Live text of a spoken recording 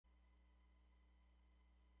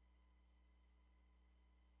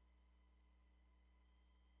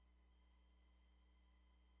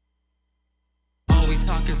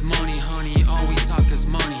talk is money, honey. All we talk is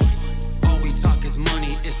money. All we talk is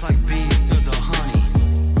money. It's like bees to the honey.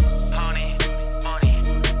 Honey, money,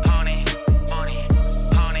 honey, money,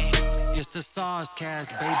 honey. It's the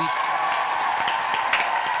SOSCAST, baby.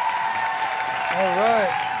 All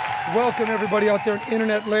right. Welcome, everybody out there in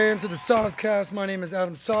internet land to the SOSCAST. My name is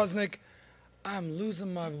Adam Sosnick. I'm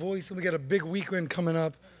losing my voice, and we got a big weekend coming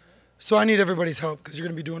up. So I need everybody's help because you're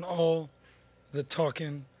going to be doing all the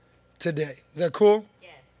talking today. Is that cool?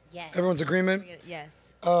 Yes. Yes. Everyone's agreement?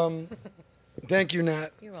 Yes. Thank you, Nat.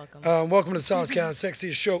 You're welcome. Welcome to the SOSCAST,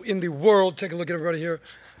 sexiest show in the world. Take a look at everybody here.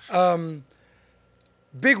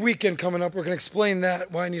 Big weekend coming up. We're going to explain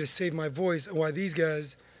that, why I need to save my voice, and why these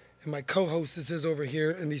guys and my co-hostesses over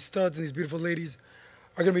here and these studs and these beautiful ladies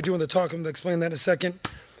are going to be doing the talk. I'm going to explain that in a second.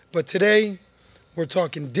 But today, we're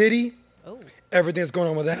talking Diddy, everything that's going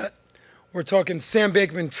on with that. We're talking Sam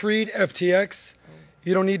Bankman-Fried, FTX.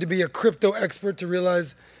 You don't need to be a crypto expert to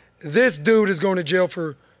realize this dude is going to jail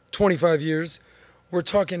for 25 years. We're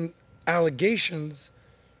talking allegations,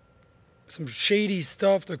 some shady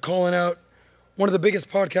stuff. They're calling out one of the biggest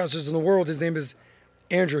podcasters in the world. His name is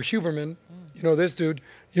Andrew Huberman. You know this dude.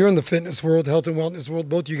 You're in the fitness world, health and wellness world,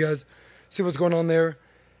 both you guys. See what's going on there.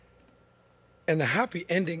 And the happy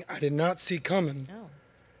ending I did not see coming. Oh.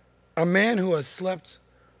 A man who has slept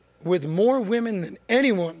with more women than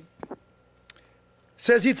anyone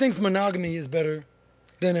says he thinks monogamy is better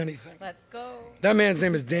than anything. Let's go. That man's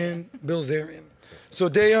name is Dan Bilzerian. So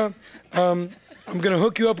Dea, I'm gonna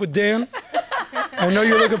hook you up with Dan. I know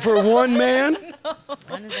you're looking for one man,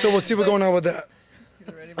 so we'll see what's going on with that.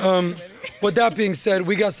 With that being said,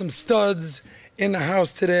 we got some studs in the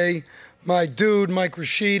house today. My dude, Mike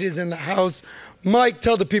Rashid, is in the house. Mike,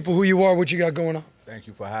 tell the people who you are, what you got going on. Thank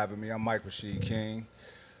you for having me. I'm Mike Rashid King.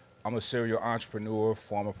 I'm a serial entrepreneur,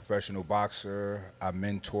 former professional boxer. I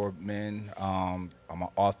mentor men. I'm an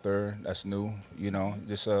author. That's new. You know,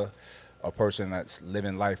 just a person that's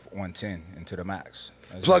living life on 10 and to the max.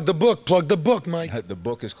 That's Plug the book, Mike. The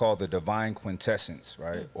book is called The Divine Quintessence,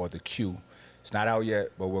 right? Or The Q. It's not out yet,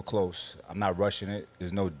 but we're close. I'm not rushing it.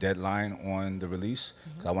 There's no deadline on the release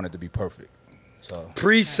because I want it to be perfect. So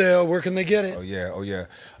Pre-sale, where can they get it? Oh yeah.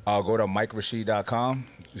 Go to MikeRashid.com.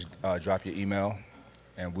 Just drop your email,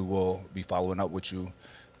 and we will be following up with you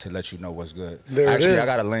to let you know what's good. Actually, I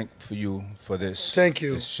got a link for you for this. Thank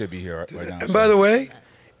you. This should be here right now. And by the way,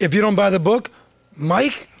 if you don't buy the book,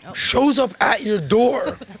 Mike shows up at your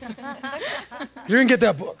door. You're gonna get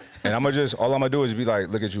that book. And all I'm gonna do is be like,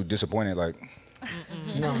 look at you disappointed, like,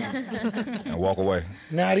 no, and walk away.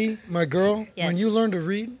 Natty, my girl, Yes. when you learn to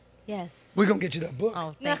read, Yes. we're gonna get you that book.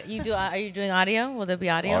 Oh, thank you. Are you doing audio? Will there be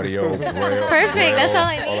audio? Audio, braille, Perfect. braille, That's all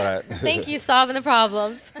I need. all of that. Thank you, solving the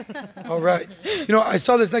problems. All right. You know, I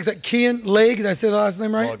saw this next at Kian Leg. Did I say the last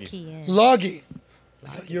name right? Kian. Loggy.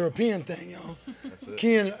 It's a European thing, yo.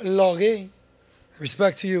 Kian Loggy.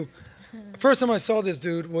 Respect to you. First time I saw this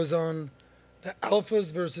dude was on the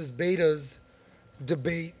Alphas versus Betas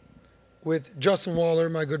debate with Justin Waller.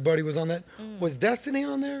 My good buddy was on that. Was Destiny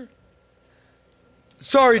on there?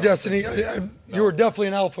 Sorry, Destiny. You were definitely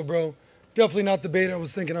an alpha, bro. Definitely not the beta I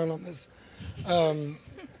was thinking on this. In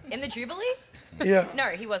the Jubilee? Yeah. No,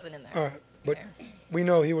 he wasn't in there. All right. But we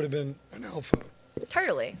know he would have been an alpha.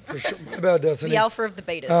 Totally. For sure. My bad, Destiny. The alpha of the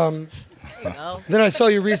betas. There you go. Then I saw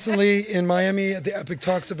you recently in Miami at the Epic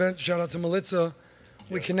Talks event. Shout out to Melitza.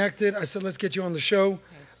 We connected. I said, let's get you on the show.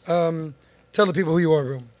 Tell the people who you are,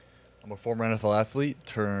 bro. I'm a former NFL athlete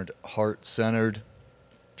turned heart-centered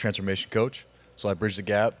transformation coach. So I bridge the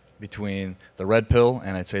gap between the red pill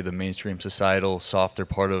and I'd say the mainstream societal, softer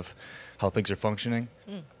part of how things are functioning,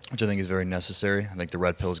 which I think is very necessary. I think the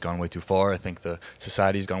red pill has gone way too far. I think the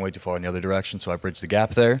society's gone way too far in the other direction. So I bridge the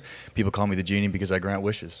gap there. People call me the genie because I grant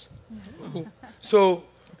wishes. So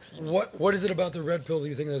what is it about the red pill that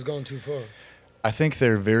you think has gone too far? I think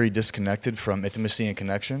they're very disconnected from intimacy and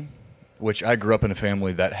connection, which I grew up in a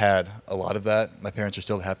family that had a lot of that. My parents are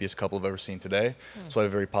still the happiest couple I've ever seen today. So I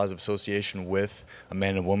have a very positive association with a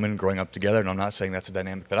man and woman growing up together. And I'm not saying that's a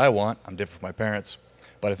dynamic that I want. I'm different from my parents.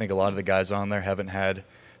 But I think a lot of the guys on there haven't had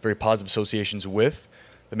very positive associations with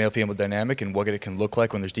the male-female dynamic and what it can look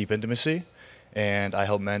like when there's deep intimacy. And I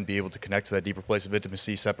help men be able to connect to that deeper place of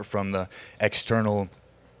intimacy separate from the external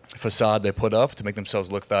facade they put up to make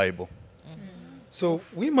themselves look valuable. So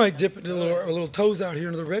we might dip our little toes out here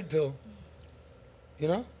into the red pill. You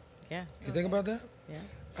know? Yeah. You think about that?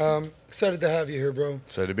 Yeah. Excited to have you here, bro.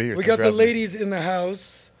 Excited to be here. We got the ladies in the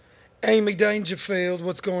house. Amy Dangerfield,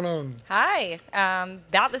 what's going on? Hi.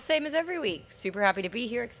 About the same as every week. Super happy to be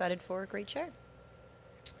here. Excited for a great show.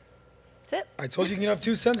 That's it. I told you you can have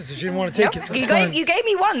 2 sentences. She didn't want to take it. That's You fine. gave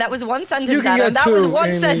me one. That was one sentence, You can Adam. get That was 2, one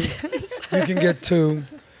Amy. sentence. You can get 2.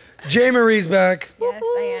 J. Marie's back. Yes,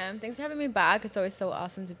 I am. Thanks for having me back. It's always so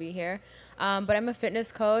awesome to be here. But I'm a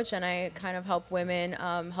fitness coach, and I kind of help women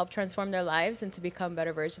help transform their lives and to become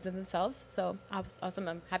better versions of themselves. So awesome.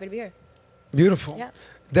 I'm happy to be here. Beautiful. Yeah.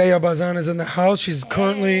 Daya Bazan is in the house. She's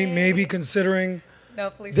currently maybe considering No,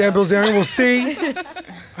 please. Dan don't. Bilzerian. We'll see.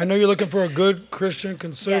 I know you're looking for a good Christian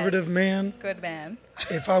conservative Yes. man. Good man.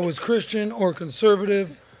 If I was Christian or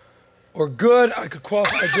conservative or good, I could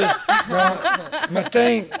qualify. Just not my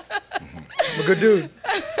thing. I'm a good dude.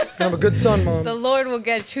 And I'm a good son, Mom. The Lord will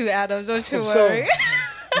get you, Adam. Don't you So, worry.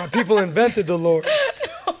 my people invented the Lord.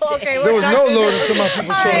 Okay, There was no Lord until my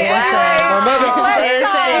people showed up. Our mother- Listen, Is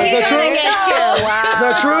that he's true? gonna get you. Is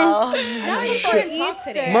that true? Now you can talk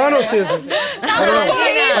today. Monotheism. I don't know.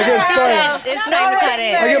 I get inspired. It's time to cut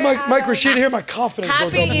I it. get Mike Rashid here, my confidence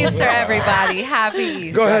goes up. Happy a little Easter, bit. everybody. Happy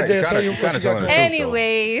Easter. Go ahead, Kinda- Dan. Tell you kinda what you got telling going the on. truth.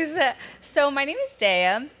 Anyways, so my name is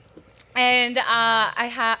Daya, and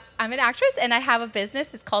I'm an actress, and I have a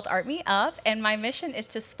business. It's called Art Me Up, and my mission is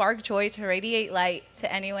to spark joy, to radiate light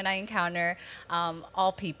to anyone I encounter,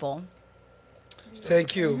 all people.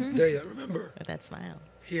 Thank you, Daya. Remember, With that smile.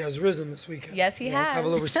 he has risen this weekend. Yes, he has. Have a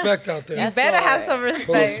little respect out there. You better have some Put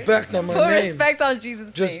respect. respect on my Put name. respect on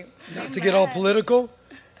Jesus' Just name. not to get all political.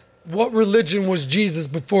 What religion was Jesus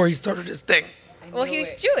before he started his thing? Well,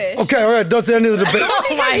 he's Jewish. Okay, all right. That's the end of the debate.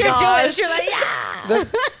 Oh my You're gosh. Jewish. You're like, yeah.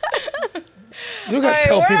 You don't gotta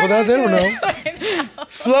tell people that. They don't know.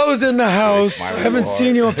 Flo's in the house. I smiling haven't so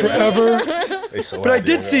seen you in forever, They so but I happy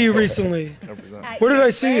did over see there. you recently. Where did I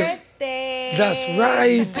see you? That's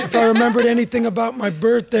right. If I remembered anything about my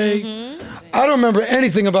birthday, I don't remember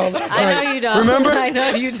anything about last night. I know you don't. Remember? I know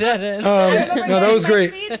you didn't. No, that was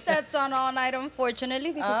great. My feet stepped on all night,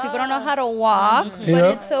 unfortunately, because people don't know how to walk. But Yeah.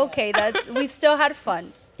 it's okay. That we still had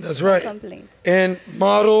fun. That's right. Complaints. And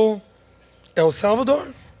model El Salvador?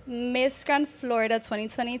 Miss Grand Florida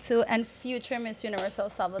 2022 and future Miss Universe El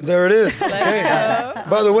Salvador. There it is. Okay.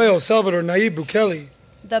 By the way, El Salvador, Nayib Bukele.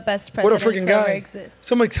 The best What a president freaking to ever guy. exist.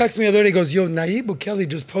 Somebody texted me the other day, he goes, yo, Nayib Bukele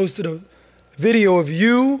just posted a video of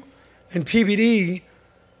you and PBD,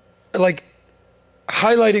 like,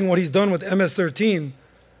 highlighting what he's done with MS-13.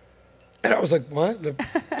 And I was like, what? The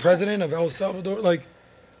president of El Salvador? Like,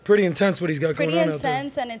 pretty intense what he's got Pretty going on out there.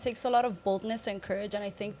 intense, and it takes a lot of boldness and courage, and I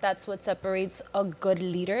think that's what separates a good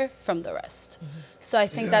leader from the rest. So I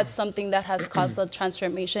think that's something that has caused a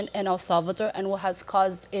transformation in El Salvador and what has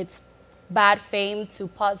caused its bad fame to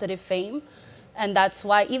positive fame. And that's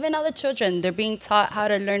why even now the children, they're being taught how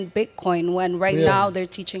to learn Bitcoin when right Yeah. now they're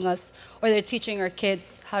teaching us, or they're teaching our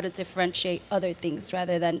kids how to differentiate other things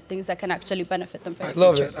rather than things that can actually benefit them for I the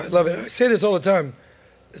love future. it. I love it. I say this all the time.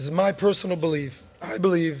 This is my personal belief. I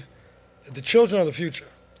believe that the children are the future.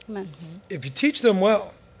 Amen. If you teach them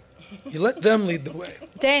well, you let them lead the way.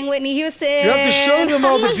 Dang, Whitney Houston. You have to show them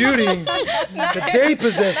all the beauty that they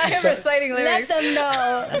possess inside. Reciting Let lyrics. them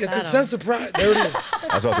know. It's a sense of pride. There it is.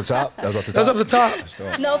 That's off the top. That's off the top. That's up the top. That's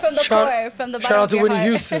dope. No, from the Shout- core, from the bottom Shout out of to your Whitney heart.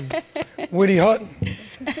 Houston. Whitney Hutton.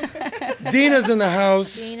 Dina's in the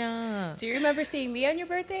house. Tina. Do you remember seeing me on your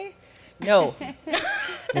birthday? No.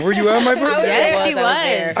 Were you at my birthday? Yes, she I was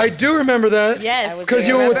there. was. I do remember that. Yes. Because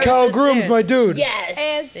you were with Kyle Grooms, my dude.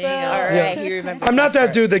 Yes. There you go. All right. Yes. You remember I'm not that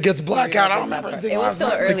that dude that gets blackout. I don't remember anything. It was last still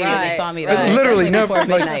night. early when they Right. saw me. I though. literally Definitely never.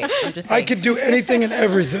 before Like, midnight. I'm just I saying. could do anything and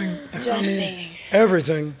everything. Just saying.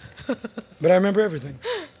 Everything. But I remember everything.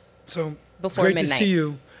 So Before great midnight. to see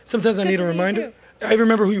you. Sometimes I need a to see you reminder. I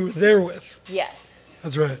remember who you were there with. Yes.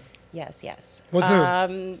 That's right. Yes. What's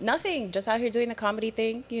new? Nothing. Just out here doing the comedy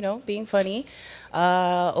thing, being funny.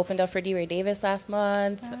 Opened up for D. Ray Davis last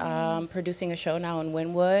month. Producing a show now in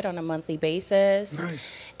Wynwood on a monthly basis.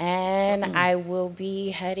 Nice. And I will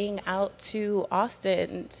be heading out to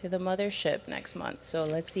Austin to the mothership next month. So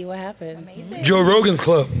let's see what happens. Joe Rogan's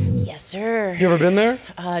Club. Yes, sir. You ever been there?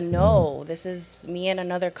 No. This is me and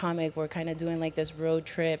another comic. We're kind of doing like this road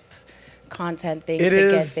trip content thing It to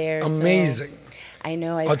is get there. so- amazing. I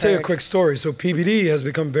know. I'll tell you a quick story. So PBD has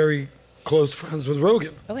become very close friends with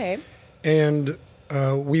Rogan. Okay. And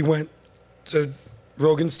we went to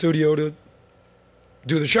Rogan's studio to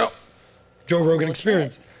do the show, Joe Rogan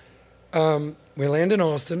Experience. We land in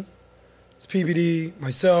Austin. It's PBD,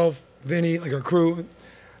 myself, Vinny, like our crew.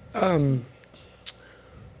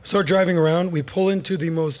 Start driving around. We pull into the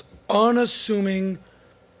most unassuming,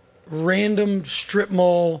 random strip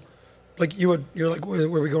mall. Like you're like, where are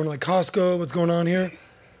we going? Like Costco? What's going on here?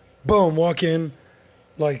 Boom, walk in,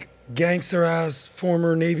 like gangster ass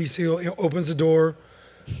former Navy SEAL opens the door.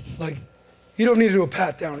 Like, you don't need to do a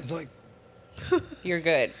pat down. He's like, You're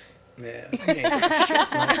good. Yeah.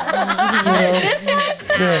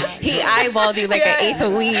 He eyeballed you like an eighth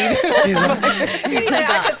of weed. He's like,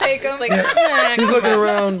 I could take him. Like, he's looking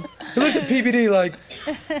around. He looked at PBD like,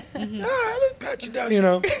 let's pat you down, you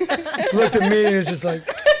know. Looked at me and he's just like,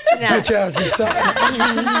 bitch ass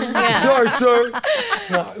inside. Sorry, sir.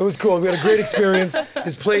 No, it was cool. We had a great experience.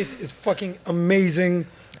 His place is fucking amazing.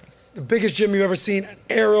 The biggest gym you've ever seen. An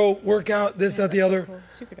aero, workout, this, that, the other.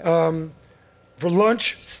 Cool. For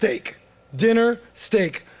lunch, steak. Dinner,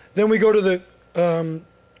 steak. Then we go to the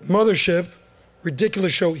Mothership,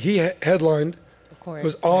 ridiculous show he headlined. Of course. It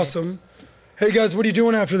was awesome. Nice. Hey guys, what are you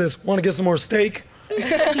doing after this? Want to get some more steak?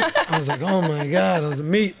 I was like, oh my God, it was a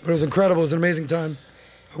meat, but it was incredible. It was an amazing time.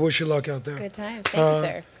 I wish you luck out there. Good times. Thank you,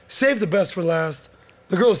 sir. Save the best for last.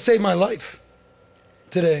 The girls saved my life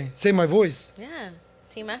today. Saved my voice. Yeah.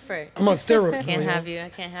 Team effort. I'm on steroids. Can't now, have you. I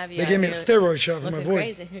can't have you. They gave me a steroid shot for my looking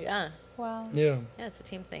voice. Crazy. Yeah. Wow. Yeah. Yeah, it's a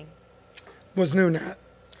team thing. What's new, Nat?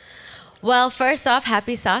 Well, first off,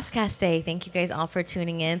 happy SOSCAST Day. Thank you guys all for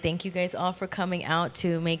tuning in. Thank you guys all for coming out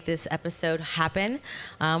to make this episode happen.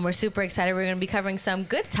 We're super excited. We're going to be covering some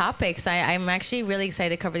good topics. I'm actually really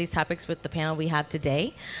excited to cover these topics with the panel we have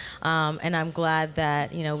today. And I'm glad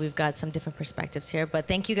that, you know, we've got some different perspectives here. But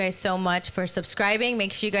thank you guys so much for subscribing.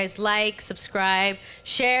 Make sure you guys like, subscribe,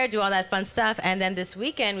 share, do all that fun stuff. And then this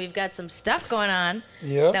weekend, we've got some stuff going on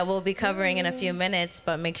that we'll be covering in a few minutes.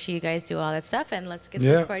 But make sure you guys do all that stuff. And let's get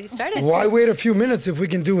this party started. Why wait a few minutes if we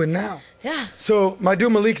can do it now? Yeah. So my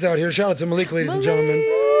dude Malik's out here. Shout out to Malik, ladies and gentlemen.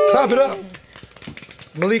 Clap it up.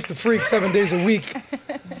 Malik the Freak, 7 days a week.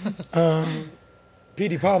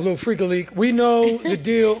 PD Pablo, Freak-a-Leak. We know the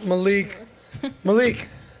deal, Malik. Malik,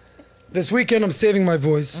 this weekend I'm saving my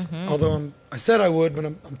voice. Although I said I would, but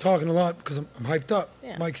I'm talking a lot because I'm hyped up.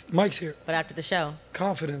 Yeah. Mike's here. But after the show.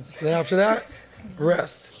 Confidence. Then after that,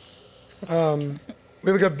 rest.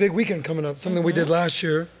 We've got a big weekend coming up. Something we did last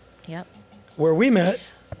year. Yep. Where we met.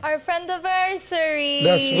 Our friendiversary.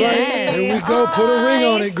 That's right. Here we go. Put a ring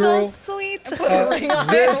on it, girl. So sweet.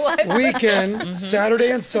 This weekend,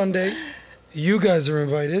 Saturday and Sunday, you guys are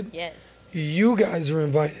invited. Yes. You guys are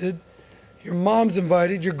invited. Your mom's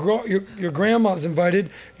invited. Your grandma's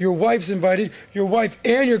invited. Your wife's invited. Your wife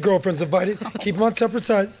and your girlfriend's invited. Keep them on separate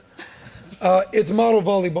sides. It's model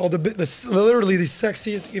volleyball, literally the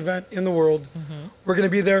sexiest event in the world. We're going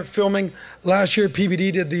to be there filming. Last year,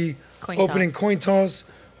 PBD did the opening coin toss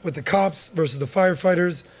with the cops versus the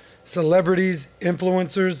firefighters, celebrities,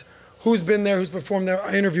 influencers. Who's been there? Who's performed there?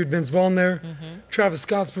 I interviewed Vince Vaughn there. Travis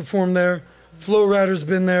Scott's performed there. Flo Rider's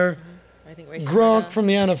been there. I think Gronk from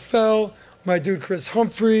the NFL. My dude Chris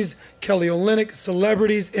Humphries, Kelly Olynyk,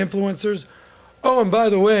 celebrities, influencers. Oh, and by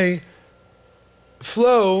the way,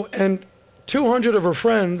 Flo and 200 of her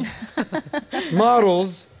friends,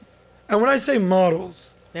 models. And when I say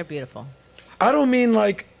models, they're beautiful. I don't mean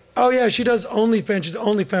like, oh yeah, she does OnlyFans, she's an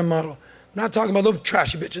OnlyFans model. I'm not talking about little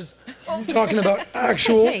trashy bitches. I'm talking about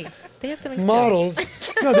actual they have feelings models.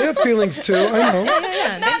 Too. No, they have feelings too, I know.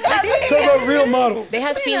 Yeah. Talk about real models. They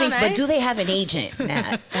have feelings, but do they have an agent,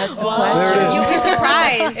 Nat? That's the There question. it is. You'd be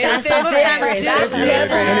surprised. That's Some of them different. do. That's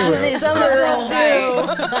different to this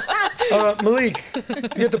girl. Malik, you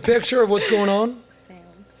get the picture of what's going on?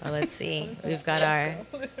 Well, let's see. We've got our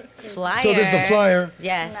flyer. So this is the flyer.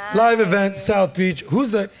 Yes. Live event, South Beach. Who's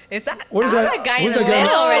that? Is that? What is that? Guy Who's in the that guy?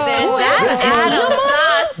 middle right there. Is that Adam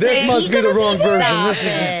Sosnick? This must be the wrong version. This is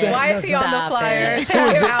it. insane. Why is he on the Stop flyer? it.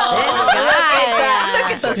 Take him out. Look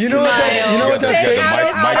at the You know what that, you know what that face?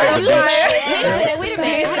 Wait a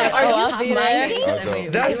minute. Are you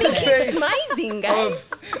smizing? That's the face Smizing, guys.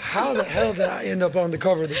 of how the hell did I end up on the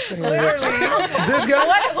cover of this thing right here? This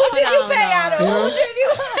guy? Who did you pay, Adam? You know? Who did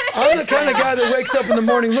you pay? I'm the kind of guy that wakes up in the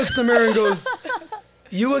morning, looks in the mirror and goes,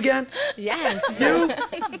 you again? Yes. You?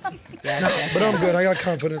 No, but I'm good. I got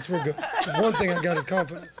confidence. We're good. So one thing I got is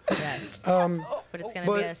confidence. Yes. But it's going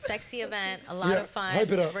to be a sexy event, a lot of fun.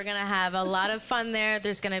 hype it up. We're going to have a lot of fun there.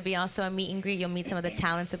 There's going to be also a meet and greet. You'll meet some of the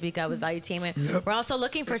talents that we got with Valuetainment. We're also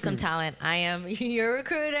looking for some talent. I am your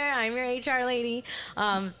recruiter. I'm your HR lady.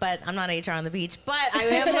 But I'm not HR on the beach. But I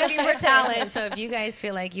am looking for talent. So if you guys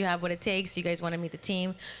feel like you have what it takes, you guys want to meet the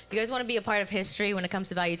team, you guys want to be a part of history when it comes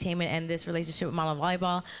to Valuetainment and this relationship with model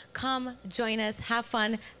volleyball, come join us. Have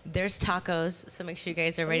fun. There's tacos. So make sure you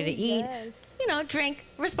guys are ready to eat. You know, drink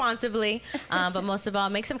responsibly, but most of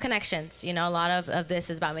all, make some connections. You know, a lot of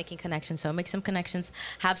this is about making connections. So make some connections,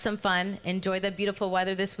 have some fun, enjoy the beautiful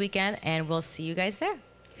weather this weekend, and we'll see you guys there.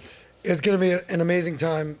 It's going to be an amazing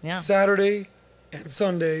time. Yeah. Saturday and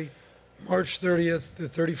Sunday, March 30th to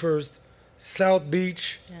 31st, South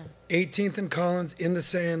Beach, 18th and Collins in the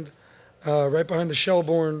sand, right behind the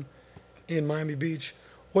Shelbourne in Miami Beach.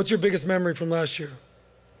 What's your biggest memory from last year?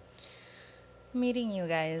 Meeting you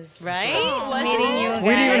guys. Right? Meeting you guys. We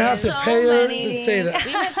didn't even have to So pay her many- to say that.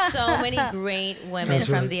 We met so many great women That's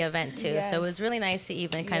from right. the event too. So it was really nice to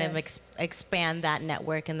even kind of expand that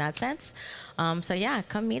network in that sense. So yeah,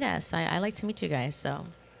 come meet us. I like to meet you guys. So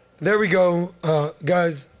There we go.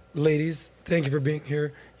 Guys, ladies, thank you for being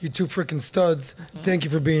here. You two freaking studs, thank you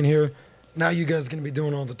for being here. Now you guys are going to be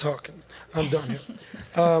doing all the talking. I'm done here.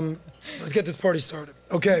 Let's get this party started.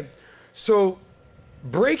 Okay, so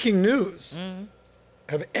breaking news.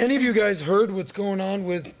 Have any of you guys heard what's going on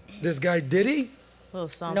with this guy Diddy? little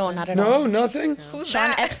something. No, not at all. No, nothing?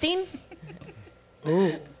 Sean Epstein?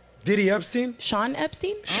 Oh, Diddy Epstein? Sean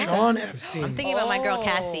Epstein? Sean Epstein. I'm thinking about my girl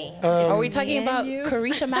Cassie. Are we talking about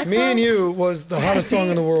Carisha Me Maxwell? and You was the hottest song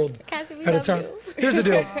in the world Cassie, we at a love time. you. Here's the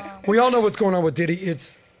deal. We all know what's going on with Diddy.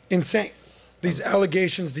 It's insane. These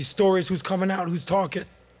allegations, these stories, who's coming out, who's talking.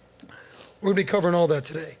 We're going to be covering all that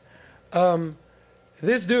today.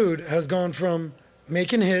 This dude has gone from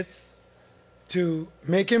making hits to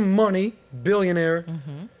making money, billionaire,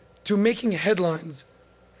 to making headlines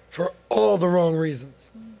for all the wrong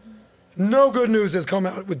reasons. No good news has come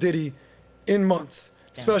out with Diddy in months,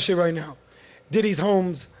 especially right now. Diddy's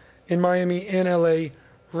homes in Miami and LA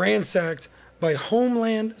ransacked by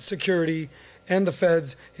Homeland Security and the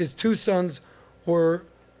feds. His two sons were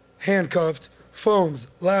handcuffed, phones,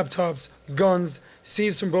 laptops, guns,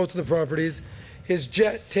 seized from both of the properties. His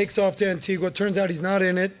jet takes off to Antigua. Turns out he's not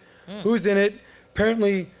in it. Who's in it?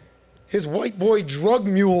 Apparently, his white boy drug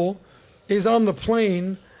mule is on the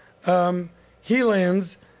plane. He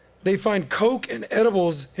lands. They find coke and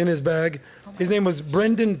edibles in his bag. His name was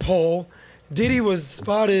Brendan Paul. Diddy was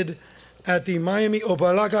spotted at the Miami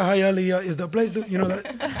Opalaka Hialeah is the place, you know, that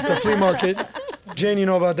the flea market. Jen, you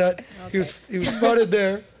know about that. He was spotted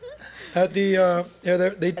there at the At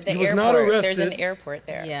the he was airport. not arrested. There's an airport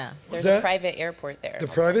there. Yeah. There's that? a private airport there. The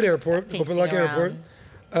private airport, Pacing Opalaka Airport.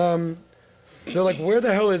 around. They're like, where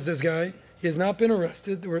the hell is this guy? He has not been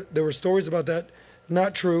arrested. There were stories about that.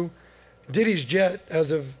 Not true. Diddy's jet,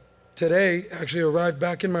 as of today, actually arrived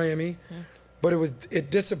back in Miami, but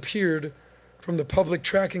it disappeared from the public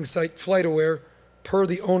tracking site FlightAware per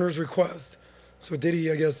the owner's request. So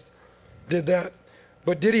Diddy, I guess, did that.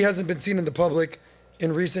 But Diddy hasn't been seen in the public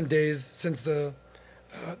in recent days since the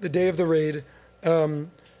day of the raid.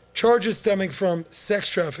 Charges stemming from sex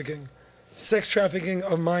trafficking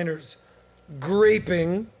of minors,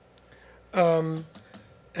 graping, and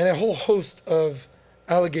a whole host of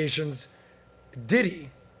allegations. Diddy,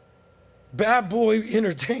 Bad Boy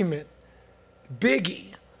Entertainment,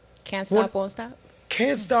 Biggie, Can't stop, won't stop.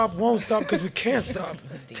 can't stop, won't stop because we can't stop.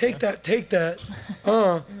 Take that.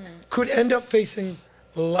 Could end up facing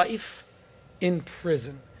life in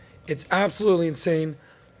prison. It's absolutely insane.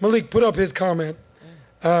 Malik, put up his comment.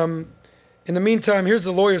 In the meantime, here's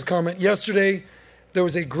the lawyer's comment. Yesterday, there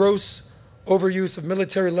was a gross overuse of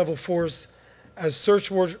military-level force as search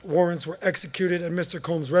warrants were executed at Mr.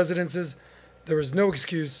 Combs' residences. There is no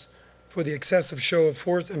excuse for the excessive show of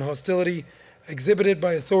force and hostility exhibited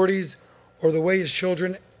by authorities or the way his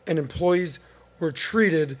children and employees were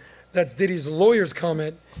treated. That's Diddy's lawyer's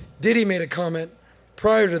comment. Diddy made a comment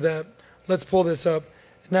prior to that. Let's pull this up.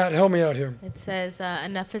 Nat, help me out here. It says,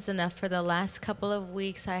 enough is enough. For the last couple of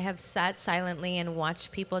weeks, I have sat silently and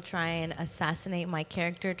watched people try and assassinate my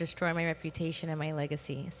character, destroy my reputation and my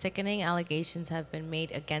legacy. Sickening allegations have been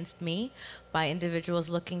made against me by individuals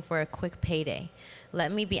looking for a quick payday.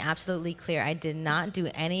 Let me be absolutely clear. I did not do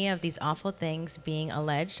any of these awful things being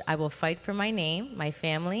alleged. I will fight for my name, my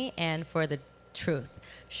family, and for the truth.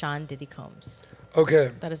 Sean Diddy Combs.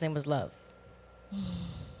 Okay, Thought his name was Love.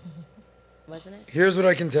 Wasn't it? here's what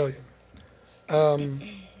I can tell you.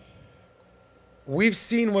 We've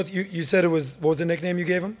seen what you said it was, what was the nickname you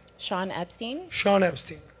gave him? Sean Epstein? Sean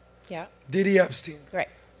Epstein. Yeah. Diddy Epstein. Right.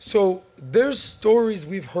 So there's stories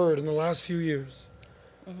we've heard in the last few years.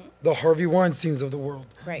 The Harvey Weinsteins of the world.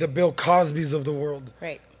 Right. The Bill Cosbys of the world.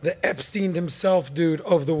 Right. The Epstein himself dude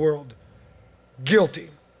of the world. Guilty.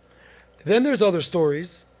 Then there's other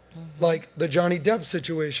stories, like the Johnny Depp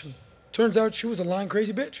situation. Turns out she was a lying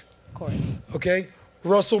crazy bitch. Of course. Okay?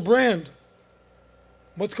 Russell Brand.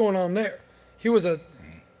 What's going on there? He was a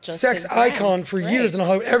Just sex his brand. icon for years Right. in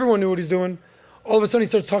Hollywood. Everyone knew what he's doing. All of a sudden he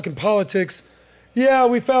starts talking politics. Yeah,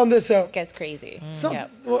 we found this out. Gets crazy.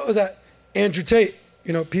 Yep. What was that? Andrew Tate,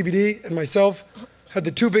 you know, PBD and myself had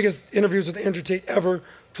the two biggest interviews with Andrew Tate ever.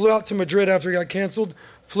 Flew out to Madrid after he got canceled.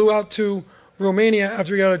 Flew out to Romania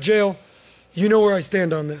after he got out of jail. You know where I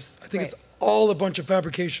stand on this. I think Right. it's all a bunch of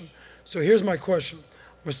fabrication. So here's my question.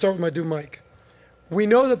 I'm gonna start with my dude Mike. We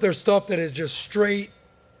know that there's stuff that is just straight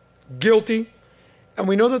guilty, And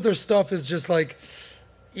we know that their stuff is just like,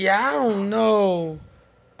 yeah, I don't know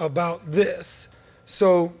about this.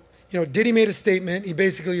 So, you know, Diddy made a statement. He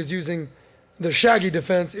basically is using the Shaggy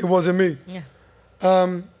defense. It wasn't me.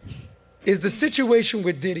 Yeah. Is the situation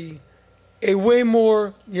with Diddy a way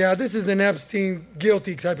more, yeah, this is an Epstein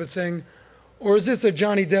guilty type of thing, or is this a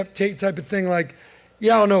Johnny Depp Tate type of thing? Like,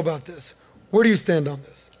 yeah, I don't know about this. Where do you stand on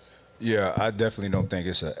this? Yeah, I definitely don't think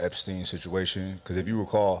it's an Epstein situation, because if you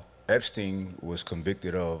recall, Epstein was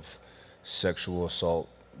convicted of sexual assault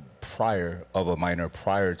of a minor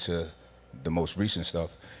prior to the most recent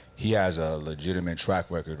stuff. He has a legitimate track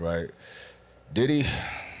record, right? Diddy,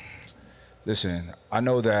 listen, I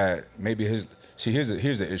know that maybe here's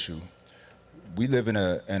the issue. We live in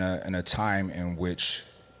a time in which,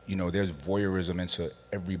 you know, there's voyeurism into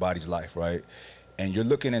everybody's life, right? And you're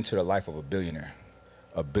looking into the life of a billionaire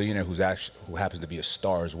who happens to be a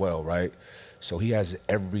star as well, right? So he has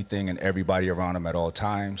everything and everybody around him at all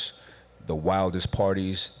times. The wildest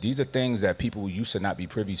parties. These are things that people used to not be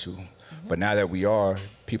privy to. But now that we are,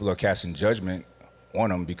 people are casting judgment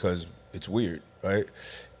on him because it's weird, right?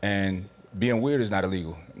 And being weird is not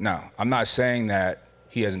illegal. Now, I'm not saying that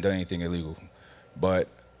he hasn't done anything illegal, but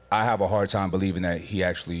I have a hard time believing that he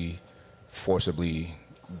actually forcibly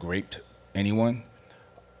raped anyone.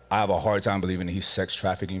 I have a hard time believing that he's sex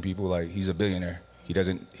trafficking people. Like, he's a billionaire.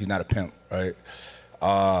 He's not a pimp, right?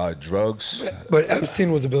 Drugs. But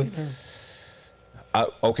Epstein was a billionaire.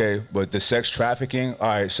 Okay, but the sex trafficking, all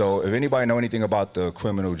right, so if anybody know anything about the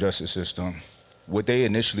criminal justice system, what they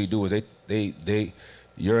initially do is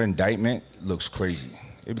your indictment looks crazy.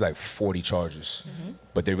 It'd be like 40 charges,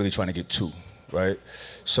 but they're really trying to get 2, right?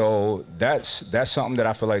 So that's something that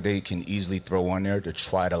I feel like they can easily throw on there to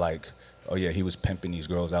try to, like, oh yeah, he was pimping these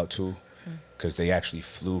girls out too, because they actually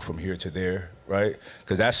flew from here to there, right?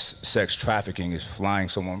 Because that's sex trafficking, is flying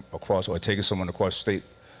someone across or taking someone across state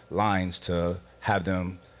lines to have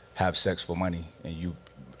them have sex for money, and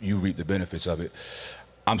you reap the benefits of it.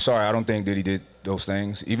 I'm sorry, I don't think that he did those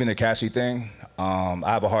things. Even the Cassie thing, I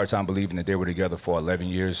have a hard time believing that they were together for 11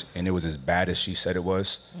 years and it was as bad as she said it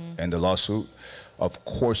was in the lawsuit. Of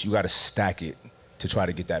course, you got to stack it to try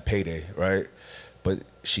to get that payday, right? But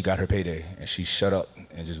she got her payday and she shut up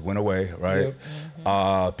and just went away, right?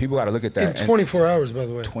 Yep. People got to look at that. In 24 hours, by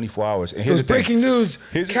the way. 24 hours. And it was breaking news.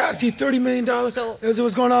 Cassie, $30 million. So it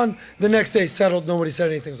was going on. The next day, settled. Nobody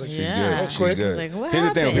said anything. It was like, she's good. That was quick. Good. Like, what Here's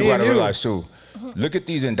the thing happened? people got to realize too. Look at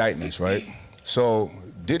these indictments, right? So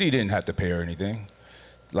Diddy didn't have to pay her anything.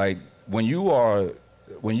 Like, when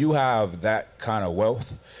you have that kind of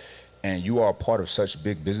wealth and you are part of such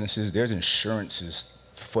big businesses, there's insurances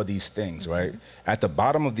for these things, right? At the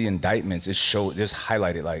bottom of the indictments, it's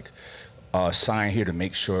highlighted like, sign here to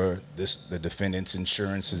make sure the defendant's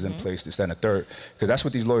insurance is in place, this, that, and the third. Because that's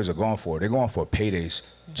what these lawyers are going for. They're going for paydays.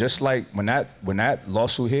 Just like when that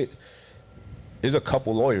lawsuit hit, there's a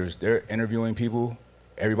couple lawyers, they're interviewing people,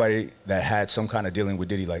 everybody that had some kind of dealing with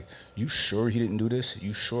Diddy, like, you sure he didn't do this?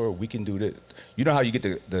 You sure we can do this? You know how you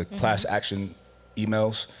get the class action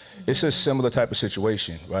emails? It's a similar type of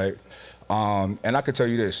situation, right? And I can tell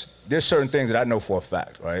you this, there's certain things that I know for a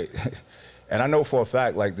fact, right? And I know for a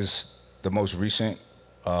fact, like the most recent,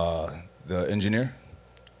 the engineer,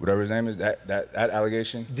 whatever his name is, that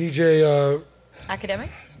allegation. DJ,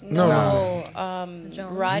 Academics? No.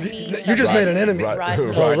 Rodney. You just made an enemy.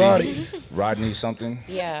 Rodney. Rodney something?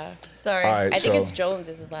 Yeah. Sorry. Right, I think it's Jones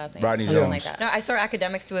is his last name. Rodney Something Jones. like that. No, I saw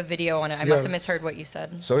Academics do a video on it. I must have misheard what you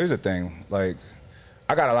said. So here's the thing, like,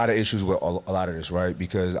 I got a lot of issues with a lot of this, right?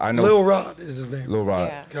 Because I know Lil Rod is his name. Lil Rod.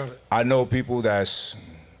 Yeah. Got it. I know people that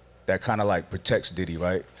kind of like protects Diddy,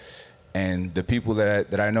 right? And the people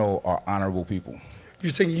that I know are honorable people.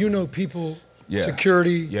 You're saying you know people, Yeah.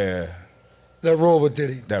 security, Yeah. that roll with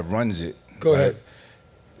Diddy. That runs it. Go ahead.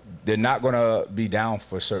 They're not gonna be down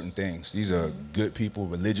for certain things. These are good people,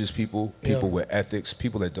 religious people, people with ethics,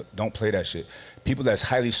 people that don't play that shit. People that's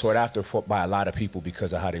highly sought after by a lot of people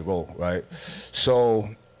because of how they roll, right? So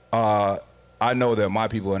I know that my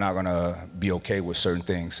people are not gonna be okay with certain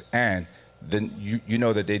things. And then you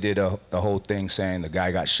know that they did the whole thing saying the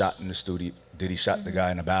guy got shot in the studio. Diddy shot the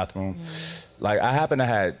guy in the bathroom. Like, I happen to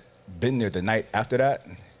had been there the night after that.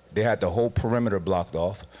 They had the whole perimeter blocked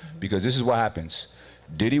off because this is what happens.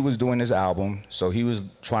 Diddy was doing his album, so he was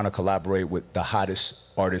trying to collaborate with the hottest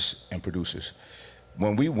artists and producers.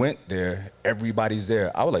 When we went there, everybody's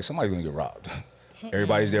there. I was like, somebody's gonna get robbed.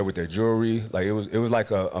 Everybody's there with their jewelry. Like, it was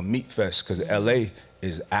like a meat fest because LA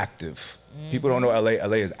is active. People don't know LA.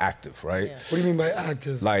 LA is active, right? What do you mean by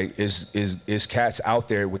active? Like, is cats out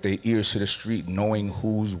there with their ears to the street, knowing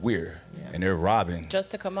who's where, and they're robbing.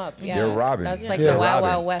 Just to come up. Yeah. They're robbing. That's like Yeah. the Wild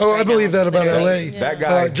Wild West. Oh, right I believe now, that about literally. LA. That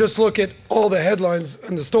guy. Just look at all the headlines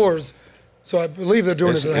in the stores. So I believe they're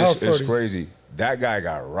doing it to the house parties. It's crazy. That guy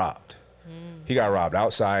got robbed. He got robbed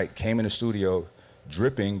outside, came in the studio,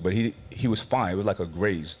 dripping, but he was fine. It was like a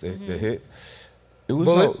graze, the hit. It was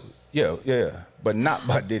Bullet? yeah, but not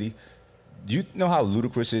by Diddy. Do you know how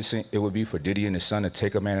ludicrous it would be for Diddy and his son to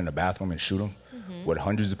take a man in the bathroom and shoot him with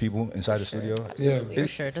hundreds of people inside the studio? For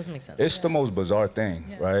sure, it doesn't make sense. It's the most bizarre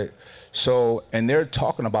thing, right? So, and they're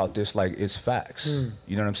talking about this like it's facts.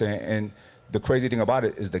 You know what I'm saying? And the crazy thing about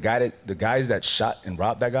it is the guys that shot and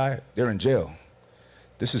robbed that guy, they're in jail.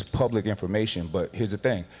 This is public information, but here's the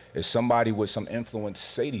thing. If somebody with some influence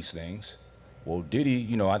say these things, well, Diddy,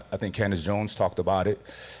 you know, I think Candace Jones talked about it,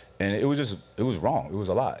 and it was wrong. It was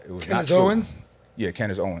a lot. It was Candace not true. Owens? Yeah,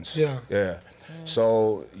 Candace Owens. Yeah.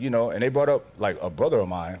 So, you know, and they brought up, like, a brother of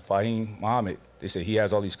mine, Fahim Muhammad. They said he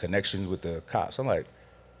has all these connections with the cops. I'm like,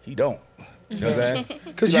 he don't. You know what I'm saying?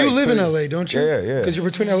 Because you live in LA, don't you? Yeah. Because you're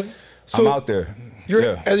between LA. I'm out there.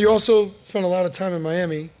 And you also spend a lot of time in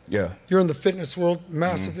Miami. Yeah. You're in the fitness world,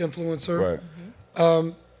 massive influencer.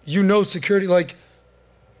 Right. You know security, like,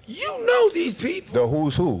 you know these people. The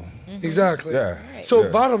who's who. Exactly. Yeah. So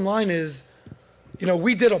bottom line is, you know,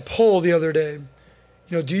 we did a poll the other day.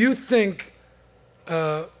 You know, do you think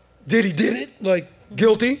Diddy did it, like,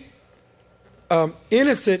 guilty?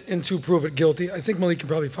 Innocent until prove it guilty. I think Malik can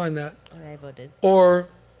probably find that. I voted. Or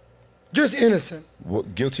just innocent.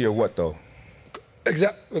 What, guilty of what, though?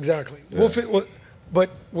 Exactly. Yeah. But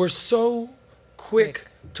we're so quick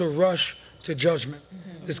to rush to judgment.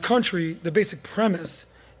 This country, the basic premise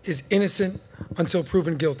is innocent until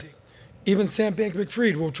proven guilty. Even Sam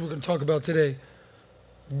Bankman-Fried, which we're going to talk about today,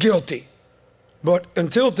 guilty. But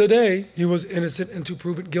until today, he was innocent until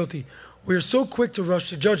proven guilty. We're so quick to rush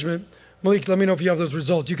to judgment. Malik, let me know if you have those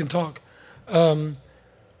results. You can talk. Here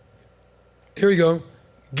we go.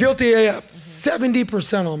 Guilty AF,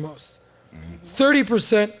 70% almost.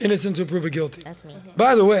 30% innocent until proven guilty. That's me.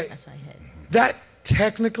 By the way, That's what I hit. that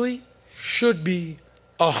technically should be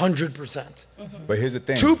 100%. But here's the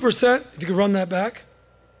thing. 2%, if you could run that back,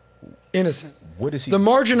 innocent. What is he? The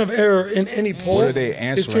margin of error in any poll What are they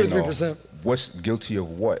is 2 answering, to 3%. What's guilty of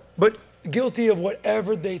what? But guilty of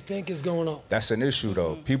whatever they think is going on. That's an issue,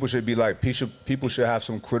 though. People should be like, people should have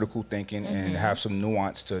some critical thinking and have some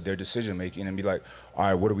nuance to their decision making and be like, all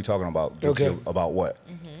right, what are we talking about? Guilty Okay. of, about what?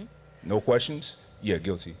 No questions? Yeah,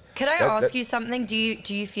 guilty. Could I ask you something? Do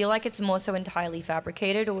you feel like it's more so entirely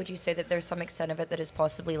fabricated, or would you say that there's some extent of it that is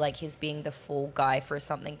possibly like he's being the fall guy for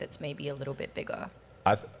something that's maybe a little bit bigger?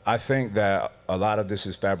 I think that a lot of this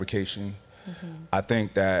is fabrication. I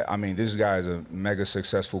think that, I mean, this guy is a mega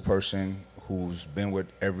successful person who's been with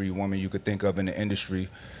every woman you could think of in the industry.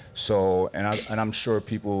 So, and I'm sure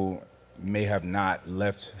people may have not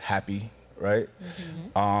left happy, right?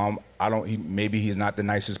 Maybe he's not the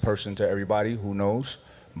nicest person to everybody, who knows?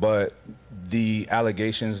 But the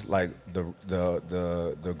allegations, like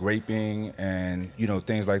the raping and, you know,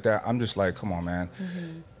 things like that, I'm just like, come on, man.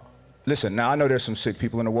 Listen, now I know there's some sick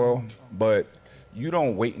people in the world, but you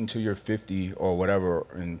don't wait until you're 50 or whatever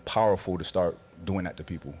and powerful to start doing that to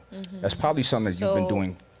people. That's probably something that you've been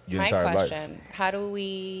doing your entire life. My question, how do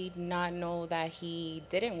we not know that he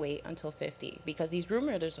didn't wait until 50? Because these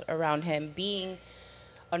rumors around him being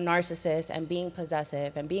a narcissist and being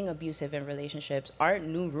possessive and being abusive in relationships aren't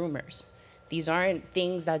new rumors. These aren't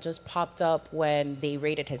things that just popped up when they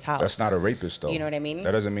raided his house. That's not a rapist, though. You know what I mean?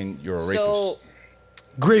 That doesn't mean you're a rapist.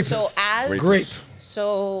 Grapist.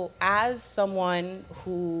 So as someone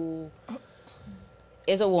who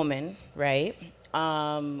is a woman, right,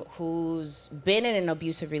 who's been in an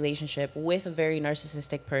abusive relationship with a very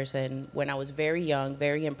narcissistic person when I was very young,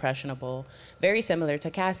 very impressionable, very similar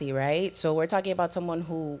to Cassie, right? So we're talking about someone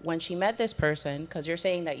who, when she met this person, because you're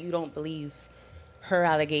saying that you don't believe her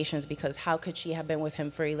allegations because how could she have been with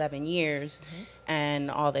him for 11 years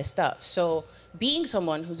and all this stuff. So being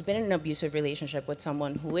someone who's been in an abusive relationship with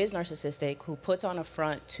someone who is narcissistic, who puts on a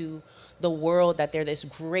front to the world that they're this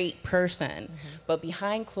great person, but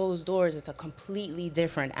behind closed doors, it's a completely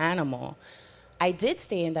different animal. I did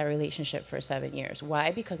stay in that relationship for 7 years. Why?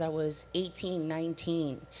 Because I was 18,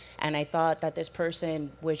 19, and I thought that this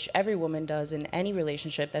person, which every woman does in any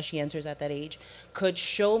relationship that she enters at that age, could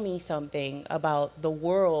show me something about the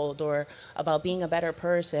world or about being a better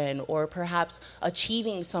person or perhaps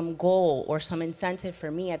achieving some goal or some incentive for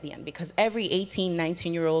me at the end. Because every 18,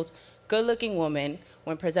 19-year-old good-looking woman,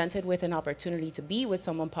 when presented with an opportunity to be with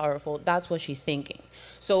someone powerful, that's what she's thinking.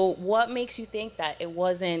 So what makes you think that it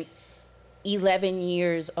wasn't 11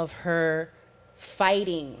 years of her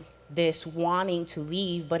fighting this, wanting to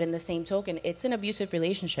leave, but in the same token, it's an abusive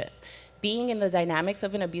relationship. Being in the dynamics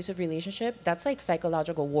of an abusive relationship, that's like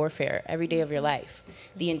psychological warfare every day of your life,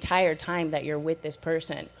 the entire time that you're with this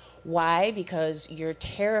person. Why? Because you're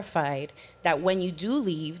terrified that when you do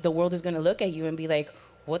leave, the world is going to look at you and be like,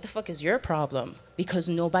 what the fuck is your problem? Because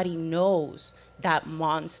nobody knows that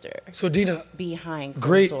monster. So Dina, behind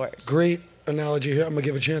closed doors. Great analogy here. I'm gonna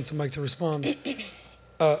give a chance to Mike to respond.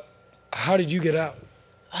 How did you get out?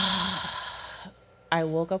 I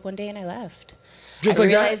woke up one day and I left. Just I like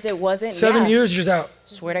realized that? it wasn't 7 years, just out.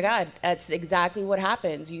 Swear to God, that's exactly what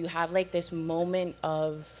happens. You have like this moment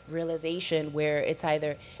of realization where it's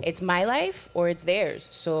either it's my life or it's theirs.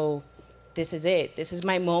 So this is it. This is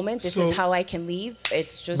my moment. This is how I can leave.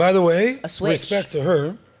 It's just, by the way, a switch. Respect to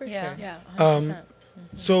her. Yeah, 100%.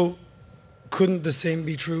 So couldn't the same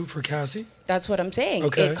be true for Cassie? That's what I'm saying.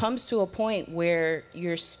 Okay. It comes to a point where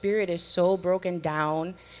your spirit is so broken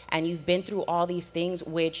down and you've been through all these things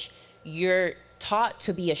which you're taught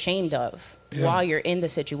to be ashamed of while you're in the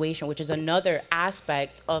situation, which is another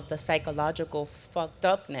aspect of the psychological fucked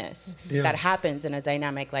upness that happens in a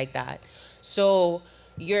dynamic like that. So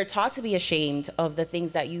you're taught to be ashamed of the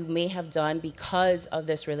things that you may have done because of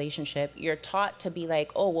this relationship. You're taught to be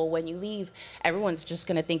like, oh, well, when you leave, everyone's just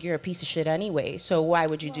going to think you're a piece of shit anyway. So why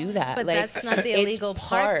would you do that? But like, that's not the it's illegal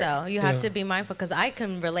part, though. You have to be mindful, because I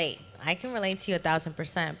can relate. I can relate to you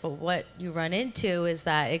 1,000%. But what you run into is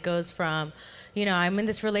that it goes from, you know, I'm in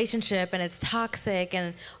this relationship and it's toxic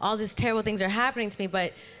and all these terrible things are happening to me,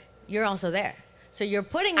 but you're also there. So you're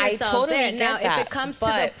putting yourself there. Now, if it comes to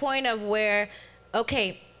the point of where,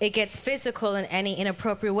 okay, it gets physical in any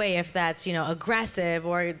inappropriate way, if that's, you know, aggressive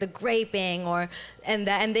or the graping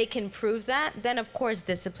and they can prove that, then of course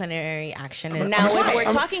disciplinary action is now if we're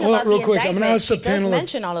talking about the indictment, she does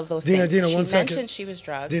mention all of those things. Dina, she one second. mentioned she was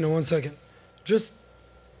drugged. Dina, 1 second. Just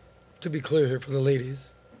to be clear here for the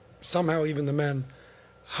ladies, somehow even the men,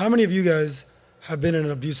 how many of you guys have been in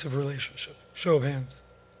an abusive relationship? Show of hands.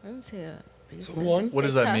 I don't see it. So one. What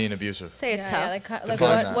does that mean, abusive? Say it tough.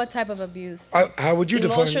 Like what type of abuse? How would you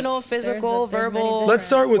define it? Emotional, physical, verbal. Let's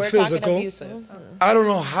start with physical. Abusive. I don't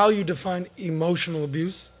know how you define emotional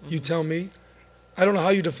abuse. You tell me. I don't know how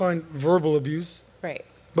you define verbal abuse. Right.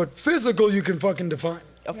 But physical, you can fucking define.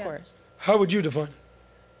 Of course. How would you define it?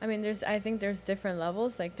 I mean, I think there's different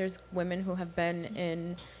levels. Like, there's women who have been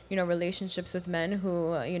in, you know, relationships with men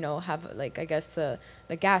who, you know, have, like, I guess the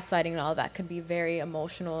gaslighting and all that could be very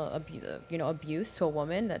emotional abuse to a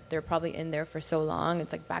woman, that they're probably in there for so long.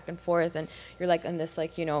 It's like back and forth, and you're like in this,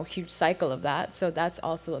 like, you know, huge cycle of that. So that's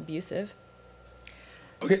also abusive.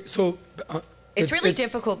 Okay, so it's really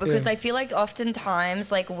difficult because I feel like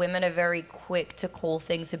oftentimes like women are very quick to call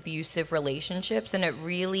things abusive relationships, and it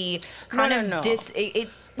really kind of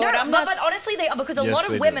but honestly they are, because a lot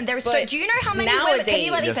of women do you know how many women, can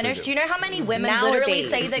you let me finish? Do you know how many women literally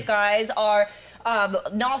say that guys are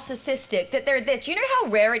narcissistic, that they're this? Do you know how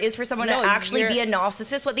rare it is for someone to actually be a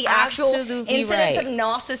narcissist? What the actual incidence of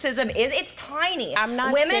narcissism is? It's tiny. I'm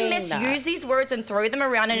not women saying misuse these words and throw them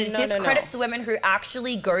around, and it discredits the women who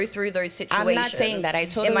actually go through those situations. I'm not saying that. I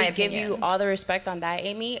totally give you all the respect on that,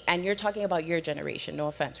 Amy. And you're talking about your generation. No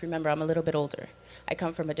offense. Remember, I'm a little bit older. I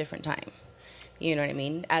come from a different time. You know what I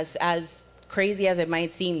mean? As crazy as it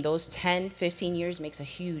might seem, those 10, 15 years makes a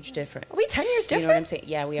huge difference. Are we 10 years different? You know what I'm saying?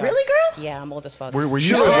 Yeah, we are. Really, girl? Yeah, I'm old as fuck. Were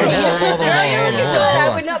you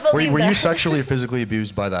I would not believe were you that. sexually or physically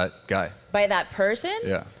abused by that guy? By that person?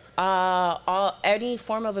 Yeah. Any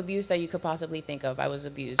form of abuse that you could possibly think of, I was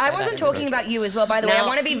abused. I wasn't talking about you as well, by the way. I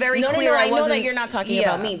want to be very clear. No, I know that you're not talking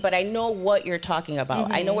about me, but I know what you're talking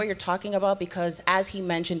about. I know what you're talking about because, as he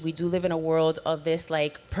mentioned, we do live in a world of this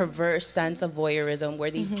like perverse sense of voyeurism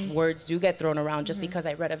where these words do get thrown around just because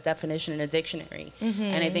I read a definition in a dictionary,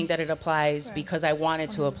 and I think that it applies because I want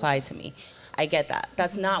it to apply to me. I get that.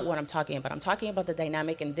 That's not what I'm talking about. I'm talking about the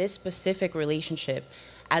dynamic in this specific relationship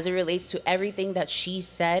as it relates to everything that she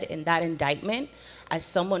said in that indictment. As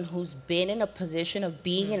someone who's been in a position of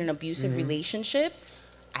being in an abusive relationship,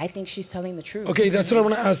 I think she's telling the truth. Okay, that's what I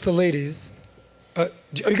want to ask the ladies. Are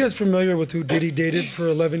you guys familiar with who Diddy dated for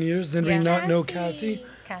 11 years? Does anybody not know Cassie?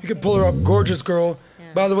 You could pull her up. Gorgeous girl.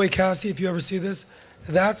 Yeah. By the way, Cassie, if you ever see this,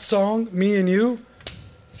 that song, Me and You,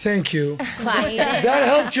 thank you. Classic. That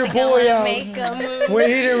helped your boy out when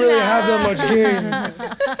he didn't really have that much game.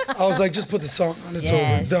 I was like, just put the song on. It's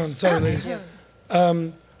over. It's done. Sorry, ladies.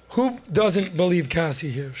 Who doesn't believe Cassie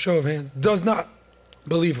here? Show of hands. Does not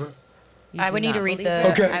believe her. You I do would need not to read believe the.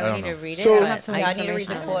 it? Okay. I I would don't need to know. read it. So- but I need to read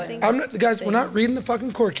the information, I court. don't think- I'm not, guys, we're not reading the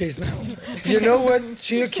fucking court case now. You know what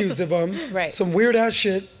she accused of him? Right. Some weird ass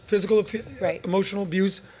shit, physical, Right. emotional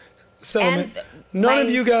abuse, settlement. And None of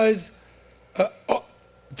my- you guys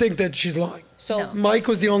think that she's lying. So No. Mike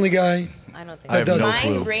was the only guy. I don't think I have so. no my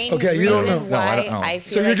clue. brain Okay, you don't reason know. No, I why don't know. I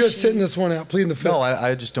feel So you're like just sitting she's- this one out, pleading the fifth. No,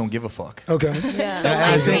 I just don't give a fuck. Okay. Yeah. So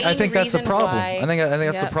And my I think main that's the reason problem. why- I think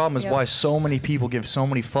that's the Yep, problem is yep. why so many people give so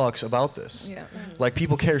many fucks about this. Yeah. Like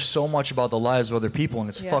people care so much about the lives of other people, and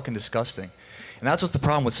it's Yeah. fucking disgusting. And that's what's the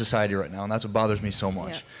problem with society right now, and that's what bothers me so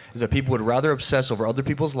much. Yeah. Is that people would rather obsess over other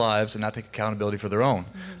people's lives and not take accountability for their own.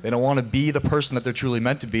 They don't want to be the person that they're truly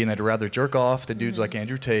meant to be, and they'd rather jerk off to dudes like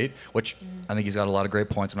Andrew Tate, which I think he's got a lot of great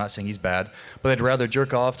points. I'm not saying he's bad, but they'd rather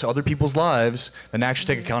jerk off to other people's lives than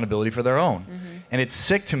actually take accountability for their own. And it's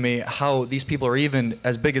sick to me how these people are even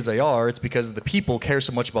as big as they are. It's because the people care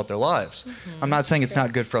so much about their lives. I'm not saying it's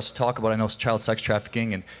not good for us to talk about. I know child sex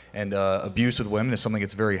trafficking and abuse with women is something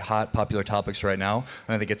that's very hot, popular topics right now.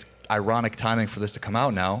 And I think it's ironic timing for this to come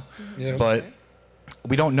out now. Yeah. But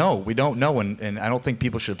we don't know. We don't know. And I don't think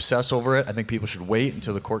people should obsess over it. I think people should wait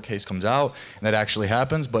until the court case comes out and that actually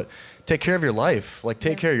happens. But take care of your life. Like,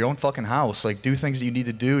 take care of your own fucking house. Like, do things that you need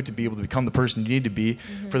to do to be able to become the person you need to be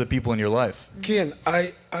for the people in your life. Kian,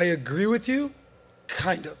 I agree with you,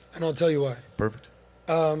 kind of, and I'll tell you why. Perfect.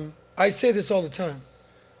 I say this all the time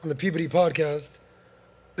on the Peabody podcast.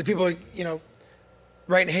 The people are,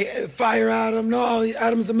 writing, hey, fire Adam. No,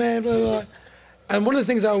 Adam's the man, blah, blah, blah. And one of the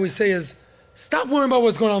things I always say is, stop worrying about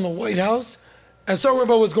what's going on in the White House and start worrying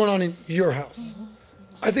about what's going on in your house.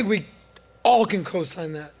 I think we all can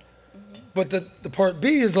co-sign that. But the part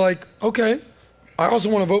B is like, okay, I also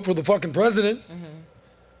want to vote for the fucking president.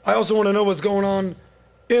 I also want to know what's going on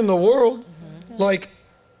in the world. Like,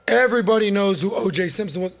 everybody knows who O.J.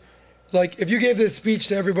 Simpson was. Like, if you gave this speech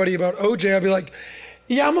to everybody about O.J., I'd be like,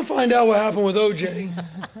 yeah, I'm going to find out what happened with O.J.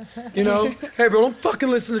 You know? Hey, bro, don't fucking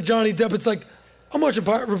listen to Johnny Depp. It's like, I'm watching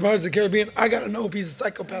Pirates of the Caribbean. I got to know if he's a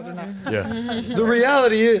psychopath or not. Yeah. The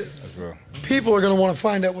reality is, That's real. people are going to want to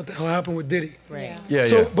find out what the hell happened with Diddy. Right. Yeah,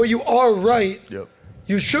 So, yeah. but you are right. Yep.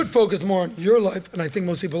 You should focus more on your life, and I think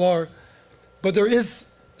most people are. But there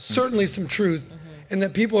is certainly some truth in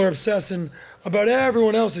that people are obsessing about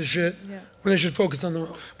everyone else's shit when they should focus on their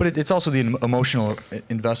own. But it's also the emotional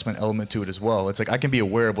investment element to it as well. It's like I can be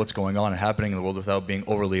aware of what's going on and happening in the world without being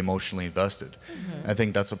overly emotionally invested. I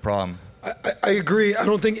think that's a problem. I agree. I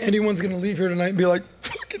don't think anyone's going to leave here tonight and be like,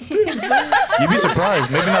 fucking Diddy. You'd be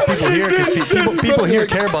surprised. Maybe not people here, because people here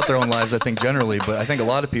care about their own lives, I think, generally. But I think a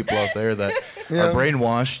lot of people out there that are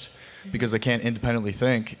brainwashed because they can't independently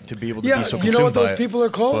think to be able to be so consumed you know what by those it. people are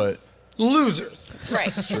called? But Losers.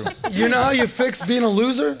 Right. You know how you fix being a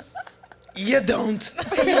loser? You don't.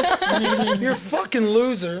 You're a fucking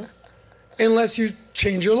loser unless you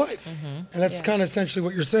change your life. And that's kind of essentially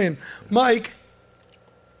what you're saying. Mike,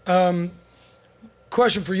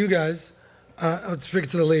 question for you guys. I'll speak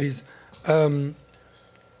to the ladies.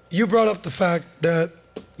 You brought up the fact that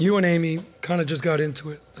you and Amy kind of just got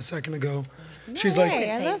into it a second ago. She's like,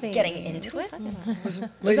 I love it. Getting into it.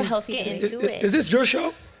 ladies, healthy Get debate. into it. is this your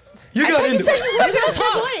show? You got into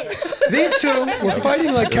it. These two were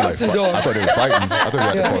fighting like cats and I dogs. thought they were fighting. I thought we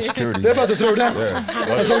had to call security. They're about to throw down. Yeah.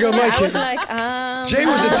 That's why I got Mike I was here. like, Jay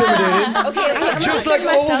was intimidated. okay, Just like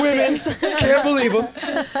old women can't believe them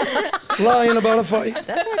lying about a fight.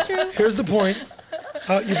 That's not true. Here's the point.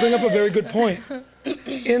 You bring up a very good point.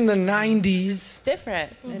 In the 90s, It's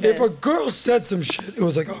different. if a girl said some shit, it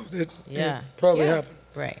was like, oh, it probably happened.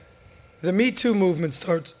 Right. The Me Too movement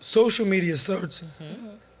starts. Social media starts.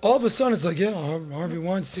 All of a sudden, it's like, yeah, Harvey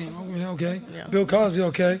Weinstein, oh, yeah, okay. Yeah. Bill Cosby,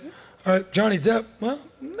 okay. All right, Johnny Depp, well,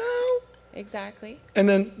 no. Exactly. And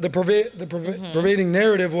then the pervading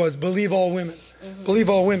narrative was believe all women. Believe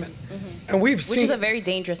all women. And we've seen... Which is a very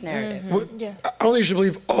dangerous narrative. I don't think you should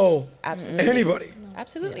believe Absolutely. anybody.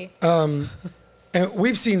 Absolutely. And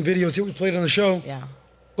we've seen videos here we played on the show. Yeah.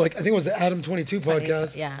 Like, I think it was the Adam 22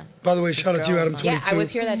 podcast. Yeah. By the way, shout out to you, Adam 22. Yeah, I was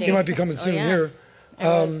here that day. He might be coming soon yeah. here.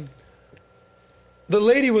 The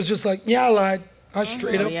lady was just like, yeah, I lied. I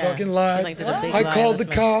straight up yeah. fucking She, lied. like, did a big I lie called on the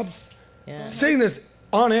this cops. Yeah. Saying this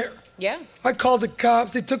on air. Yeah. I called the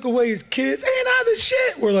cops. They took away his kids. Ain't I the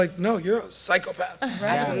shit? We're like, no, you're a psychopath.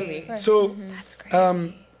 Absolutely. So,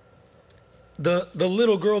 the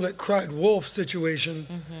little girl that cried wolf situation,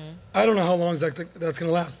 I don't know how long that's going to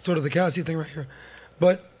last, sort of the Cassie thing right here.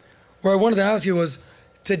 But where I wanted to ask you was,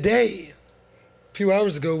 today, a few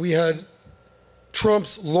hours ago, we had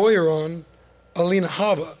Trump's lawyer on, Alina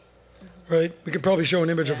Habba, right? We could probably show an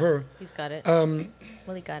image of her. He's got it.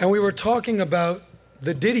 Well, he got it. And we were talking about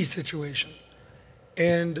the Diddy situation.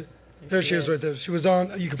 And There she is right there. She was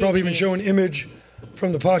on, you could probably even show an image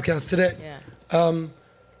from the podcast today. Yeah.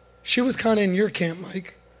 She was kind of in your camp,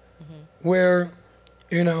 Mike, where,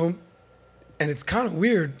 you know, and it's kind of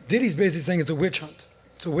weird. Diddy's basically saying it's a witch hunt.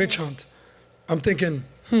 It's a witch hunt. I'm thinking,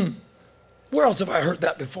 where else have I heard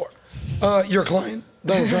that before? Your client,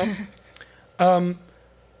 Donald Trump.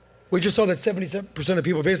 We just saw that 77% of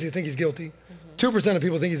people basically think he's guilty. 2% of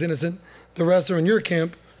people think he's innocent. The rest are in your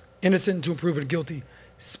camp, innocent until proven guilty.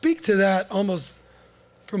 Speak to that almost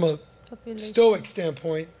from a stoic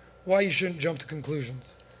standpoint, why you shouldn't jump to conclusions.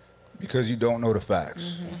 Because you don't know the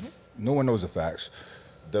facts. No one knows the facts.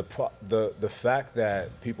 The fact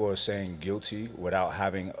that people are saying guilty without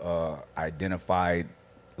having a identified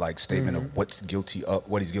like statement of what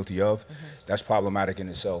he's guilty of, that's problematic in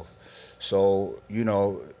itself. So, you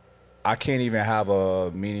know, I can't even have a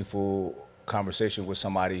meaningful conversation with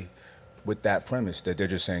somebody with that premise that they're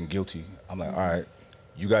just saying guilty. I'm like, all right,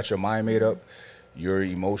 you got your mind made up, you're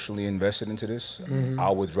emotionally invested into this,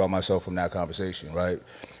 I'll withdraw myself from that conversation, right?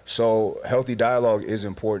 So healthy dialogue is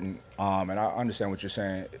important, and I understand what you're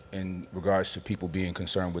saying in regards to people being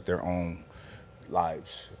concerned with their own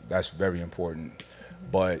lives. That's very important.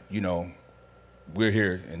 But, you know, we're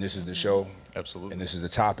here, and this is the show. Absolutely. And this is the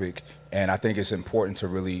topic, and I think it's important to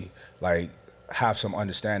really, like, have some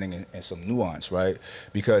understanding and some nuance, right?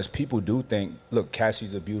 Because people do think, look,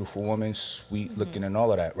 Cassie's a beautiful woman, sweet looking and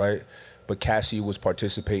all of that, right? But Cassie was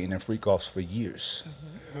participating in freak-offs for years,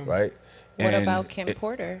 right? What And about Kim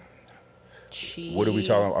Porter? What are we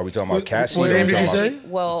talking about? Are we talking about Cassie? What name did you say?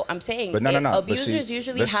 Well, I'm saying But no. abusers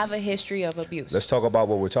usually have a history of abuse. Let's talk about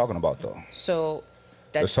what we're talking about, though. So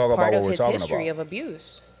that's talk about part what of we're his talking history about. of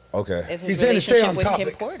abuse. Okay. Is his He's saying to stay relationship on with Kim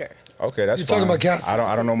topic. Porter. Okay, that's You're fine. talking about Cassie.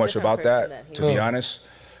 I don't know much Different about person that. that To be honest,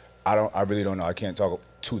 I really don't know. I can't talk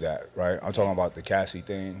to that, right? I'm talking about the Cassie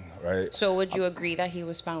thing, right? So would you agree that he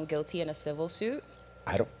was found guilty in a civil suit?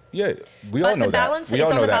 I don't. Yeah, we all But know the balance, that. We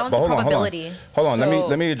it's all on know the that. balance But of hold on. probability. Hold on. So,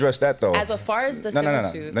 Let me address that though. As far as the civil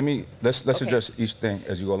suit. Let's Okay. address each thing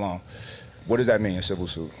as you go along. What does that mean, a civil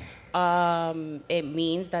suit? It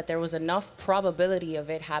means that there was enough probability of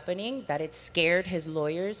it happening that it scared his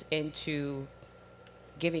lawyers into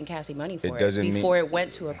giving Cassie money for it before it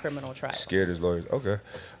went to a criminal trial. Scared his lawyers. Okay.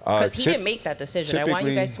 Because he didn't make that decision. I want you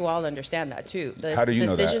typically- guys to all understand that too. The How do you know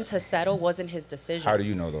decision that? to settle wasn't his decision. How do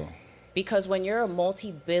you know though? Because when you're a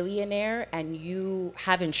multi-billionaire and you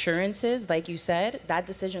have insurances, like you said, that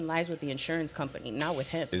decision lies with the insurance company, not with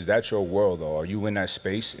him. Is that your world though? Are you in that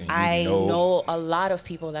space? And you I know a lot of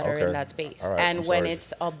people that are in Okay. that space. All right, And I'm when sorry.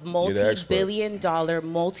 it's a You're the expert. multi-billion-dollar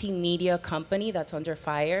multimedia company that's under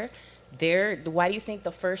fire, why do you think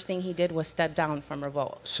the first thing he did was step down from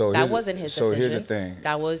Revolt? So that here's- wasn't his so decision. here's the thing.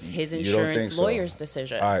 That was his You don't think insurance so? lawyer's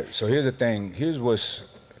decision. All right, so here's the thing. Here's what's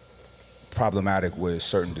problematic with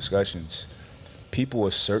certain discussions. People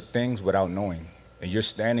assert things without knowing, and you're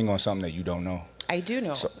standing on something that you don't know. I do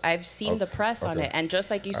know. I've seen the press on okay. it, and just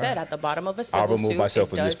like you said, at the bottom of a I'll civil remove suit, myself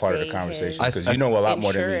it from this does part of the say conversation his because you know a lot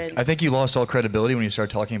more than me. insurance. I think you lost all credibility when you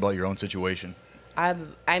started talking about your own situation.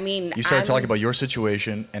 I mean, You started talking about your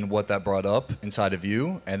situation and what that brought up inside of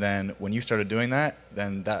you, and then when you started doing that,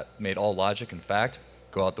 then that made all logic and fact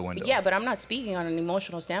go out the window. Yeah, but I'm not speaking on an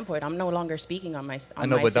emotional standpoint. I'm no longer speaking on my I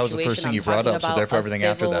know, but that was the first situation. thing I'm you brought talking up, so about therefore a everything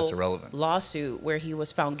after that's civil irrelevant. Lawsuit where he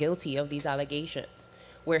was found guilty of these allegations,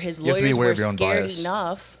 where his You have to be lawyers aware were of your own scared bias.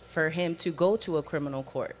 enough for him to go to a criminal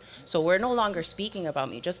court. So we're no longer speaking about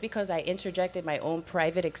me. Just because I interjected my own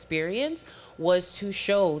private experience was to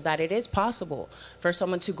show that it is possible for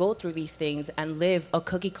someone to go through these things and live a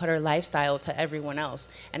cookie cutter lifestyle to everyone else.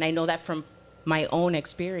 And I know that from my own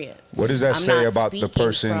experience. What does that I'm say not about the speaking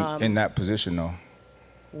person from- in that position, though?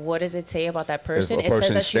 What does it say about that person? a It says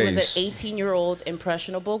person that she was an stays- 18-year-old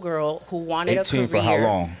impressionable girl who wanted a 18 career. for how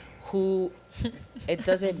long? Who, it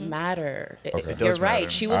doesn't matter. Okay. It You're does right. matter.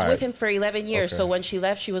 She was All with right. him for 11 years. Okay. So when she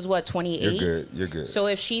left, she was what, 28? You're good. So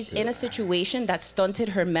if she's in a situation that stunted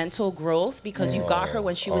her mental growth because you got her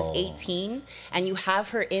when she was 18 and you have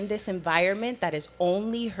her in this environment that is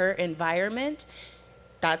only her environment,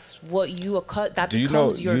 that's what that Do you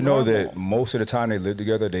becomes your you know normal. that most of the time they lived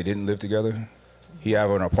together, they didn't live together? He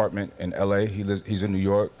have an apartment in LA. He's in New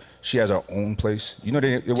York. She has her own place. You know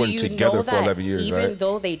they Do weren't you together know for that 11 years, even right?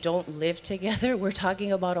 though they don't live together, we're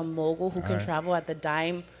talking about a mogul who can travel at the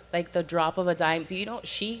dime, like the drop of a dime. Do you know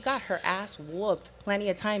she got her ass whooped plenty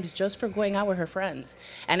of times just for going out with her friends?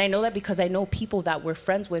 And I know that because I know people that were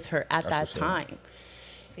friends with her at that what's up. time.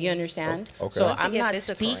 You understand? Oh, okay. So Once you I'm get not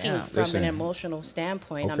physical, speaking yeah. from Listen. an emotional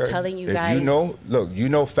standpoint. I'm Okay. telling you If guys you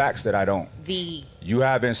know facts that I don't. the You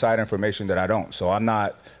have inside information that I don't. So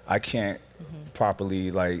I can't properly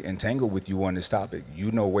like entangled with you on this topic.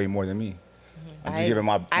 You know way more than me. I'm just giving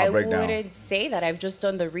my breakdown. I wouldn't say that. I've just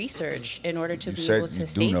done the research in order to be able to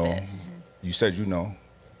state this. You said you know.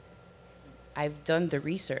 I've done the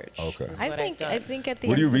research. Okay. I think at the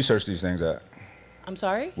Where do you end. research these things at? I'm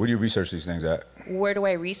sorry? Where do you research these things at? Where do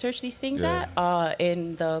I research these things at?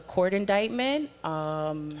 In the court indictment.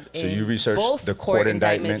 So you researched both the court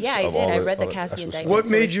indictments? Yeah, I did. I read the Cassie indictment. What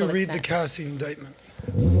made you read the Cassie indictment?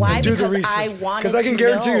 Why? Do the Because research. I wanted Because I can to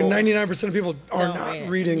guarantee you know. 99% of people are not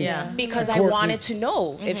reading. Yeah. Because the I court wanted news. to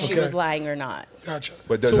know if she Okay. was lying or not. Gotcha.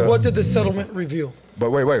 But there's So a- what did the settlement reveal? But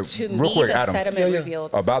wait, To real me, quick, the Adam. settlement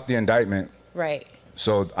revealed. About the indictment. Right.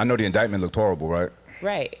 So I know the indictment looked horrible, right?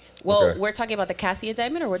 Right. Well, Okay. we're talking about the Cassie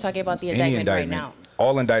indictment, or we're talking about the Any indictment, indictment. right now?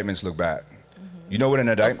 All indictments look bad. You know what an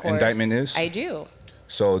Of course. indictment is? I do.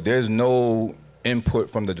 So there's no input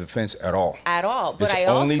from the defense at all. At all. But It's I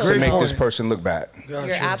only also to make know, this person look bad. You're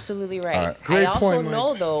absolutely right. All right. I Great also point, Mike.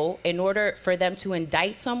 know, though, in order for them to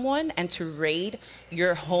indict someone and to raid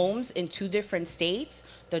your homes in 2 different states,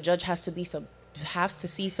 the judge has to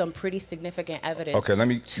see some pretty significant evidence. Okay, let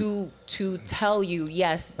me- to tell you,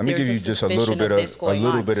 yes, Let me there's give a you just a little suspicion bit of of this going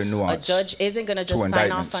on. nuance A judge isn't gonna to just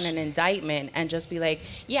sign off indictments. on an indictment and just be like,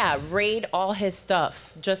 yeah, raid all his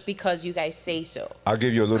stuff just because you guys say so. I'll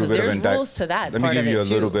give you a little 'Cause bit of there's indictment. rules to that Let me part give of you a it,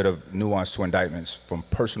 little too. bit of nuance to indictments from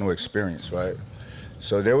personal experience, right?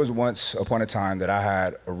 So there was once upon a time that I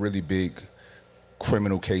had a really big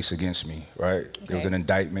criminal case against me, right? There was Okay. an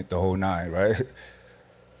indictment, the whole 9, right?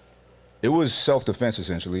 It was self-defense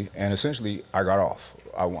essentially, and essentially I got off.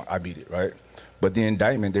 I beat it, right? But the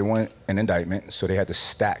indictment, they want an indictment, so they had to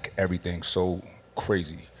stack everything so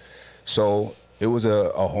crazy. So it was a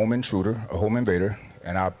home intruder, a home invader,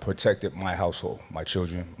 and I protected my household, my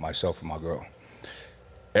children, myself, and my girl.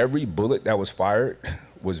 Every bullet that was fired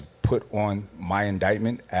was put on my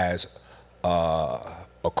indictment as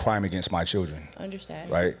a crime against my children. Understand?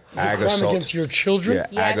 Right? Is it a crime against your children? Yeah,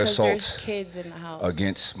 Yeah, ag because assault there's kids in the house.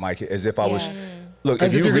 against my kid, as if I was. Yeah. Look,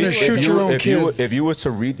 As if you're gonna shoot your own kids. If you were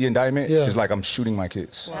to read the indictment, Yeah. it's like I'm shooting my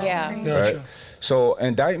kids. Yeah. Gotcha. Right? So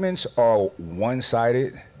indictments are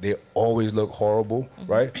one-sided. They always look horrible,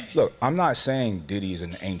 right? Look, I'm not saying Diddy is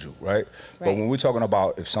an angel, right? But Right. when we're talking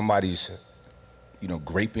about if somebody's,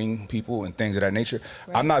 graping people and things of that nature,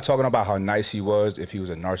 I'm not talking about how nice he was, if he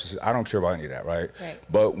was a narcissist. I don't care about any of that, right? Right.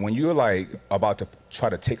 But when you're like about to try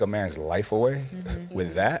to take a man's life away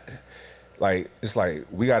with that, like it's like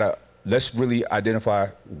let's really identify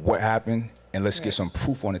what happened and let's get some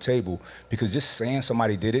proof on the table, because just saying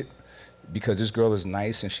somebody did it because this girl is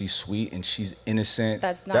nice and she's sweet and she's innocent,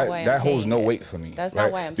 That's not why I'm that holds saying no it. weight for me. That's right?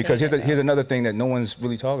 not why I'm because saying it, here's another thing that no one's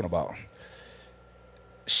really talking about.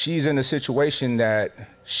 She's in a situation that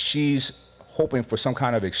she's hoping for some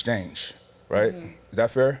kind of exchange, right? Is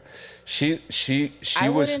that fair? She I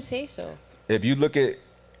was. wouldn't say so. If you look at,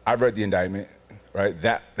 I read the indictment, right?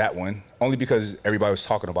 That one, only because everybody was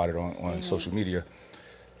talking about it on social media.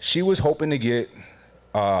 She was hoping to get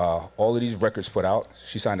all of these records put out.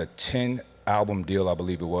 She signed a 10-album deal, I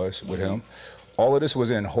believe it was, with him. All of this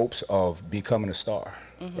was in hopes of becoming a star,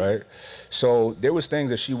 right? So there was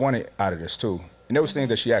things that she wanted out of this too. And there was things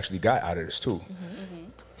that she actually got out of this too.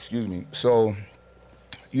 Excuse me. So,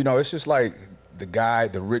 it's just like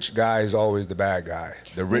the rich guy is always the bad guy.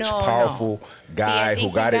 The rich, No, powerful See, I guy think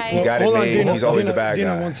who got you it, guys- he got Hold it on, made, Dina. he's always the Dina, bad Dina,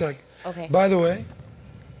 guy. 1 sec. Okay. By the way,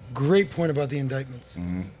 great point about the indictments.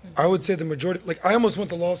 I would say the majority, like I almost went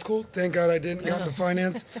to law school. Thank God I didn't. Got into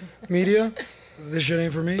finance, media. This shit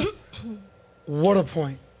ain't for me. What a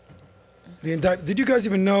point. Did you guys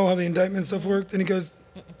even know how the indictment stuff worked? And he goes,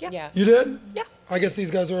 Yeah. you did? Yeah. I guess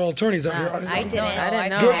these guys are all attorneys out here. I didn't. I didn't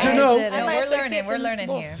know. Good to know. didn't. No, we're learning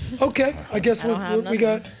here. Okay, I guess don't have we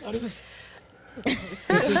got. We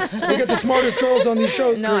got the smartest girls on these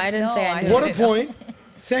shows. No, Great. I didn't say No, I anything. What a point.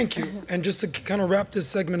 Thank you. And just to kind of wrap this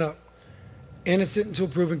segment up, innocent until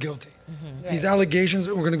proven guilty. These allegations,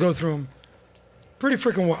 we're going to go through them. Pretty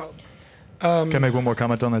freaking wild. Can I make one more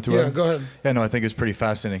comment on that too? Yeah, Adam? go ahead. Yeah, no, I think it's pretty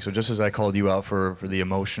fascinating. So just as I called you out for the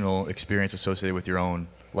emotional experience associated with your own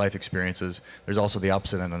life experiences, there's also the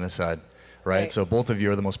opposite end on this side, right? So both of you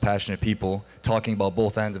are the most passionate people talking about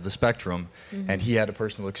both ends of the spectrum, and he had a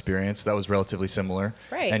personal experience that was relatively similar,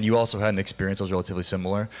 Right. and you also had an experience that was relatively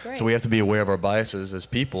similar. Right. So we have to be aware of our biases as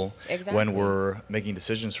people Exactly. when we're making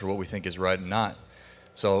decisions for what we think is right and not.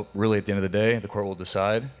 So really, at the end of the day, the court will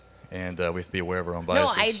decide. and we have to be aware of our own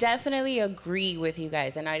biases. No, I definitely agree with you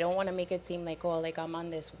guys, and I don't want to make it seem like, oh, like I'm on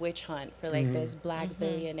this witch hunt for like this black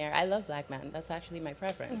billionaire. I love black men. That's actually my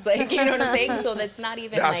preference. Like, you know what I'm saying? So that's not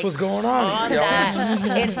even That's like what's going on.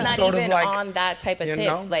 that. It's not Sort of even like, on that type of you tip.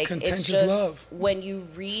 know, Like, it's contentious just love. when you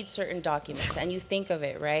read certain documents and you think of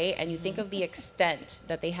it, right? And you think of the extent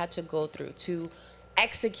that they had to go through to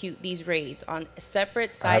execute these raids on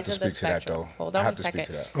separate sides of the spectrum. Hold on 1 second.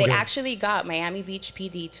 They actually got Miami Beach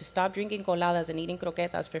PD to stop drinking coladas and eating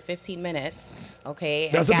croquetas for 15 minutes. Okay,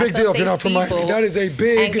 that's a big deal if you're not from Miami. That is a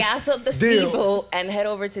big and gas up the speedboat and head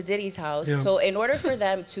over to Diddy's house. Yeah. So in order for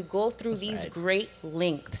them to go through these great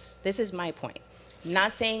lengths, this is my point.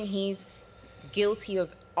 Not saying he's guilty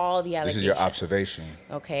of all the allegations. This is your observation.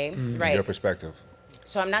 Okay, right. Your perspective.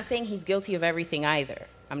 So I'm not saying he's guilty of everything either.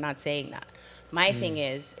 I'm not saying that. My thing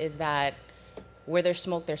is that where there's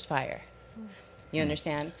smoke, there's fire. You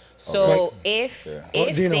understand? So if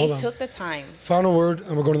Dina, they took the time. Final word,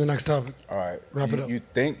 and we're going to the next topic. All right. Wrap it up. You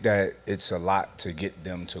think that it's a lot to get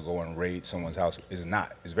them to go and raid someone's house? It's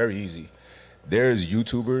not. It's very easy. There's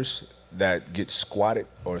YouTubers that get squatted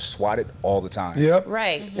or swatted all the time. Yep.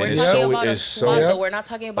 Right. And We're it's talking so- about a it's SWAT, so- though. We're not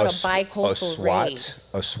talking about a bi-coastal raid.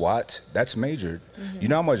 A SWAT, that's majored. You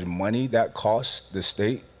know how much money that costs the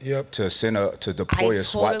state to send to deploy a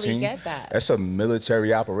SWAT totally team? Get that. That's a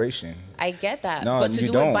military operation. I get that. No, but to you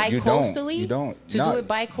do don't. it bi-coastally? You don't. To do it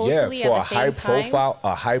bi-coastally for at the same time?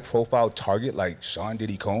 a high-profile target like Sean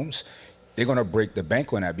Diddy Combs, they're gonna break the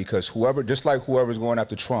bank on that because just like whoever's going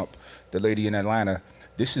after Trump, the lady in Atlanta,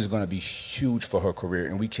 this is going to be huge for her career,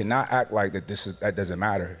 and we cannot act like that doesn't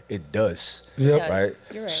matter. It does. Yep. Right.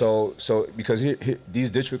 You're right. So because these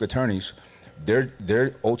district attorneys,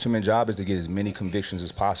 their ultimate job is to get as many convictions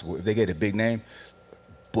as possible. If they get a big name,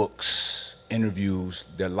 books, interviews,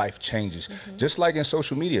 their life changes. Just like in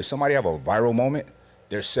social media, somebody have a viral moment,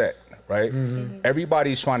 they're set. Right.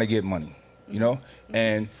 Everybody's trying to get money. You know,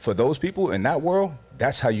 and for those people in that world,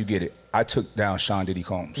 that's how you get it. I took down Sean Diddy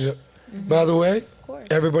Combs. Yep. By the way,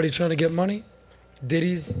 everybody trying to get money.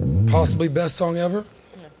 Diddy's possibly best song ever.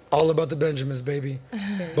 All about the Benjamins, baby.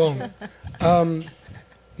 Boom.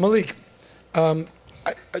 Malik, I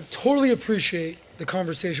totally appreciate the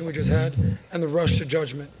conversation we just had and the rush to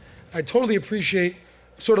judgment. I totally appreciate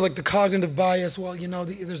sort of like the cognitive bias. Well, you know,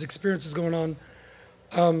 there's experiences going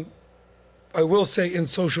on. I will say in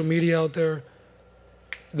social media out there,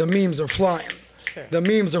 the memes are flying. Sure. The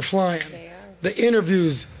memes are flying. They are. The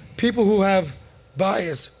interviews, people who have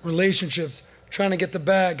bias, relationships, trying to get the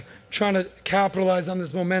bag, trying to capitalize on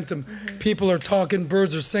this momentum. People are talking,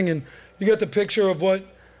 birds are singing. You get the picture of what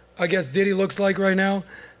I guess Diddy looks like right now?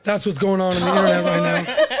 That's what's going on the internet right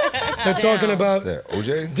now. They're talking about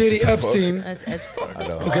OJ? Diddy Epstein. That's Epstein. I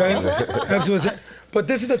know. Okay? Epstein. But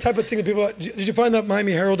this is the type of thing that people... Did you find that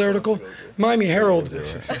Miami Herald article? Miami Herald,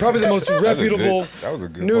 probably the most reputable that was a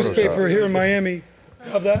good newspaper Photoshop. here in Miami.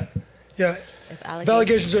 Of that? Yeah. If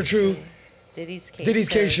allegations are true, Diddy's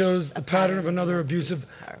case shows the pattern of another abusive,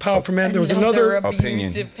 powerful man. There was another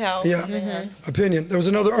opinion. Opinion. There was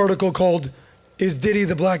another article called "Is Diddy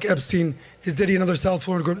the Black Epstein? Is Diddy another South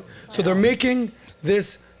Florida?" So they're making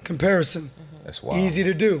this comparison That's wild. easy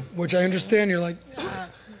to do, which I understand. You're like,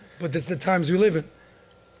 but this is the times we live in.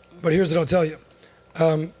 But here's what I'll tell you.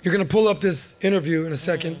 You're gonna pull up this interview in a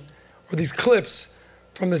second, or these clips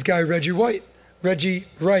from this guy Reggie Wright,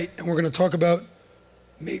 and we're gonna talk about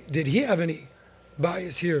did he have any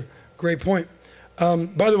bias here? Great point.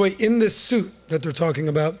 By the way, in this suit that they're talking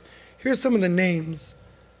about, here's some of the names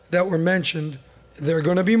that were mentioned. There are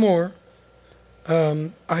going to be more.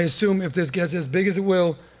 I assume if this gets as big as it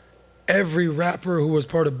will, every rapper who was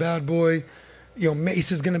part of Bad Boy,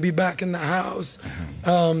 Mace is going to be back in the house.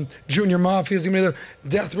 Junior Mafia is going to be there.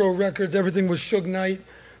 Death Row Records, everything was Suge Knight.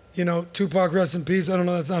 Tupac, rest in peace. I don't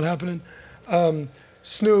know, that's not happening.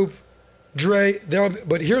 Snoop, Dre,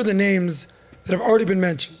 but here are the names that have already been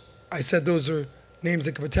mentioned. I said those are names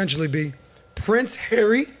that could potentially be Prince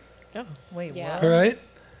Harry. Oh, wait, Yeah. what?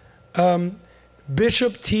 All right.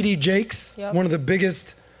 Bishop T.D. Jakes, one of the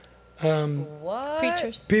biggest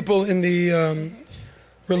Preachers. people in the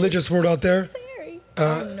religious world out there.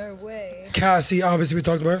 No way. Cassie, obviously we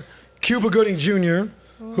talked about her. Cuba Gooding Jr.,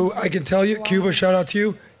 who I can tell you, Cuba, shout out to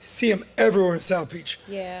you. See him everywhere in South Beach.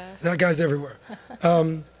 Yeah. That guy's everywhere.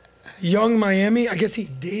 Young Miami, I guess he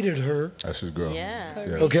dated her. That's his girl. Yeah.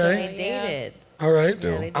 Okay. They dated. All right.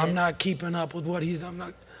 Yeah, they did. I'm not keeping up with what he's.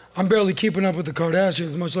 I'm barely keeping up with the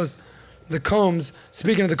Kardashians, much less the Combs.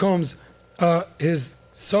 Speaking of the Combs, his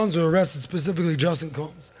sons were arrested, specifically Justin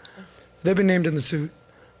Combs. They've been named in the suit.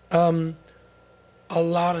 A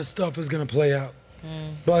lot of stuff is going to play out.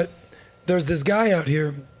 But there's this guy out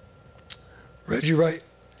here Reggie Wright,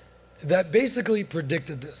 that basically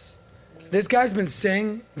predicted this. This guy's been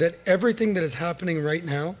saying that everything that is happening right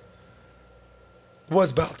now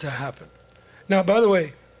was about to happen. Now, by the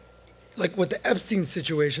way, like with the Epstein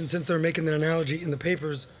situation, since they're making that analogy in the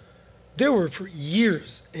papers, there were for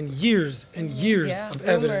years and years and years of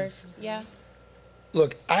evidence. Yeah.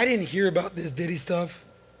 Look, I didn't hear about this Diddy stuff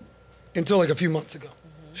until like a few months ago,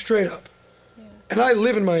 straight up. Yeah. And I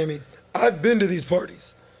live in Miami. I've been to these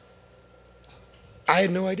parties. I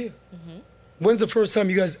had no idea. When's the first time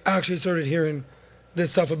you guys actually started hearing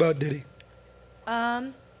this stuff about Diddy?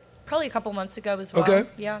 Probably a couple months ago as well. Okay.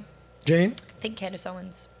 Yeah. Jane? I think Candace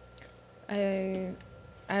Owens.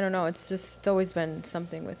 I don't know. It's always been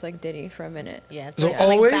something with like Diddy for a minute. Yeah. It's So like,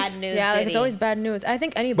 always? bad news. Yeah, like, Diddy. it's always bad news. I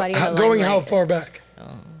think anybody in the Going how limelight- far back?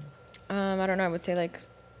 I don't know. I would say like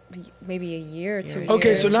maybe a year or 2 years.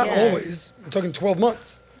 Okay, so not Yeah. always. We're talking 12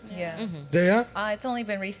 months. Yeah. Yeah? It's only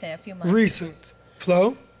been recent, a few months. Recent.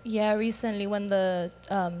 Flo? Yeah, recently when the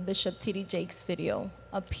Bishop T.D. Jakes video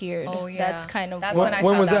appeared. Oh, yeah. That's kind of That's When- when I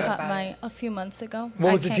when found was out that? about it. a few months ago. What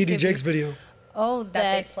I was the can't T.D. give you- Jakes video? Oh, That they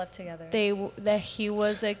that slept together. that he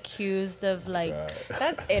was accused of like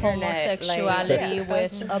That's internet. homosexuality Yeah, with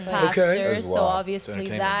that's a just- pastor. Okay. That's So wild. obviously It's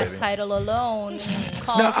that entertainment, baby. title alone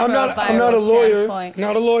calls Now, for I'm a not a viral lawyer. standpoint.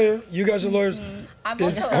 Not a lawyer. You guys are lawyers. I'm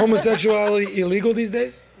Is also homosexuality illegal these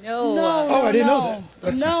days? No. No, Oh, I didn't know no. that.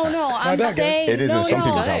 That's- No, I'm bad, guys. saying It is in no, some no,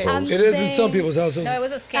 people's I'm households. It is in saying- some people's households. No, it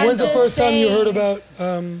was a scandal. When's the just first time you heard saying-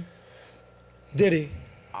 about Diddy?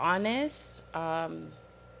 Honest,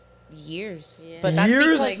 years. But that's Years?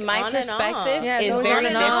 because Like, my on and off. perspective Yeah, it's is always very on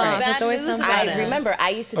and different. off. Bad It's always news something. about I him. remember I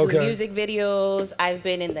used to do Okay. music videos. I've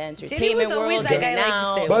been in the entertainment was always world that and guy, like,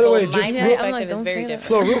 now. stable. By the way, so just my real- perspective I'm like, is don't very say that.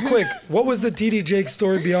 different. Flo, real quick, what was the T.D. Jakes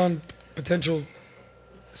story beyond potential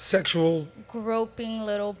sexual? groping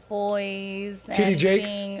little boys. T.D. and Jakes?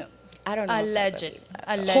 being I don't know. if I alleged. believe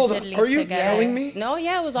that. Hold Allegedly on, are you together. telling me No,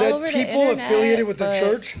 yeah, it was all that over the people internet. affiliated with the but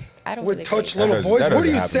church I don't would really touch believe little That boys? doesn't What are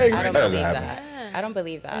you happen. saying I right don't now? That believe doesn't that. I don't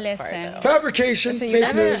believe that part Listen. though. Fabrication, Listen, you fake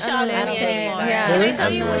never news. Shock me I don't believe anymore. that. Yeah. Can I Really?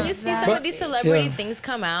 tell you, when you see some But- of these celebrity yeah. things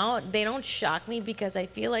come out, they don't shock me because I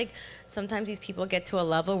feel like sometimes these people get to a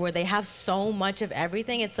level where they have so much of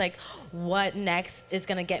everything. It's like, what next is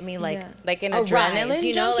gonna get me like Yeah. Like an a rise, adrenaline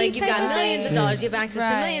you know, junkie like you've type got of millions of thing. dollars, you have access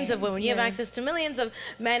to Right. millions of women, you have Yeah. access to millions of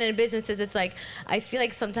men and businesses. It's like I feel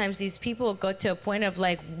like sometimes these people go to a point of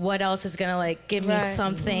like, what else is gonna like give me Right.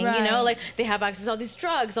 something, you Right. know? Like they have access to all these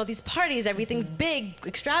drugs, all these parties, everything's big,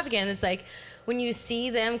 extravagant. It's like when you see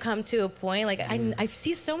them come to a point, like I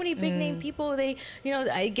see so many big name people, they, you know,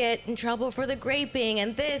 I get in trouble for the graping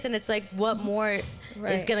and this, and it's like, what more is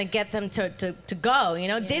Right. gonna get them to go, you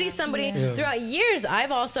know? Diddy's somebody throughout years,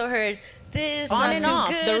 I've also heard this On not and too off.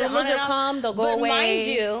 good, The rumors on and will off. come, they'll go But away,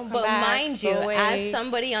 Mind come you, back, go as away.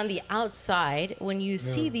 somebody on the outside, when you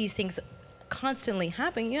see these things constantly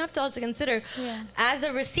happening, you have to also consider, as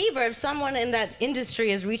a receiver, if someone in that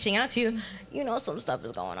industry is reaching out to you, you know some stuff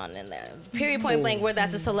is going on in there. Period, point blank. Whether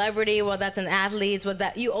that's a celebrity, whether that's an athlete, whether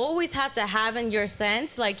that you always have to have in your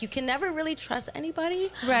sense, like you can never really trust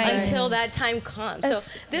anybody Right. until that time comes.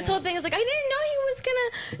 So this whole thing is like, I didn't know he was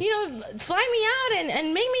gonna, you know, fly me out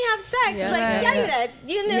and make me have sex. It's like, Right. yeah, you did.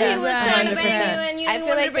 You knew Yeah. he was Right. trying to bang you, 100%. and you I knew feel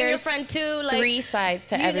wanted like to bring your there's friend too. Like, three sides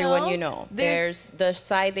to you everyone know, you know. there's- There's the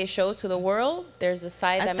side they show to the world. There's the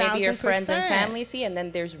side that maybe your friends and 1,000%. family see, and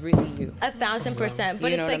then there's really you. 1,000%.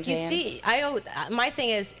 But You it's know like what you I'm see, my thing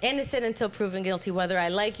is innocent until proven guilty. Whether I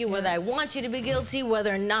like you, whether I want you to be guilty,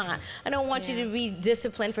 whether or not. I don't want you to be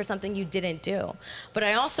disciplined for something you didn't do. But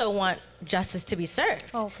I also want justice to be served.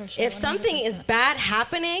 Oh, for sure, If something is bad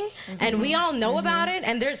happening and we all know about it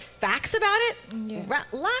and there's facts about it,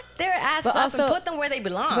 lock their ass But up also- and put them where they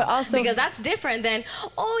belong. but also- because that's different than,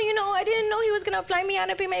 oh, you know, I didn't know he was gonna fly me out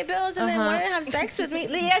and pay my bills and then wanted to have sex with me.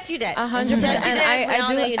 Yes, you did. 100%. Yes, you And did. We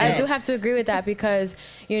all know you I did. do have to agree with that because,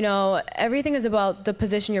 you know, everything is about the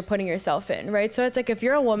position you're putting yourself in, right? So it's like if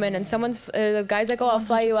you're a woman and someone's, the guy's like, oh, I'll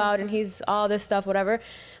fly you out and he's all this stuff, whatever.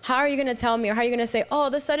 How are you going to tell me, or how are you going to say, oh, all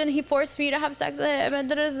of a sudden he forced me to have sex with him? And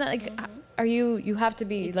like, are you have to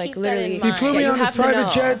be like keep that in literally. mind. He flew me you on his have to private know.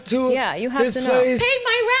 jet to Yeah, you have his to know. place. Paid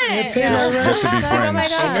my rent. Paid my rent. Just to be Like, oh my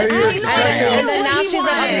friends. God. know you're expecting- And then now What she's he like,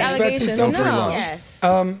 all wanted. these Expecting allegations. something. No. Yes.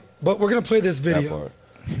 But we're gonna play this That video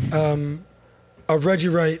part. of Reggie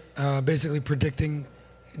Wright basically predicting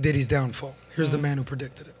Diddy's downfall. Here's the man who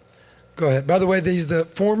predicted it. Go ahead. By the way, he's the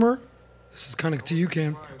former. This is kind of to you,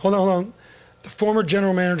 Cam. Hold on. The former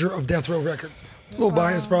general manager of Death Row Records. A little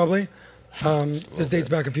biased, probably. This dates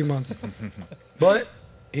back a few months, but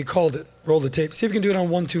he called it. Roll the tape. See if you can do it on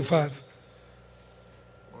 125.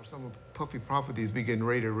 Or some of Puffy Properties be getting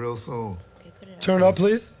raided real soon. Turn it up,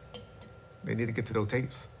 please. They need to get to those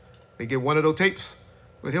tapes. They get one of those tapes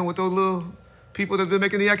with him with those little people that have been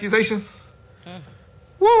making the accusations.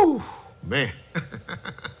 Woo, man.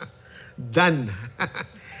 Done.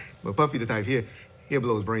 But Puffy the type, he'll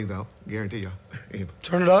blow his brains out, guarantee y'all.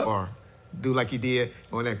 Turn it up. Or do like he did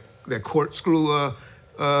on that corkscrew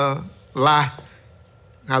lie,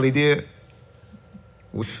 how he did.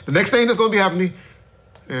 The next thing that's gonna be happening,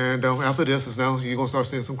 and after this is now you're gonna start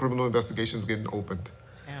seeing some criminal investigations getting opened.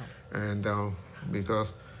 Yeah. And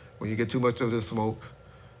because when you get too much of this smoke,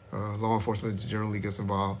 law enforcement generally gets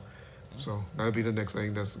involved. So that'll be the next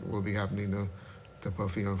thing that will be happening to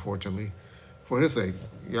Puffy, unfortunately. For his sake,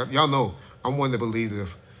 y'all know I'm one that believes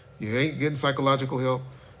if you ain't getting psychological help,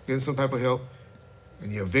 getting some type of help,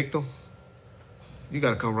 and you're a victim, you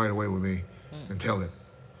gotta come right away with me and tell it.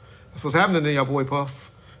 That's what's happening to y'all boy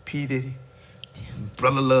Puff, P. Diddy,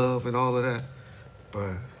 Brother Love, and all of that.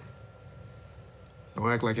 But don't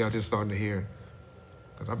act like y'all just starting to hear it.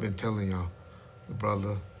 Because I've been telling y'all, the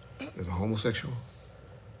brother is a homosexual,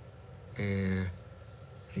 and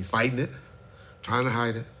he's fighting it, trying to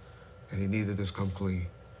hide it, and he needed this come clean.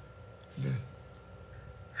 Yeah.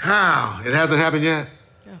 How? It hasn't happened yet.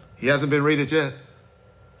 Yeah. He hasn't been raided yet.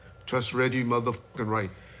 Trust Reggie motherfucking Wright.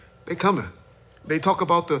 They coming. They talk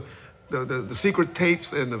about the secret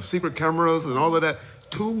tapes and the secret cameras and all of that.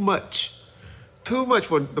 Too much. Too much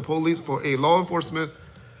for the police, for a law enforcement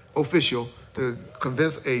official to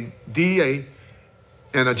convince a DA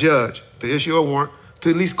and a judge to issue a warrant to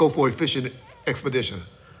at least go for a fishing expedition,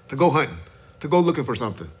 to go hunting, to go looking for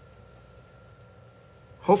something.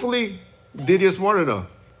 Hopefully, Diddy is smart enough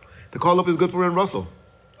to call up his good friend Russell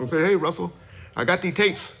and say, hey, Russell, I got these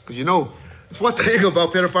tapes. Because you know, it's one thing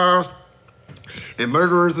about pedophiles and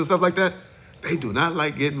murderers and stuff like that. They do not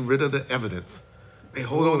like getting rid of the evidence. They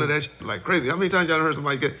hold on to that shit like crazy. How many times y'all heard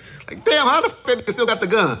somebody get, like, damn, how the fuck they still got the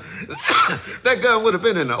gun? That gun would have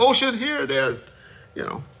been in the ocean, here, there, you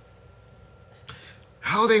know.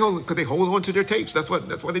 How they hold, because they hold on to their tapes. That's why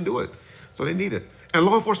they do it. So they need it. And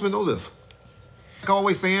law enforcement know this. Like I'm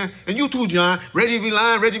always saying, and you too, John, Reggie be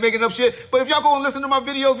lying, Reggie making up shit. But if y'all go and listen to my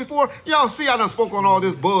videos before, y'all see I done spoke on all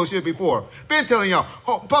this bullshit before. Been telling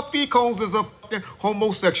y'all, Puffy Combs is a fucking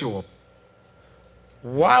homosexual.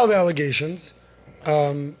 Wild allegations.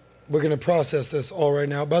 We're going to process this all right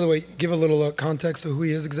now. By the way, give a little context of who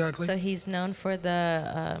he is exactly. So he's known for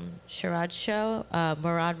the Charade Show,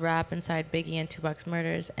 Murad Rap Inside Biggie and Tupac's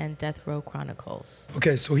Murders, and Death Row Chronicles.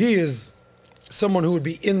 Okay, so he is someone who would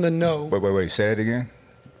be in the know. Wait. Say it again.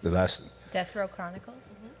 The last. Death Row Chronicles.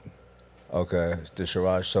 Okay, it's the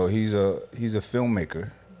Charade. So he's a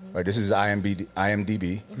filmmaker, right? This is IMDb.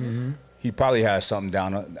 Mm-hmm. He probably has something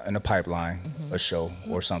down in the pipeline, a show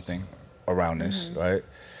or something around this, right?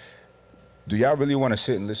 Do y'all really want to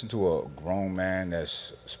sit and listen to a grown man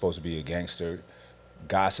that's supposed to be a gangster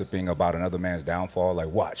gossiping about another man's downfall? Like,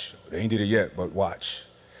 watch. They ain't did it yet, but watch.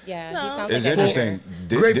 Yeah, he sounds it's like interesting.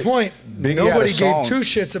 Great point. Biggie Nobody gave two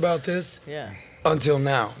shits about this Yeah. until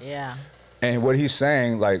now. Yeah. And what he's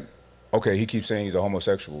saying, like, okay, he keeps saying he's a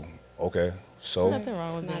homosexual. Okay, so Nothing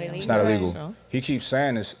wrong with that. it's not illegal. So. He keeps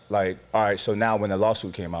saying this, like, all right, so now when the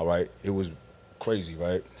lawsuit came out, right, it was crazy,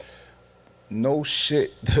 right? No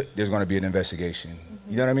shit, there's gonna be an investigation.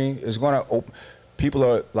 You know what I mean? It's gonna open. People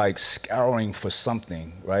are like scouring for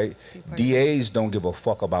something, right? DAs don't give a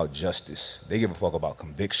fuck about justice. They give a fuck about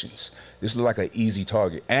convictions. This looks like an easy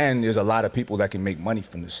target. And there's a lot of people that can make money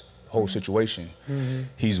from this whole situation.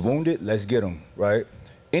 He's wounded, let's get him, right?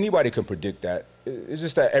 Anybody can predict that. It's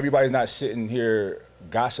just that everybody's not sitting here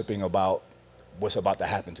gossiping about what's about to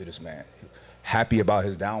happen to this man. Happy about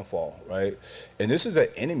his downfall, right? And this is an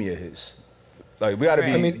enemy of his. Like, we gotta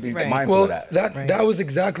be mindful of that. That was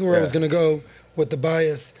exactly where I was gonna go with the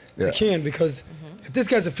bias to Ken, because if this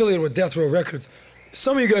guy's affiliated with Death Row Records,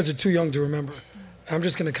 some of you guys are too young to remember. I'm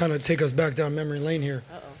just gonna kind of take us back down memory lane here.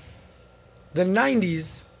 The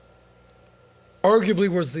 90s arguably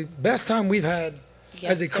was the best time we've had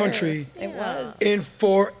as a country in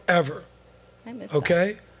forever. I miss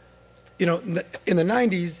that. You know, in the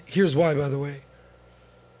 90s, here's why, by the way.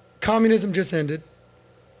 Communism just ended.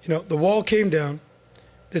 You know, the wall came down.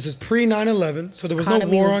 This is pre-9/11, so there was no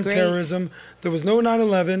war on terrorism. There was no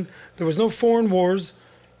 9/11. There was no foreign wars.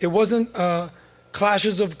 It wasn't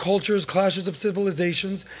clashes of cultures, clashes of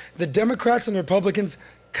civilizations. The Democrats and the Republicans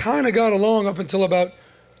kind of got along up until about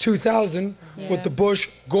 2000 with the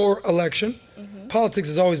Bush-Gore election. Politics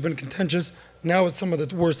has always been contentious. Now it's some of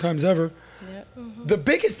the worst times ever. The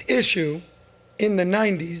biggest issue in the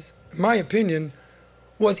 90s, in my opinion,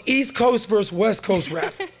 was East Coast versus West Coast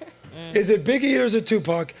rap. Is it Biggie or is it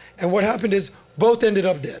Tupac? And what happened is both ended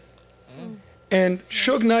up dead. And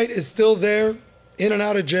Suge Knight is still there, in and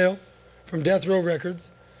out of jail from Death Row Records.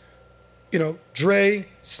 You know, Dre,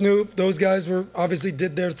 Snoop, those guys were obviously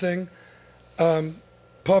did their thing.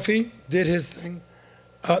 Puffy did his thing.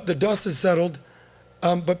 The dust is settled.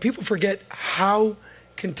 But people forget how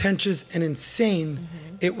contentious and insane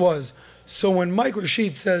it was. So when Mike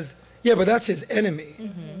Rashid says, yeah, but that's his enemy,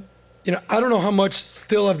 you know, I don't know how much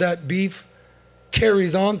still of that beef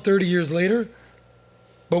carries on 30 years later,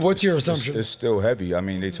 but what's your assumption? It's still heavy. I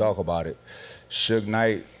mean, they talk about it. Suge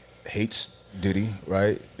Knight hates Diddy,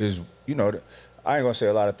 right? You know, I ain't gonna say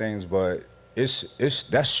a lot of things, but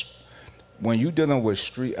that's when you dealing with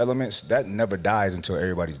street elements, that never dies until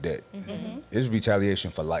everybody's dead. It's retaliation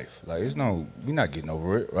for life. Like, we're not getting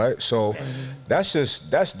over it, right? So that's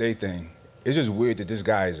their thing. It's just weird that this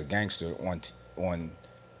guy is a gangster on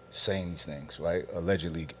saying these things, right?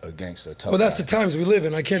 Allegedly a gangster. Well, that's the times we live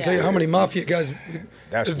in. I can't tell you how many mafia guys,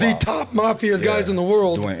 the top mafia guys in the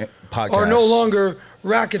world are no longer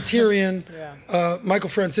racketeering. Michael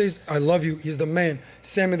Francis, I love you. He's the man.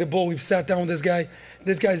 Sammy the Bull, we've sat down with this guy.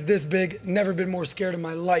 This guy's this big, never been more scared in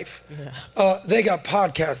my life. They got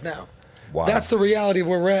podcasts now. Wow. That's the reality of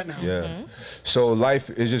where we're at now. Yeah. So life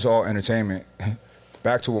is just all entertainment.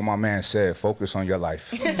 Back to what my man said, focus on your life.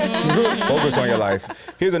 Focus on your life.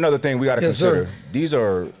 Here's another thing we gotta consider. These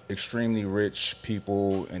are extremely rich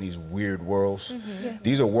people in these weird worlds.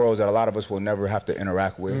 These are worlds that a lot of us will never have to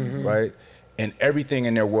interact with, right? And everything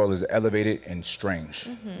in their world is elevated and strange.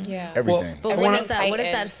 Everything. But what is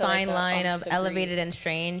that fine line of elevated and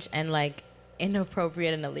strange and like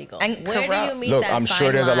inappropriate and illegal? And where do you meet that fine line? Look, I'm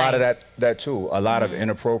sure there's a lot of that too. A lot of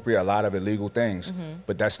inappropriate, a lot of illegal things.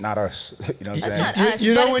 But that's not us. You know what I'm saying? Not us,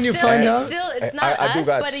 you know when you find out? It's not us,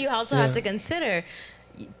 but you also have to consider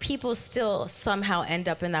people still somehow end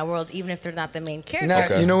up in that world, even if they're not the main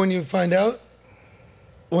character. Now, you know when you find out?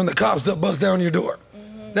 When the cops bust down your door.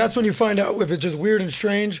 That's when you find out if it's just weird and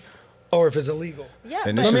strange or if it's illegal.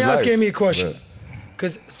 Let me ask Amy a question.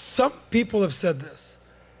 Because some people have said this.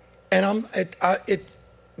 And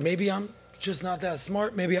maybe I'm just not that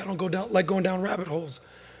smart. Maybe I don't like going down rabbit holes.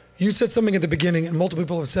 You said something at the beginning, and multiple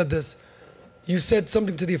people have said this. You said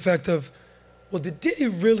something to the effect of, well, did Diddy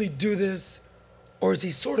really do this? Or is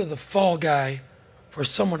he sort of the fall guy for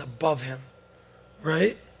someone above him,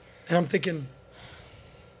 right? And I'm thinking,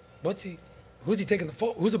 who's he taking the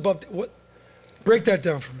fall? Who's above, what? Break that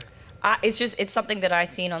down for me. It's something that I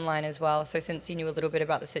seen online as well. So since you knew a little bit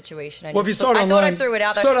about the situation, if you saw it online, I threw it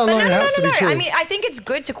out there. It has to be true. I mean, I think it's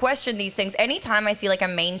good to question these things. Anytime I see like a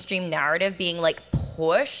mainstream narrative being like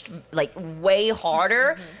pushed like way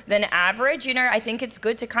harder than average, you know, I think it's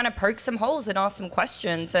good to kind of poke some holes and ask some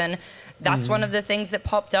questions. And that's one of the things that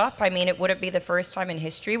popped up. I mean, it wouldn't be the first time in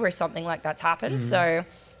history where something like that's happened. So,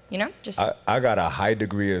 you know, just I got a high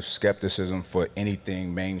degree of skepticism for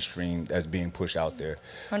anything mainstream that's being pushed out there.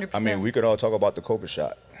 100%. I mean, we could all talk about the COVID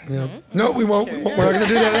shot. No, we won't. We're not going to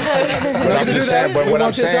do that. We're not going to do that. But what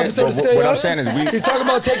I'm saying is he's talking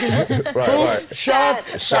about taking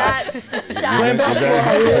shots.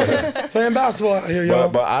 Playing basketball out here, y'all.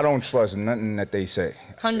 But I don't trust nothing that they say.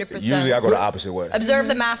 100%. Usually I go the opposite way. Observe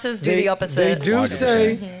the masses, do the opposite. They do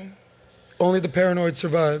say only the paranoid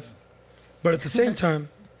survive. But at the same time,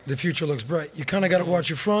 the future looks bright. You kind of got to watch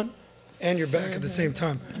your front and your back at the same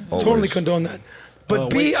time. Always. Totally condone that. But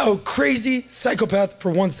be a crazy psychopath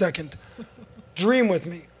for 1 second. Dream with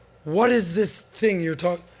me. What is this thing you're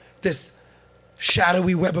talking, this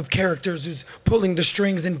shadowy web of characters who's pulling the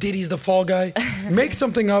strings and Diddy's the fall guy? Make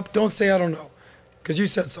something up. Don't say I don't know. Because you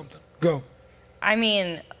said something. Go. I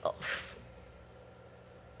mean,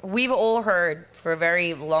 we've all heard for a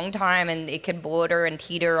very long time, and it can border and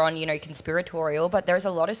teeter on, you know, conspiratorial, but there's a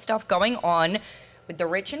lot of stuff going on with the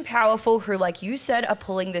rich and powerful who, like you said, are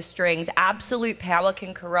pulling the strings. Absolute power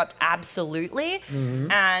can corrupt absolutely.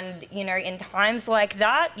 And, you know, in times like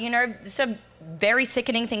that, you know, some very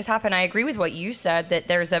sickening things happen. I agree with what you said, that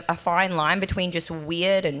there's a fine line between just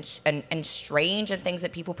weird and strange and things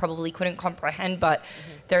that people probably couldn't comprehend, but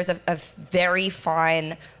there's a very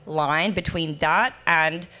fine line between that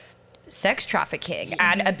and sex trafficking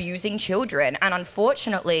and abusing children. And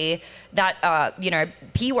unfortunately, that, you know,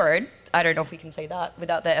 P word, I don't know if we can say that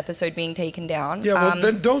without the episode being taken down. Yeah, well,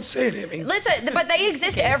 then don't say it, Amy. Listen, but they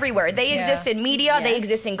exist everywhere. They exist in media, they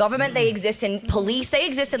exist in government, they exist in police, they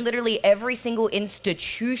exist in literally every single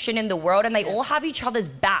institution in the world, and they all have each other's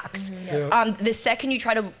backs. The second you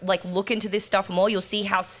try to like look into this stuff more, you'll see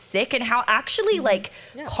how sick and how actually like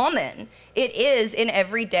common it is in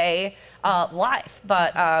everyday life.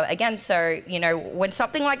 But again, so, you know, when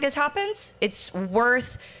something like this happens, it's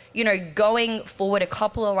worth you know, going forward a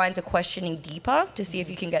couple of lines of questioning deeper to see if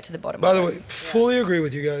you can get to the bottom By of the it. way, fully agree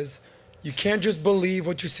with you guys. You can't just believe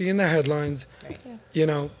what you see in the headlines. Right. Yeah. You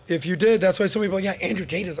know, if you did, that's why some people are like, yeah, Andrew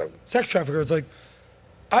Tate is a sex trafficker. It's like,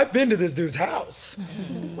 I've been to this dude's house.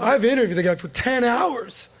 I've interviewed the guy for 10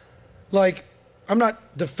 hours. Like, I'm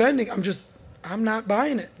not defending, I'm not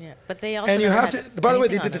buying it. Yeah, but they also And you never have to, had by the way,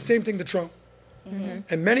 they anything did on the him. same thing to Trump.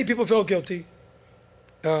 And many people felt guilty.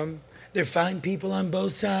 They're fine people on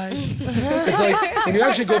both sides. It's like, when you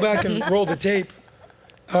actually go back and roll the tape,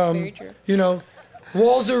 Very true. you know,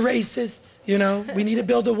 walls are racists, you know, we need to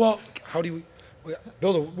build a wall. How do we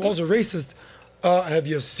build a walls are racist? Have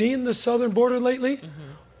you seen the southern border lately?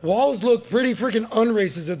 Walls look pretty freaking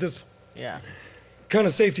unracist at this Yeah. kind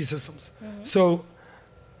of safety systems. So,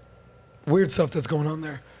 weird stuff that's going on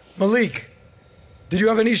there. Malik, did you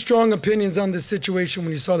have any strong opinions on this situation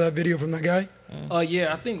when you saw that video from that guy?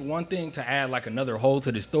 Yeah, I think one thing to add, like another hole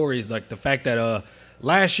to the story, is like the fact that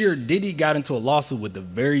last year Diddy got into a lawsuit with a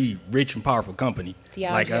very rich and powerful company,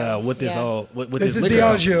 Diageo. like with this with This is liquor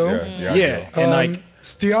company. Diageo. Yeah, and like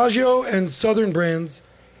Diageo and Southern Brands,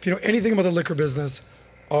 if you know anything about the liquor business,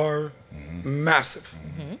 are massive.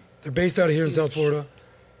 They're based out of here in South Florida.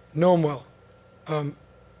 Know them well.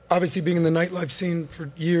 Obviously, being in the nightlife scene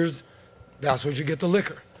for years, that's where you get the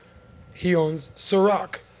liquor. He owns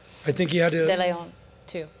Ciroc. I think he had to. De Leon,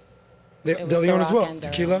 too. De It was Leon as Ciroc well. and De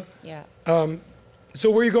Tequila. Leon. Yeah. So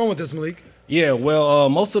where are you going with this, Malik? Yeah, well,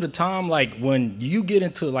 most of the time, like when you get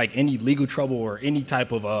into like any legal trouble or any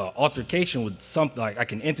type of altercation with something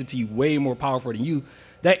like an entity way more powerful than you,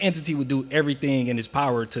 that entity would do everything in its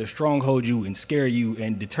power to stronghold you and scare you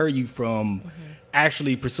and deter you from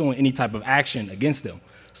actually pursuing any type of action against them.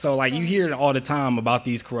 So like you hear it all the time about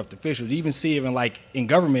these corrupt officials. You even see even like in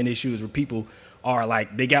government issues where people are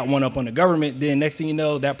like they got one up on the government, then next thing you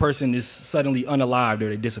know that person is suddenly unalived or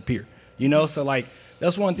they disappear. You know, so like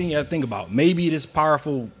that's one thing you have to think about. Maybe this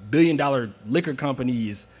powerful billion-dollar liquor company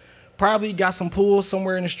is probably got some pulls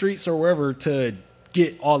somewhere in the streets or wherever to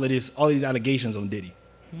get all these allegations on Diddy.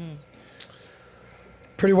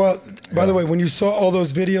 Pretty well. By the way, when you saw all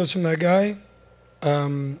those videos from that guy,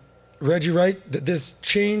 Reggie, Wright, did this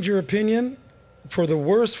change your opinion for the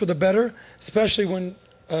worse, for the better? Especially when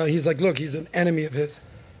he's like, look, he's an enemy of his.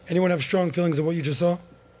 Anyone have strong feelings of what you just saw?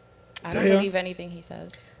 I don't Daya? believe anything he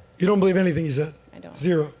says. You don't believe anything he said? I don't.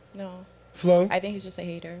 Zero. No. Flo? I think he's just a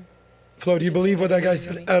hater. Flo, do you believe what that guy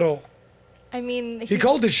said at all? I mean, He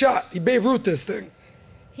called the shot. He Babe Ruth this thing.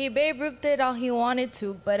 He Babe Ruth did all he wanted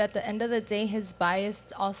to, but at the end of the day, his bias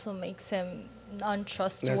also makes him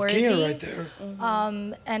untrustworthy. That's Kian right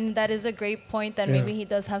there. And that is a great point that maybe he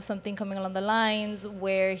does have something coming along the lines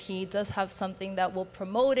where he does have something that will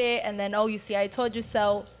promote it, and then, oh, you see, I told you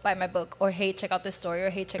so, buy my book, or hey, check out this story, or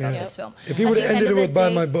hey, check out this film. If he would have ended it with buy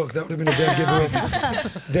my book, that would have been a dead giveaway.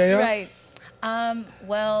 Daya? Right.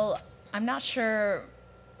 Well, I'm not sure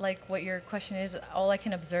like what your question is. All I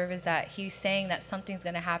can observe is that he's saying that something's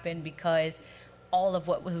going to happen because all of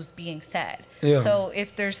what was being said. Yeah. So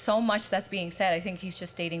if there's so much that's being said, I think he's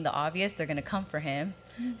just stating the obvious. They're going to come for him.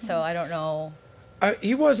 So I don't know.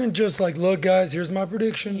 He wasn't just like, look, guys, here's my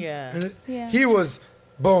prediction. Yeah. And he was,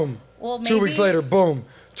 boom. Well, 2 weeks maybe- later, boom.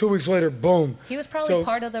 2 weeks later, boom. He was probably So-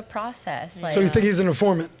 part of the process. Like, So you think he's an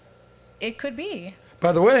informant? It could be.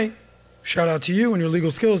 By the way, shout out to you and your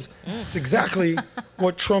legal skills. It's exactly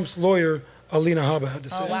what Trump's lawyer, Alina Habba, had to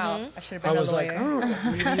say. Oh, wow. I should have been I a was like, lawyer.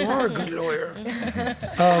 oh, maybe you are a good lawyer.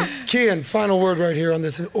 Kian, final word right here on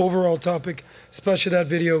this overall topic, especially that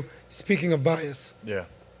video. Speaking of bias. Yeah.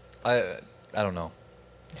 I don't know.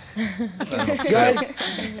 Guys, I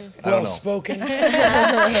don't well know. spoken, short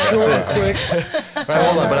That's and it. quick. Right,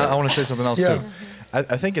 hold on, but I want to say something else Yeah. too.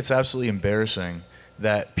 I think it's absolutely embarrassing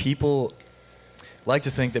that people like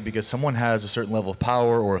to think that because someone has a certain level of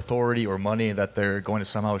power or authority or money that they're going to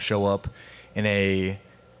somehow show up in a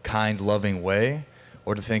kind, loving way,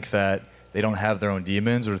 or to think that they don't have their own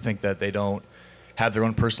demons, or to think that they don't have their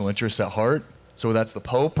own personal interests at heart. So whether that's the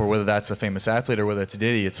Pope or whether that's a famous athlete or whether it's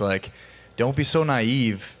Diddy, it's like, don't be so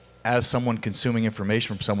naive as someone consuming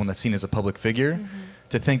information from someone that's seen as a public figure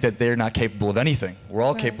to think that they're not capable of anything. We're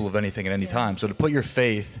all capable of anything at any time. So to put your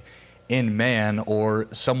faith in man or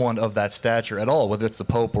someone of that stature at all, whether it's the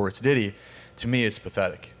Pope or it's Diddy, to me is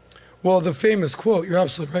pathetic. Well, the famous quote, you're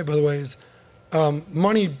absolutely right, by the way, is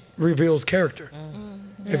money reveals character.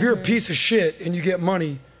 If you're a piece of shit and you get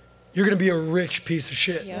money, you're going to be a rich piece of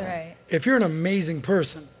shit. Yeah. Right. If you're an amazing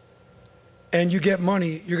person and you get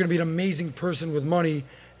money, you're going to be an amazing person with money,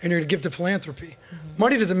 and you're going to give to philanthropy.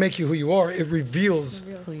 Money doesn't make you who you are. It reveals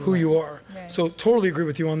who you are. Right. So totally agree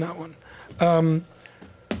with you on that one.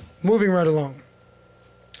 Moving right along.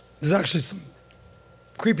 There's actually some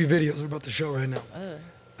creepy videos we're about to show right now.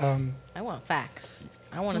 I want facts.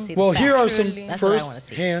 I want to see. Well, the facts. here are some That's what I wanna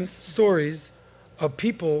see. first-hand stories of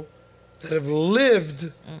people that have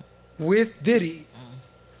lived with Diddy.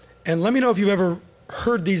 And let me know if you've ever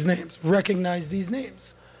heard these names, recognized these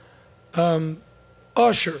names.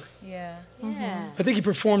 Usher. Yeah. Yeah. I think he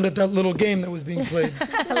performed at that little game that was being played.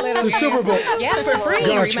 little The Super Bowl. Yeah, for free.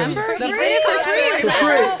 Gotcha. Remember? He did it for free. For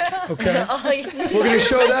free. Okay. We're gonna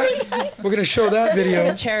show that. We're gonna show that video.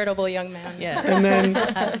 A charitable young man. Yeah. And then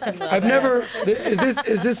I've never.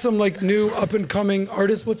 Is this some like new up and coming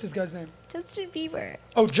artist? What's this guy's name? Justin Bieber.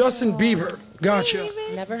 Oh, Justin Bieber. Gotcha.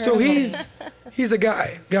 Never heard So of him. he's a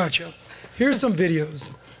guy. Gotcha. Here's some videos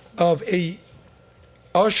of a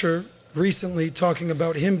Usher recently talking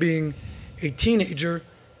about him being a teenager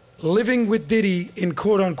living with Diddy in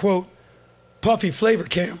quote unquote Puffy Flavor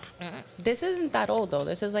Camp. This isn't that old though.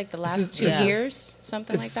 This is like the last is- 2 yeah. years,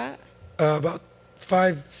 something like It's- that. About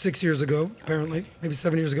 5-6 years ago, apparently, maybe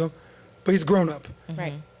 7 years ago. But he's grown up.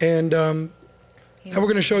 Right. And now we're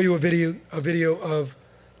going to show you a video of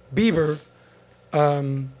Bieber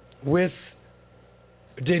with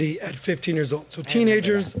Diddy at 15 years old. So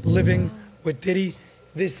teenagers living with Diddy.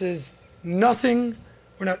 This is nothing.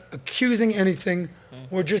 We're not accusing anything.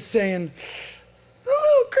 We're just saying it's a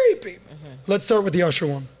little creepy. Let's start with the Usher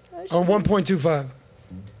one. On 1.25.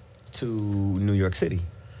 To New York City.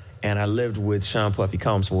 And I lived with Sean Puffy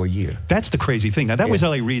Combs for a year. That's the crazy thing. Now, that was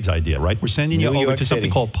L.A. Reid's idea, right? We're sending you New over York to something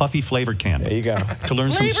City. called Puffy Flavor Camp. There you go. To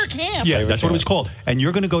learn Flavor some... Camp. Yeah, Flavor that's what it was Camp. called. And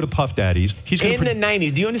you're going to go to Puff Daddy's. He's gonna In the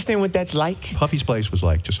 90s. Do you understand what that's like? Puffy's place was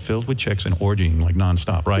like just filled with chicks and orgying like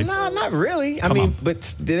nonstop, right? No, not really. I Come mean, on.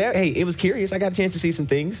 but hey, it was curious. I got a chance to see some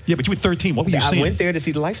things. Yeah, but you were 13. What were you I seeing? went there to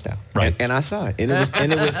see the lifestyle. Right. And I saw it. And it was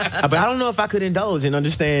but I don't know if I could indulge and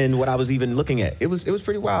understand what I was even looking at. It was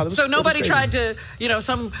pretty wild. It was, So it was nobody crazy. tried to,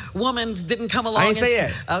 some woman didn't come along. I didn't say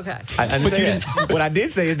that. Okay. I didn't say that. What I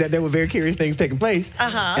did say is that there were very curious things taking place,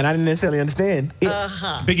 and I didn't necessarily understand it.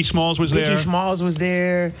 Biggie Smalls was there. Biggie Smalls was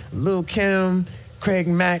there. Lil' Kim, Craig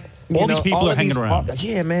Mack. All these people are of hanging around.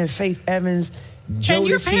 Yeah, man. Faith Evans. your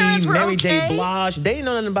Jodeci, parents were Mary J. okay? Blige. They didn't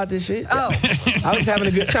know nothing about this shit. Oh. I was having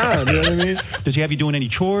a good time. You know what I mean? Does he have you doing any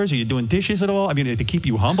chores? Are you doing dishes at all? I mean, to keep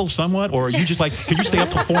you humble somewhat? Or are you just like, can you stay up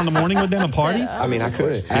till 4 in the morning with them and party? I mean, I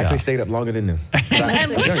could. I actually stayed up longer than them.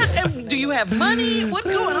 And do you have money? What's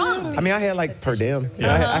going on? I mean, I had like per diem.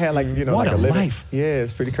 I had like, What like a living. life. Yeah,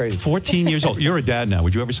 it's pretty crazy. 14 years old. You're a dad now.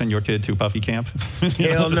 Would you ever send your kid to Puffy Camp?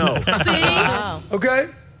 Hell no. Okay.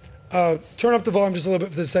 Turn up the volume just a little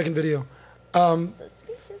bit for the second video.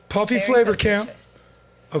 Puffy Very Flavor Camp. suspicious.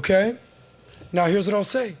 Okay. Now here's what I'll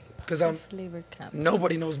say, because Flavor Camp.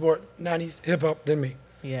 nobody knows more 90s hip hop than me.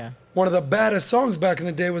 Yeah. One of the baddest songs back in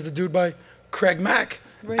the day was a dude by Craig Mack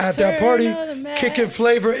at that Return party, of the Mack. kicking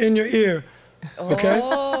flavor in your ear. Okay.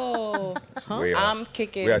 Oh. I'm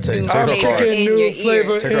kicking We gotta take- new take her I'm flavor kicking in new your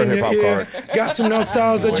flavor ear. Take her in your hip-hop ear. card. Got some new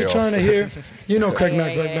styles that Way you're off. trying to hear. You know Craig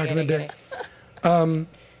Mack yeah, back in the yeah, day.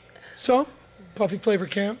 So, Puffy Flavor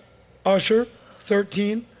Camp, Usher,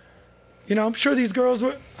 13. I'm sure these girls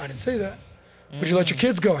were. I didn't say that. Would you let your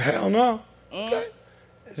kids go? Hell no. Okay.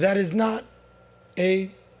 That is not a.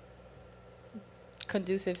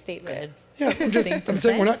 Conducive statement. Yeah, I'm saying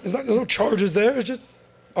there's no charges there. It's just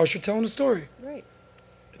Usher telling a story. Right.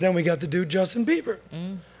 Then we got the dude Justin Bieber,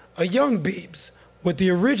 a young Biebs with the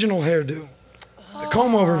original hairdo, the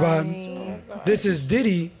comb over vibe. This is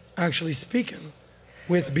Diddy actually speaking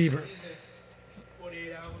with Bieber.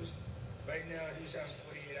 48 hours. Right now, he's having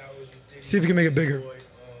 48 hours with Diddy. See if you can make it bigger.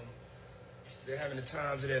 They're having the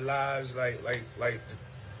times of their lives, like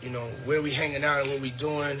where we hanging out and what we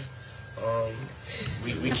doing.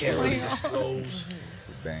 We can't really disclose,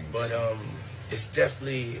 but it's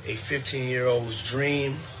definitely a 15-year-old's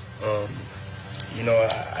dream. I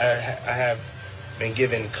have been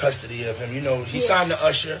given custody of him. He signed to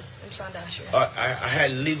Usher. I'm signed to Usher. I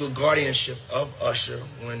had legal guardianship of Usher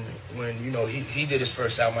when he did his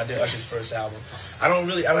first album. I did Usher's first album. I don't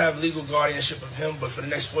have legal guardianship of him, but for the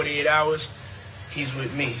next 48 hours, he's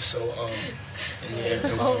with me. So yeah.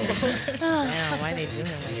 Damn, why they do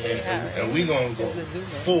him? Yeah, and we gonna go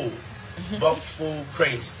full, buck full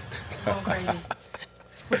crazy.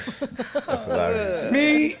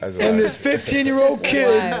 Me and this 15-year-old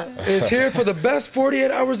kid is here for the best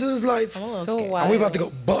 48 hours of his life. So wild. And we about to go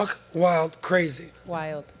buck wild crazy.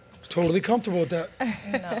 Wild. Totally comfortable with that.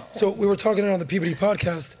 No. So we were talking on the PBD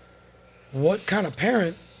podcast, what kind of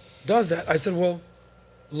parent does that? I said, well,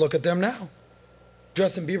 look at them now.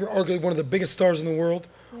 Justin Bieber, arguably one of the biggest stars in the world.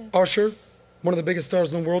 Yeah. Usher, one of the biggest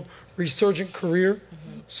stars in the world. Resurgent career.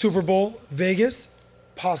 Super Bowl, Vegas,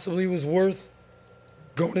 possibly was worth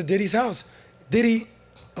going to Diddy's house. Diddy,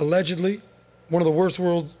 allegedly, one of the worst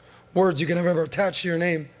words you can ever attach to your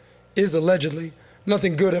name is allegedly.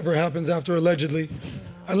 Nothing good ever happens after allegedly.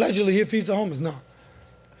 Allegedly, he feeds the homeless. No.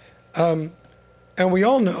 And we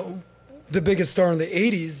all know the biggest star in the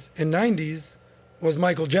 80s and 90s was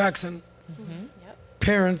Michael Jackson.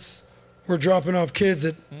 Parents were dropping off kids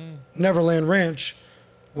at Neverland Ranch.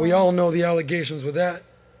 We all know the allegations with that.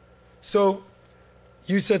 So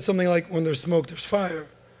you said something like, when there's smoke, there's fire.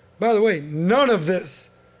 By the way, none of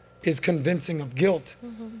this is convincing of guilt.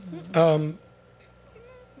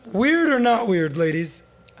 Weird or not weird, ladies?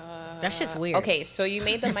 That shit's weird. Okay, so you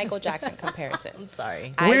made the Michael Jackson comparison. I'm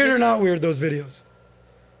sorry. Weird or not weird, those videos?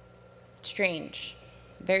 Strange.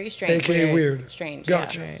 Very strange. AKA weird. Strange.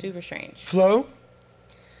 Gotcha. Yeah, super strange. Flo?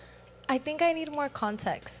 I think I need more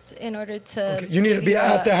context in order to. Okay. You need to be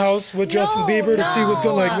at the house with Justin Bieber to see what's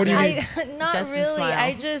going. Like, what do you need? Not Justin really.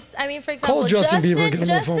 smile. I mean, for example, Call Justin Bieber, get him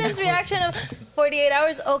on the phone. Justin's reaction of 48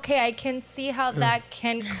 hours. Okay, I can see how that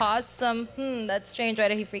can cause some. That's strange. Why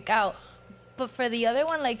did he freak out? But for the other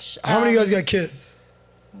one, like. How many of you guys got kids?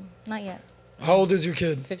 Not yet. How old is your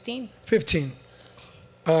kid? 15. 15.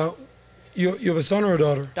 You have a son or a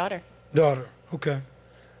daughter? Daughter. Daughter. Okay.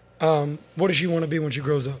 What does she want to be when she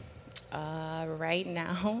grows up? Right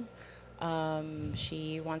now,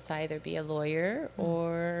 she wants to either be a lawyer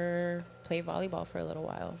or play volleyball for a little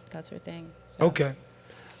while. That's her thing. So. Okay.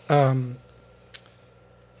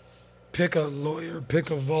 Pick a lawyer,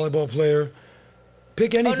 pick a volleyball player,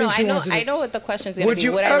 pick anything she wants to do. I know what the question's going to be.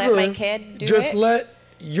 Would Would you I let my ever kid do just it? let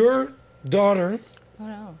your daughter,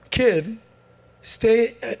 kid,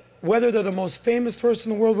 stay at, whether they're the most famous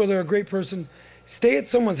person in the world, whether they're a great person, stay at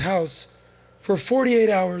someone's house for 48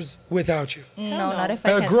 hours without you? No, not if I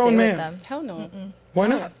can't A grown stay man. with them. Hell no. Why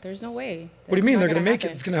not? There's no way. What do you mean? They're going to make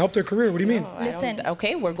it. It's going to help their career. What do you mean? Listen.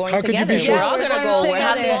 Okay, we're going How could you together. be sure? We're all going to go. We'll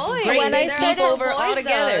have this great When I big started sleepover all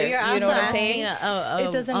together. You're You know what I'm saying?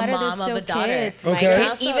 It doesn't matter. They're still kids.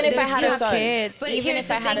 Okay. Even if I had a son. But Even here's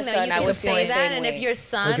if I the had a thing, son, though, I you would can feel say the that, same and way. if your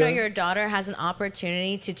son or Okay. your daughter has an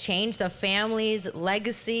opportunity to change the family's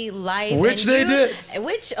legacy, life, Which and they you- did.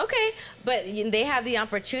 Which okay, but they have the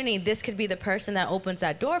opportunity. This could be the person that opens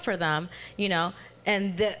that door for them, you know.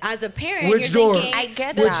 And as a parent, Which you're door? thinking, I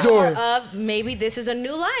get Which that. door? of maybe this is a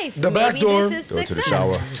new life. The maybe back door. This is Door to the success.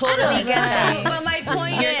 shower. Totally get that. But my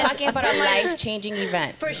point You're is, talking about a but my- life-changing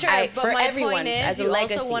event. For sure, but for my everyone point is, as a you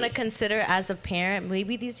legacy. also want to consider as a parent,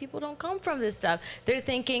 maybe these people don't come from this stuff. They're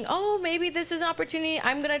thinking, oh, maybe this is an opportunity.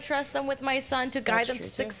 I'm going to trust them with my son to guide That's them true, to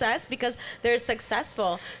too. success because they're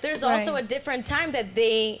successful. There's Right. also a different time that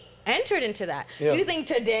they entered into that. Yeah. You think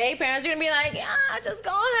today parents are going to be like, yeah, just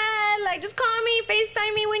go ahead. Like, just call me,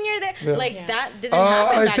 FaceTime me when you're there. Yeah. Like, that didn't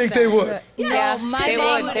happen I back think then. they would. Yeah. No, my They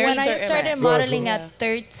mom, would. There's when I certain- started Go ahead, modeling Flo. at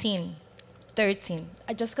 13,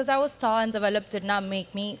 just because I was tall and developed did not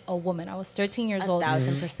make me a woman. I was 13 years old.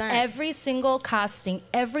 1,000%. Every single casting,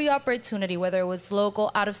 every opportunity, whether it was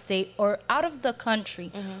local, out of state, or out of the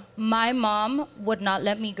country, my mom would not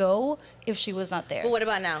let me go if she was not there. But what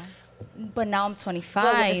about now? But now I'm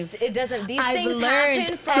 25. It doesn't. These I've things learned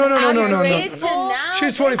happen from No. kids to now.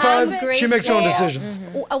 She's 25. I'm She makes her own grateful. decisions.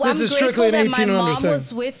 I'm This is strictly an grateful 18 that and my under mom thing.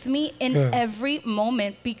 was with me in Yeah. every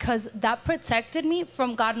moment because that protected me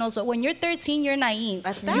from God knows what. When you're 13, you're naive.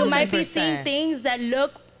 You might be seeing 1,000%. things that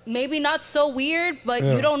look maybe not so weird, but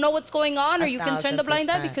you don't know what's going on, or you can turn the blind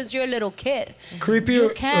eye 1,000%. because you're a little kid. Creepy You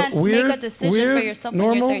or can't weird? make a decision weird, for yourself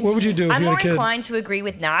normal? when you're 13. What would you do if I'm you more had a kid? inclined to agree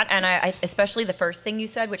with Nat, and I especially the first thing you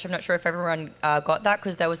said, which I'm not sure if everyone got that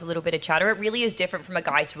because there was a little bit of chatter. It really is different from a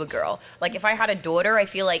guy to a girl. Like if I had a daughter, I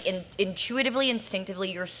feel like intuitively,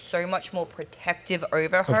 instinctively, you're so much more protective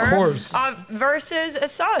over her. Of course. Versus a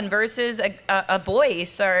son, versus a boy.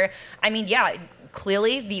 So, I mean, yeah,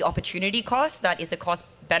 clearly the opportunity cost, that is a cost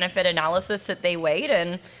benefit analysis that they weighed,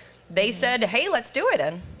 and they said, hey, let's do it.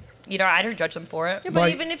 And you know, I don't judge them for it. Yeah, but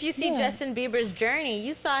even if you see Justin Bieber's journey,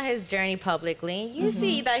 you saw his journey publicly. You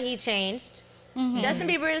see that he changed. Justin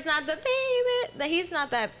Bieber is not the baby. That he's not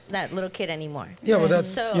that little kid anymore. Yeah, but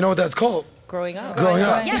that's, So- you know what that's called? Growing up. Growing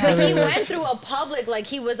up. Yeah, but he went through a public, like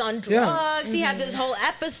he was on drugs. Yeah. He had this whole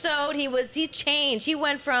episode. He changed. He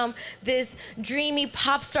went from this dreamy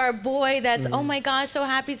pop star boy that's, oh my gosh, so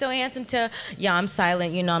happy, so handsome, to, yeah, I'm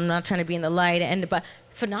silent, you know, I'm not trying to be in the light. But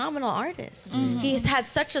phenomenal artist. He's had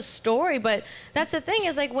such a story, but that's the thing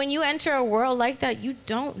is like when you enter a world like that, you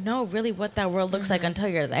don't know really what that world looks like until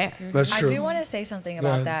you're there. That's true. I do want to say something Go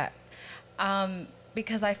about ahead. that.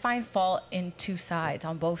 Because I find fault in two sides,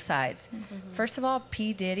 on both sides. First of all,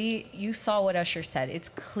 P. Diddy, you saw what Usher said. It's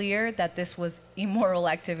clear that this was immoral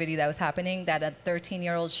activity that was happening that a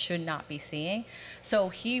 13-year-old should not be seeing. So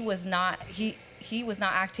he was not, he was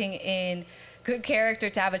not acting in good character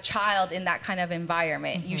to have a child in that kind of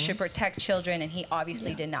environment. You should protect children, and he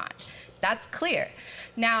obviously did not. That's clear.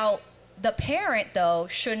 Now, the parent, though,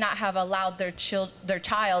 should not have allowed their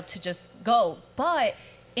child to just go. But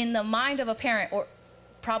in the mind of a parent, or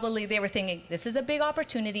probably they were thinking, this is a big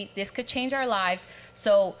opportunity. This could change our lives.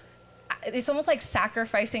 So it's almost like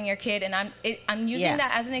sacrificing your kid. And I'm using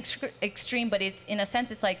that as an extreme, but it's in a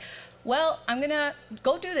sense, it's like, well, I'm going to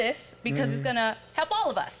go do this because it's going to help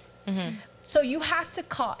all of us. So you have to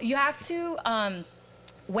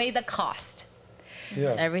weigh the cost.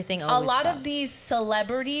 Yeah. Everything a always lot costs. of these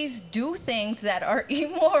celebrities do things that are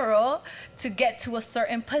immoral to get to a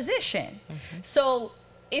certain position. So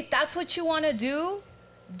if that's what you want to do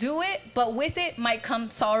it, but with it might come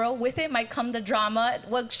sorrow, with it might come the drama.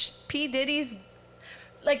 What P. Diddy's,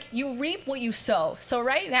 like, you reap what you sow. So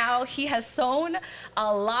right now he has sown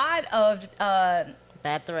a lot of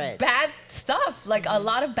bad thread, bad stuff, like a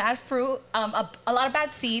lot of bad fruit, a lot of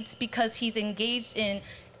bad seeds, because he's engaged in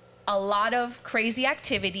a lot of crazy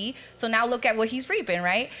activity. So now look at what he's reaping,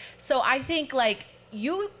 right? So I think, like,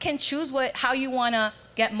 you can choose how you want to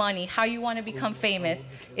get money, how you want to become famous.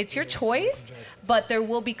 It's your choice, but there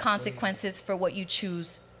will be consequences for what you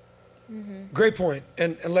choose. Great point.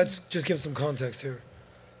 And let's just give some context here.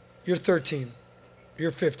 You're 13.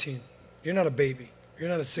 You're 15. You're not a baby. You're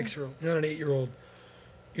not a 6-year-old. You're not an 8-year-old.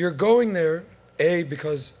 You're going there,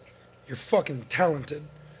 because you're fucking talented.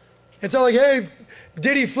 It's not like, hey,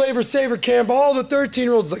 Diddy Flavor Saver Camp, all the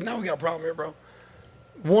 13-year-olds like, no, we got a problem here, bro.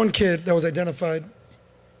 One kid that was identified,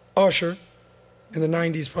 Usher, in the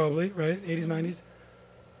 90s probably, right? 80s, 90s.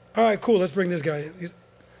 All right, cool, let's bring this guy in.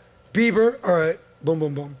 Beiber, all right, boom,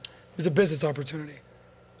 boom, boom. It's a business opportunity.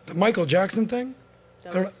 The Michael Jackson thing,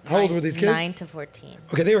 how old were these kids? 9 to 14.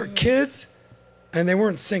 Okay, they were kids, and they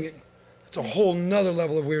weren't singing. It's a whole nother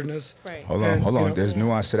level of weirdness. Right. Hold on. There's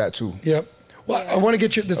nuance to that too. Yep. Well, I want to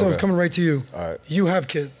get you, this was coming right to you. All right. You have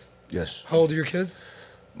kids. Yes. How old are your kids?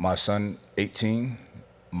 My son, 18.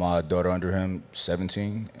 My daughter under him,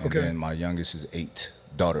 17. And then my youngest is 8,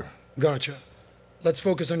 daughter. Gotcha. Let's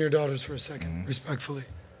focus on your daughters for a second, respectfully.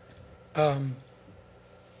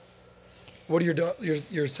 What are your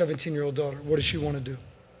 17-year-old daughter, what does she want to do?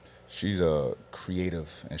 She's a creative,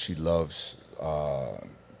 and she loves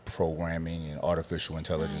programming and artificial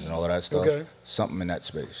intelligence and all of that stuff. Okay. Something in that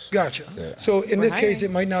space. Gotcha. Yeah. So in this case,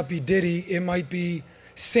 it might not be Diddy. It might be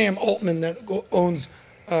Sam Altman that owns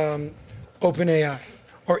OpenAI,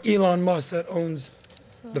 or Elon Musk that owns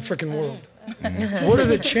the freaking world. What are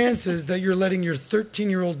the chances that you're letting your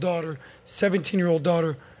 13-year-old daughter, 17-year-old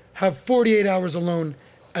daughter, have 48 hours alone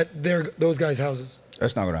at those guys' houses?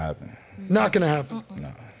 That's not gonna happen. Not gonna happen.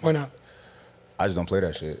 No. Why not? I just don't play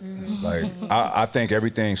that shit. Like, I think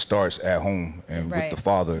everything starts at home and with the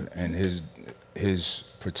father and his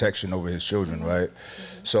protection over his children, right?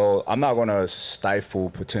 So I'm not gonna stifle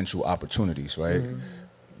potential opportunities, right?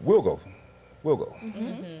 We'll go. We'll go.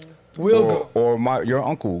 Or your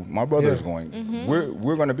uncle, my brother is going.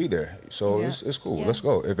 We're gonna be there. So it's cool. Let's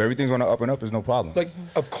go. If everything's gonna up and up, it's no problem. Like,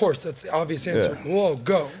 of course, that's the obvious answer. Whoa,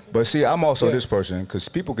 go. But see, I'm also this person, because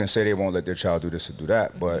people can say they won't let their child do this or do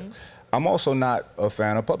that, but I'm also not a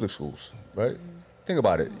fan of public schools, right? Think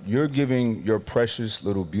about it. You're giving your precious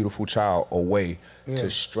little beautiful child away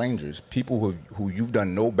to strangers, people who you've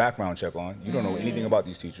done no background check on. You don't know anything about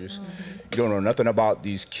these teachers. You don't know nothing about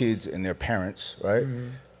these kids and their parents, right?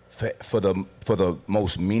 For the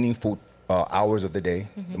most meaningful hours of the day,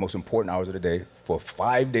 the most important hours of the day, for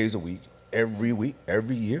 5 days a week,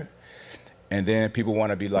 every year. And then people want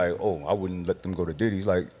to be like, oh, I wouldn't let them go to Diddy's.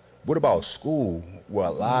 Like, what about school, where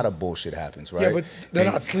a lot of bullshit happens, right? Yeah, but they're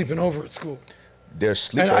not sleeping over at school. There's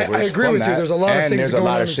sleepovers. And I agree with you. There's a lot of things that go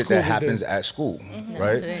on in school. And there's a lot of shit that these happens days. at school,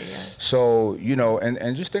 right? So, you know,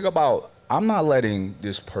 and just think about, I'm not letting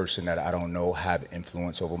this person that I don't know have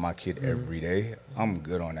influence over my kid every day. I'm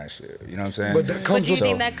good on that shit. You know what I'm saying? But that comes But do you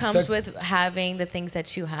think that comes with having the things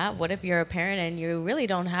that you have? What if you're a parent and you really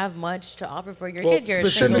don't have much to offer for your kid? You're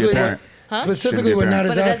specifically, specifically what Nat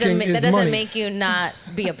is asking is that doesn't money. make you not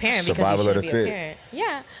be a parent Survival because of you the should be a fit. parent.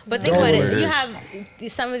 Yeah, but think about it. You have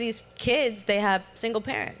some of these kids. They have single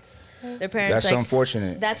parents. Their parents. That's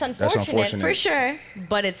unfortunate. That's unfortunate for sure,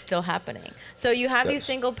 but it's still happening. So you have these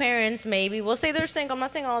single parents. Maybe we'll say they're single. I'm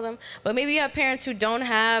not saying all of them, but maybe you have parents who don't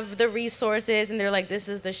have the resources, and they're like, "This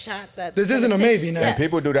is the shot that." This isn't a maybe now. And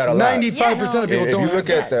people do that a lot. 95% of people don't. If you look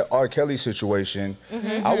at the R. Kelly situation,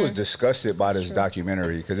 I was disgusted by this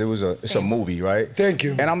documentary because it's a movie, right? Thank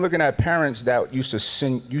you. And I'm looking at parents that used to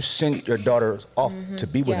send your daughter off to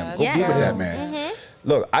be with him. Go be with that man.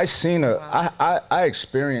 Look, I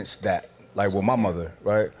experienced that, like with my mother,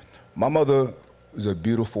 right? My mother was a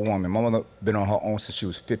beautiful woman. My mother been on her own since she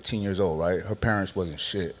was 15 years old, right? Her parents wasn't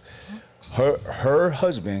shit. Her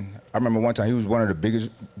husband, I remember one time, he was one of the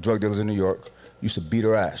biggest drug dealers in New York, used to beat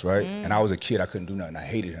her ass, right? And I was a kid, I couldn't do nothing, I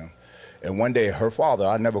hated him. And one day, her father,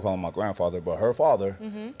 I never call him my grandfather, but her father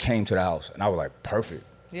came to the house, and I was like, perfect.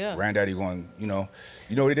 Yeah. Granddaddy going, you know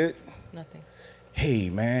what he did? Nothing. Hey,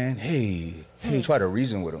 man, hey, try to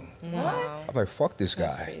reason with him. What? I'm like, fuck this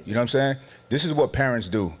guy. You know what I'm saying? This is what parents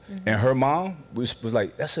do. And her mom was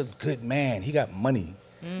like, that's a good man. He got money.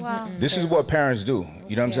 Wow. This is what parents do.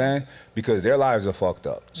 You know what I'm saying? Because their lives are fucked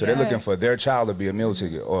up. So they're looking for their child to be a meal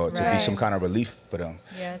ticket or to be some kind of relief for them.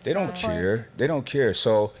 Yeah, they don't care. They don't care.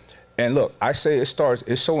 So, and look, I say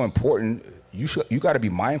it's so important. You got to be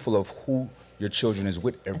mindful of who your children is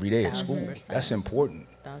with every day at school. That's important.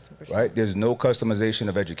 1000%. Right? There's no customization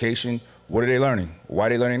of education. What are they learning? Why are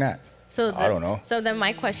they learning that? I don't know. So then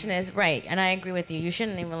my question is, right, and I agree with you. You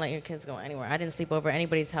shouldn't even let your kids go anywhere. I didn't sleep over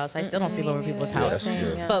anybody's house. I still don't sleep over people's house.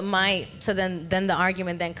 But then the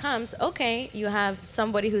argument then comes, okay, you have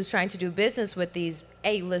somebody who's trying to do business with these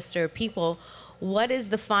A-lister people. What is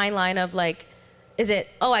the fine line of like, is it,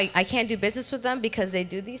 I can't do business with them because they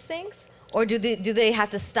do these things? Or do they have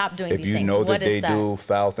to stop doing these things? If you know that they do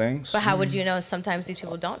foul things. But how would you know? Sometimes these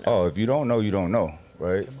people don't know. Oh, if you don't know, you don't know,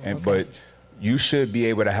 right? But you should be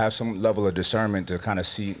able to have some level of discernment to kind of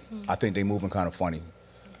see, I think they moving kind of funny.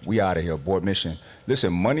 We out of here, abort mission.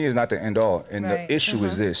 Listen, money is not the end all. And the issue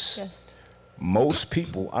is this. Yes. Most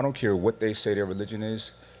people, I don't care what they say their religion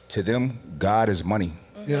is, to them, God is money.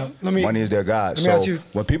 Yeah. Money is their God. Let me ask So you,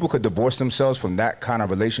 when people could divorce themselves from that kind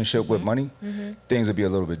of relationship with money, things would be a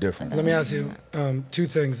little bit different. let me ask you two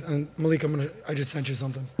things. And Malik, I just sent you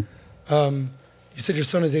something. You said your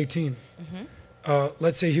son is 18.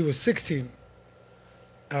 Let's say he was 16.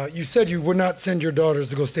 You said you would not send your daughters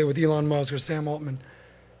to go stay with Elon Musk or Sam Altman.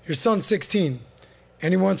 Your son's 16,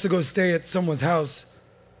 and he wants to go stay at someone's house,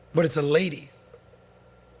 but it's a lady.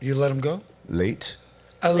 You let him go? Late?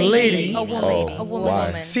 A lady. A woman. A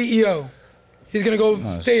woman. CEO. He's going to go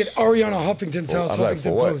stay at Ariana Huffington's house, I'm like, Huffington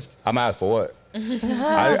for what? Post. I'm out for what?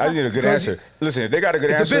 I need a good answer. Listen, if they got a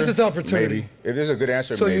good answer, it's a business opportunity. Maybe. If there's a good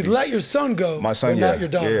answer, so maybe. you'd let your son go, my son, but not your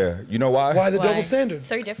daughter. Yeah. You know why? Why the double standard?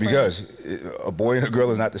 So different. Because a boy and a girl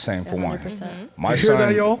is not the same, for one. 100%. My You son, hear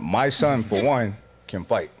that, y'all? my son, for one, can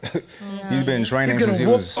fight. He's been training He's since he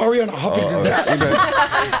gonna whoop was. Ariana Huffington's ass.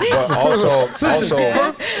 But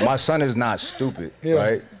also, my son is not stupid,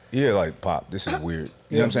 right? He'll like, Pop, this is weird.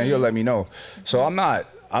 You know what I'm saying? He'll let me know. So I'm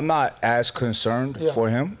not as concerned for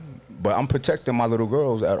him, but I'm protecting my little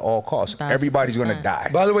girls at all costs. Everybody's gonna die.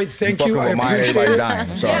 By the way, thank you. I appreciate everybody's it.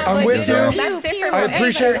 dying. I'm sorry. I'm with you. That's different. I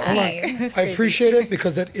appreciate it. from Hold anybody. on. I appreciate it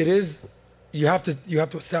because that it is. You have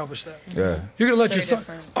to establish that. Yeah. You're gonna let your son.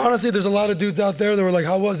 Honestly, there's a lot of dudes out there that were like,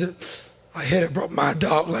 "How was it?" I hit it, bro. My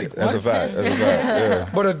dog, like. That's what? a fact. That's a fact. Yeah.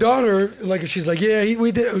 But a daughter, like, if she's like, "Yeah,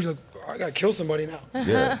 we did," it was like, "I gotta kill somebody now."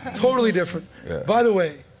 Yeah. Totally different. Yeah. By the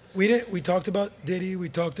way, we talked about Diddy. We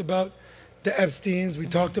talked about the Epsteins. We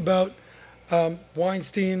talked about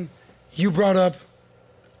Weinstein. You brought up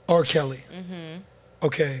R. Kelly.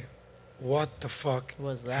 Okay, what the fuck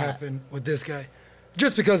happened with this guy?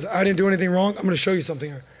 Just because I didn't do anything wrong, I'm gonna show you something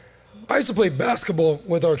here. I used to play basketball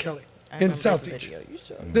with R. Kelly in South Beach.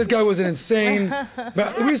 This guy was an insane.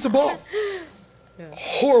 We used to ball.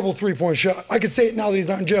 Horrible three-point shot. I can say it now that he's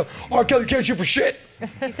not in jail. R. Kelly can't shoot for shit.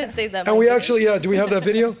 He said save that. And we actually, do we have that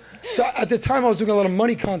video? So at the time, I was doing a lot of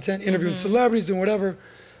money content, interviewing celebrities and whatever.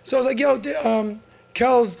 So I was like, yo,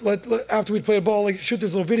 Cal's, after we played ball, like, shoot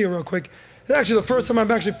this little video real quick. It's actually the first time I'm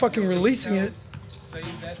actually fucking releasing it.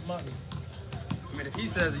 Save that money. I mean, if he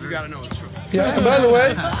says it, you gotta know it's true. Yeah, and by the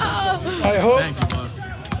way,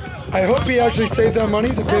 I hope he actually saved that money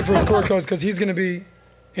to pay for his court costs because he's gonna be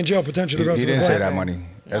in jail potentially the rest of his life. He didn't say that money.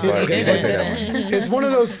 That's why he didn't say that money. It's one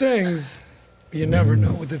of those things you never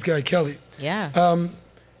know with this guy, Kelly. Yeah.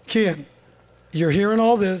 Kian, you're hearing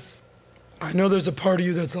all this. I know there's a part of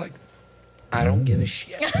you that's like, I don't give a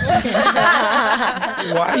shit.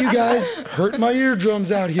 Why you guys hurt my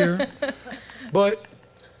eardrums out here? But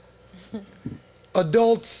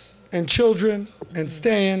adults and children and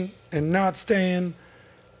staying and not staying,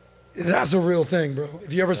 that's a real thing, bro.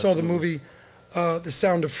 If you ever saw the movie The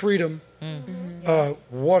Sound of Freedom,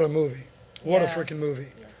 what a movie. What a freaking movie.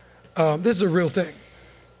 This is a real thing.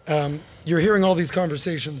 You're hearing all these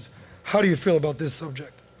conversations. How do you feel about this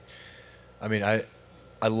subject? I mean, I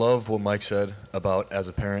love what Mike said about, as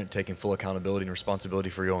a parent, taking full accountability and responsibility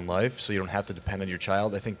for your own life so you don't have to depend on your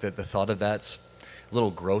child. I think that the thought of that's a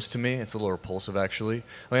little gross to me. It's a little repulsive, actually.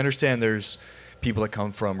 I understand there's people that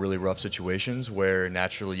come from really rough situations where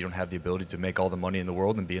naturally you don't have the ability to make all the money in the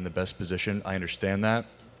world and be in the best position. I understand that.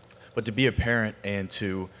 But to be a parent and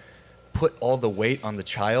to put all the weight on the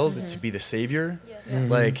child to be the savior,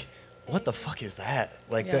 like, what the fuck is that?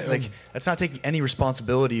 Like, that's not taking any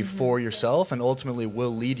responsibility for yourself, and ultimately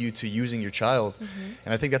will lead you to using your child.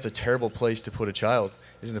 And I think that's a terrible place to put a child,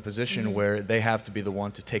 is in a position where they have to be the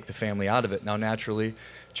one to take the family out of it. Now, naturally,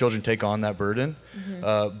 children take on that burden,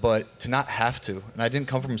 but to not have to. And I didn't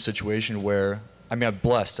come from a situation where, I mean,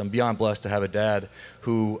 I'm beyond blessed to have a dad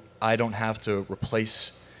who I don't have to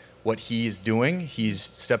replace what he is doing. He's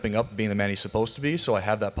stepping up, being the man he's supposed to be, so I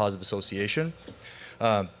have that positive association.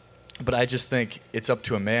 But I just think it's up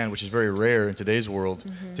to a man, which is very rare in today's world,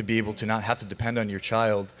 to be able to not have to depend on your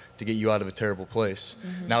child to get you out of a terrible place.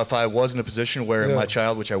 Now, if I was in a position where my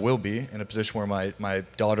child, which I will be, in a position where my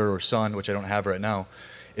daughter or son, which I don't have right now,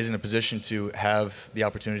 is in a position to have the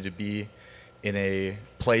opportunity to be in a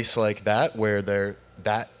place like that where they're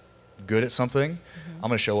that good at something, I'm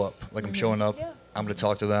going to show up. Like, I'm showing up. I'm going to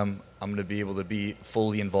talk to them. I'm going to be able to be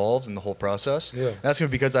fully involved in the whole process. And that's going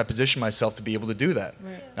to be because I position myself to be able to do that.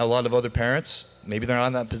 Now, a lot of other parents, maybe they're not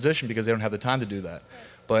in that position because they don't have the time to do that.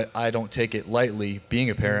 But I don't take it lightly being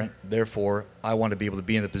a parent. Therefore, I want to be able to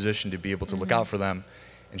be in the position to be able to look out for them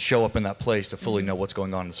and show up in that place to fully know what's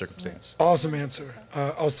going on in the circumstance. Awesome answer.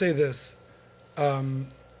 I'll say this. You know,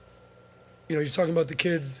 you're talking about the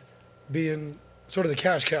kids being sort of the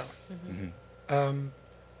cash cow.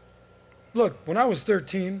 Look, when I was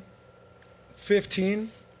 13,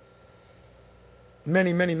 15,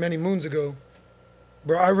 many moons ago,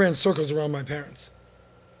 bro, I ran circles around my parents.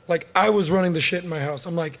 Like, I was running the shit in my house.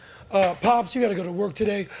 I'm like, Pops, you gotta go to work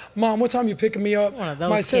today. Mom, what time you picking me up?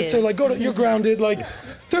 My sister, kids. like, you're grounded. Like,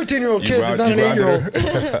 13-year-old kids is not an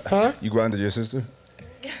 8-year-old. Huh? You grounded your sister?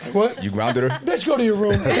 What? You grounded her? Bitch, go to your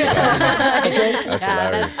room. Okay? That's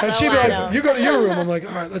hilarious. And she'd be like, you go to your room. I'm like,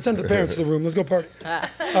 all right, let's send the parents to the room. Let's go party.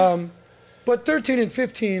 But 13 and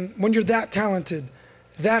 15, when you're that talented,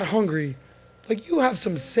 that hungry, like, you have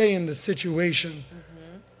some say in the situation.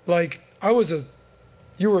 Like,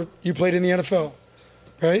 you played in the NFL,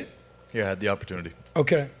 right? Yeah, I had the opportunity.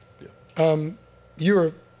 Okay. You're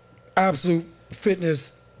an absolute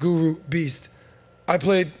fitness guru beast. I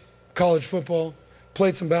played college football,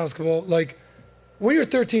 played some basketball. Like, when you're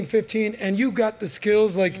 13, 15, and you got the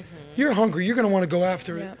skills, like, you're hungry, you're gonna wanna go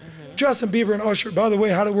after it. Justin Bieber and Usher, by the way,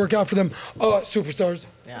 how'd it work out for them? Superstars.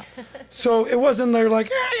 So it wasn't they're like,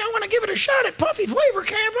 hey, I want to give it a shot at Puffy Flavor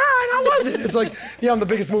Camp. All right, how was it? It's like, yeah, I'm the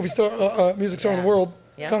biggest music star in the world.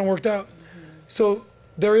 Kind of worked out. So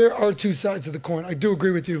there are two sides of the coin. I do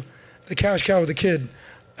agree with you. The cash cow with the kid.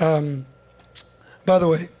 By the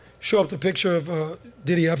way, show up the picture of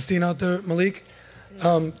Diddy Epstein out there, Malik.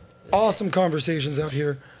 Awesome conversations out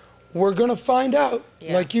here. We're going to find out,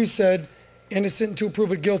 like you said, innocent until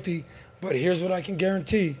proven guilty. But here's what I can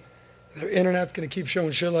guarantee. The internet's going to keep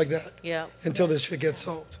showing shit like that until this shit gets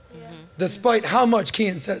solved. Despite how much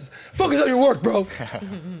Kean says, focus on your work, bro.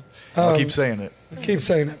 I'll keep saying it. Keep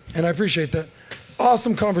saying it. And I appreciate that.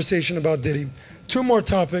 Awesome conversation about Diddy. 2 more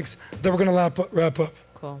topics that we're going to wrap up.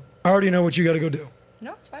 Cool. I already know what you got to go do.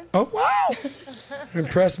 No, it's fine. Oh, wow.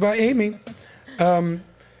 Impressed by Amy.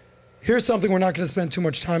 Here's something, we're not going to spend too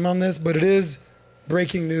much time on this, but it is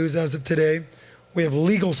breaking news as of today. We have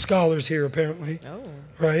legal scholars here, apparently.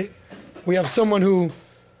 Right? We have someone who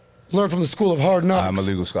learned from the school of hard knocks. I'm a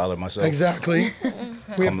legal scholar myself. Exactly.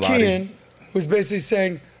 We have Kean, who's basically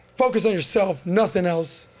saying, focus on yourself, nothing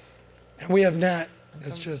else. And we have Nat,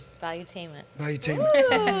 that's just Valuetainment.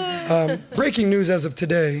 Breaking news as of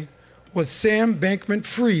today was Sam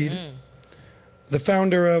Bankman-Fried, the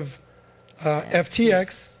founder of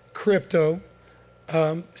FTX, crypto,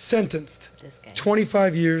 sentenced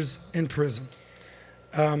 25 years in prison.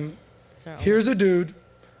 Here's a dude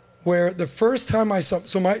where the first time I saw,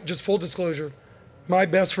 just full disclosure, my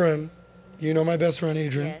best friend, you know my best friend,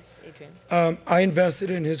 Adrian. Yes, Adrian. I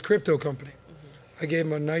invested in his crypto company. I gave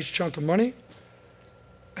him a nice chunk of money.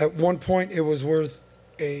 At one point, it was worth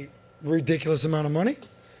a ridiculous amount of money.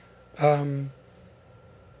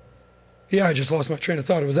 Yeah, I just lost my train of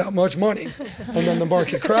thought. It was that much money. And then the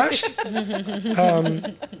market crashed.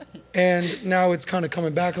 And now it's kind of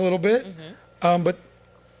coming back a little bit. But,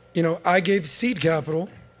 you know, I gave seed capital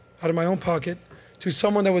out of my own pocket to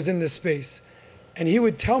someone that was in this space. And he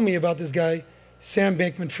would tell me about this guy, Sam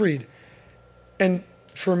Bankman-Fried. And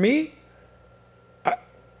for me,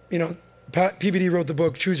 you know, PBD wrote the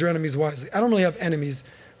book, Choose Your Enemies Wisely. I don't really have enemies,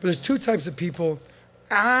 but there's 2 types of people.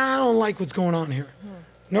 I don't like what's going on here.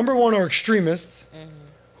 Number 1 are extremists,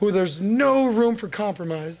 who there's no room for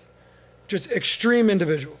compromise, just extreme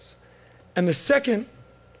individuals. And the second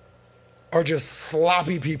are just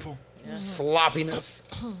sloppy people, sloppiness,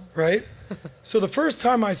 right? So the first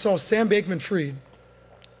time I saw Sam Bankman-Fried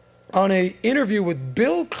on a interview with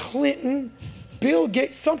Bill Clinton, Bill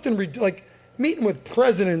Gates, something like meeting with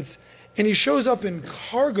presidents, and he shows up in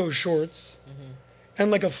cargo shorts and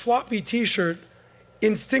like a floppy t-shirt,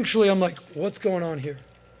 instinctually I'm like, what's going on here?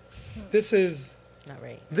 This is not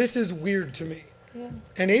right. This is weird to me. Yeah.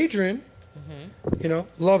 And Adrian, you know,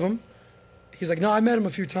 love him. He's like, no, I met him a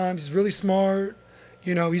few times. He's really smart.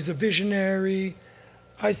 You know, he's a visionary.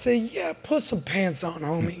 I say, yeah, put some pants on,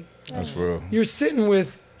 homie. That's real. You're sitting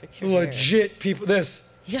with legit people.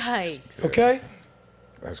 Yikes. Okay?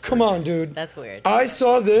 That's Come on, dude. That's weird. I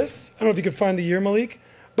saw this. I don't know if you could find the year, Malik.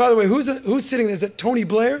 By the way, who's sitting there? Is that Tony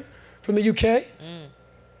Blair from the UK?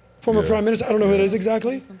 Former Prime Minister. I don't know who it is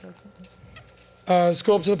exactly.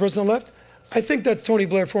 Scroll up to the person on the left. I think that's Tony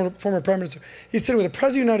Blair, former Prime Minister. He's sitting with the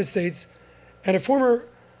President of the United States and a former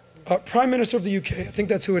Prime Minister of the UK. I think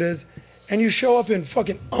that's who it is. And you show up in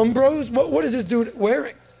fucking Umbros? What is this dude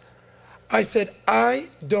wearing? I said, I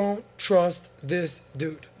don't trust this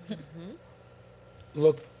dude.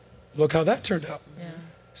 Look how that turned out. Yeah.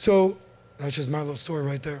 So that's just my little story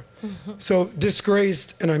right there. So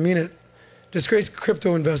disgraced, and I mean it, disgraced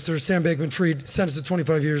crypto investor Sam Bankman-Fried sentenced to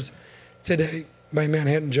 25 years today by a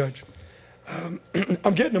Manhattan judge.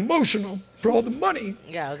 I'm getting emotional for all the money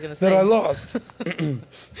that I lost.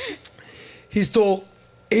 He stole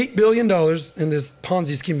 $8 billion in this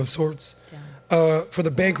Ponzi scheme of sorts for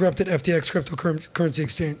the bankrupted FTX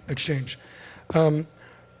cryptocurrency exchange.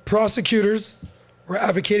 Prosecutors were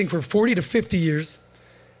advocating for 40 to 50 years.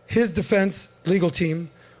 His defense legal team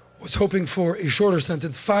was hoping for a shorter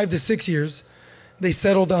sentence, 5 to 6 years. They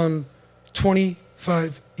settled on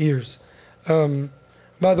 25 years.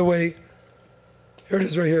 By the way, here it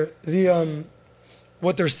is right here.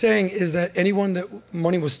 What they're saying is that anyone that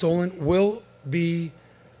money was stolen will be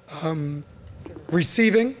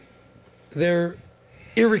receiving their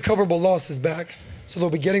irrecoverable losses back, so they'll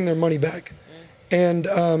be getting their money back. And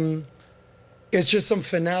it's just some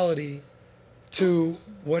finality to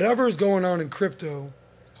whatever is going on in crypto.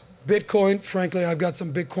 Bitcoin, frankly, I've got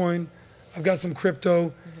some Bitcoin, I've got some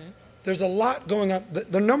crypto. There's a lot going on.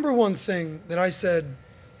 The number one thing that I said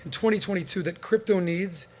in 2022 that crypto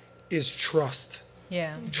needs is trust.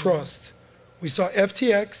 Yeah. Trust. We saw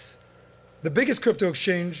FTX, the biggest crypto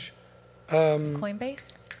exchange.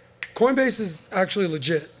 Coinbase? Coinbase is actually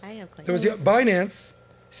legit. I have Coinbase. There was Binance,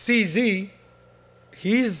 CZ.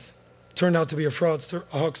 He's turned out to be a fraudster,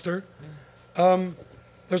 a huckster.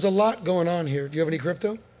 There's a lot going on here. Do you have any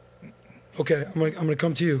crypto? Okay, I'm gonna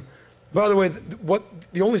come to you. By the way,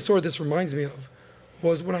 the only story this reminds me of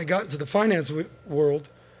was when I got into the finance world.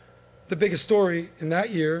 The biggest story in that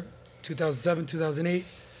year, 2007, 2008,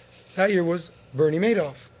 that year was Bernie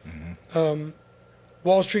Madoff.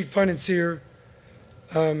 Wall Street financier,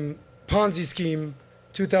 Ponzi scheme,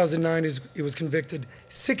 2009, he was convicted,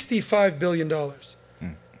 $65 billion.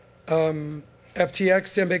 FTX,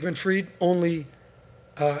 Sam Bankman-Fried, only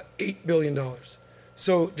 $8 billion.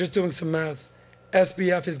 So just doing some math,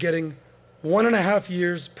 SBF is getting 1.5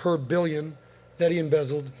 years per billion that he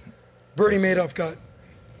embezzled. Bernie Madoff got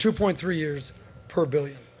 2.3 years per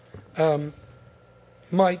billion.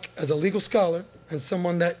 Mike, as a legal scholar and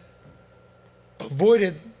someone that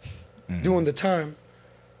avoided doing the time,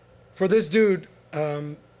 for this dude,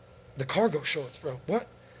 the cargo shorts, bro, what?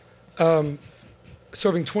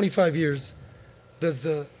 Serving 25 years, does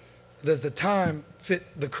the time fit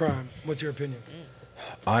the crime? What's your opinion?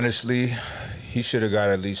 Honestly, he should have got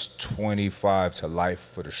at least 25 to life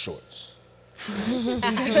for the shorts. Line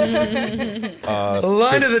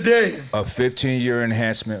of the day. A 15-year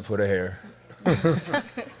enhancement for the hair.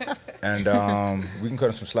 And we can cut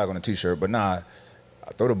him some slack on the t-shirt, but nah,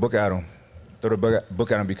 throw the book at him. Throw the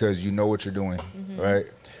book at him because you know what you're doing, right?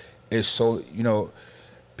 It's so, you know,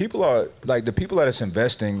 people are, like the people that is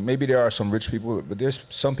investing, maybe there are some rich people, but there's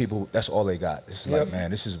some people, that's all they got. It's like, man,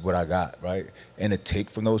 this is what I got, right? And to take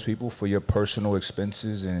from those people for your personal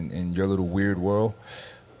expenses and in your little weird world,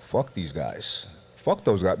 fuck these guys. Fuck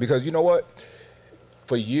those guys. Because you know what?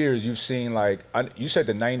 For years, you've seen like, you said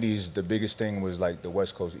the 90s, the biggest thing was like the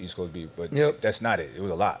West Coast, East Coast beef, but that's not it. It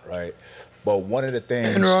was a lot, right? But one of the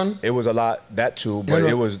things, it was a lot, that too, but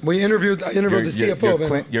it was. I interviewed the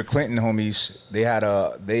CFO. Your Clinton homies, they had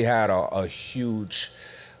a huge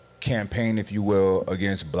campaign, if you will,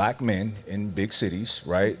 against black men in big cities,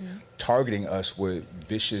 right? Targeting us with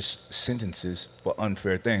vicious sentences for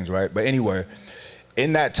unfair things, right? But anyway,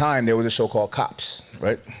 in that time, there was a show called Cops,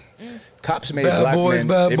 right? Cops made Bad black boys, men.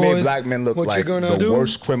 bad They boys. made black men look What you like gonna the do?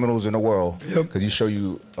 worst criminals in the world. Because you show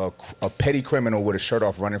you a petty criminal with a shirt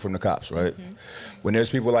off running from the cops, right? When there's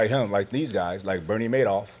people like him, like these guys, like Bernie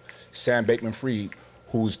Madoff, Sam Bankman-Fried,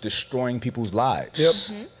 who's destroying people's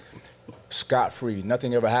lives. Scot-free,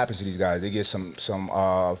 nothing ever happens to these guys. They get some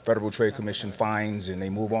Federal Trade Commission fines and they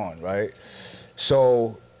move on, right?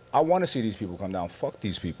 So I want to see these people come down. Fuck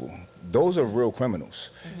these people. Those are real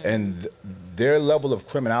criminals. And their level of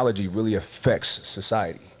criminality really affects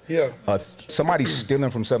society. Yeah. Somebody stealing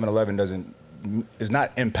from 7-Eleven is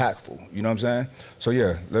not impactful. You know what I'm saying? So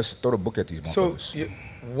yeah, let's throw the book at these motherfuckers. So,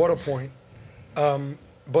 what a point.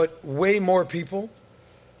 But way more people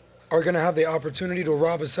are going to have the opportunity to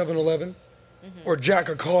rob a 7-Eleven or jack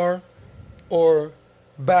a car or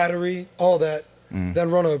battery, all that, than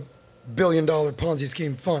run a billion-dollar Ponzi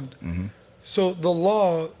scheme fund. So the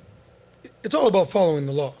law, it's all about following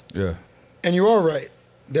the law. Yeah. And you are right.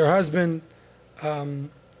 There has been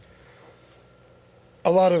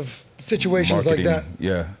a lot of situations Marketing, like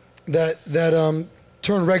that. That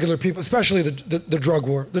turn regular people, especially the drug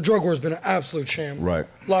war. The drug war has been an absolute sham. Right.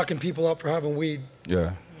 Locking people up for having weed.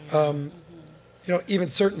 Yeah. You know, even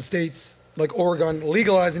certain states like Oregon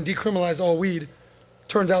legalize and decriminalize all weed.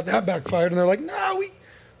 Turns out that backfired, and they're like, nah, we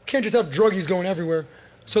can't just have druggies going everywhere.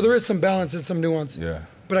 So there is some balance and some nuance. Yeah.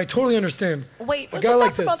 But I totally understand. Wait, a wasn't guy that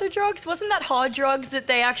like from this. other drugs? Wasn't that hard drugs that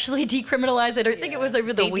they actually decriminalized? I don't think it was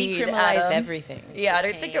over the They weed. decriminalized Adam. everything. Yeah, I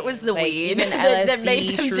don't think it was the Like, weed even that made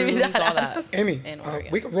LSD, them do shrooms, that. all that. Amy,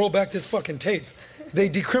 we can roll back this fucking tape. They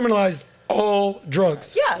decriminalized all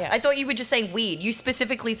drugs. Yeah, I thought you were just saying weed. You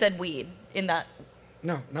specifically said weed in that.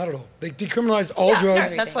 No, not at all. They decriminalized all No,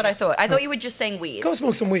 drugs. that's what I thought. I thought you were just saying weed. Go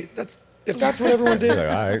smoke some weed. If that's what everyone did, Like,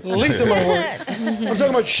 all right. least of my worries. I'm talking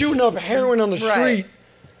about shooting up heroin on the street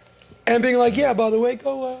and being like, yeah, by the way,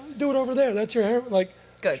 go do it over there. That's your heroin. Like,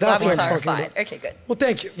 Good. that's Glad what we I'm talking clarified. about. Okay, good. Well,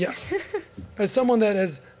 thank you. Yeah. As someone that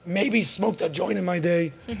has maybe smoked a joint in my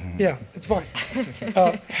day, yeah, it's fine.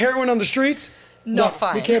 Heroin on the streets, Not no,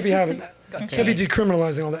 fine. we can't be having that. Gotcha. Can't be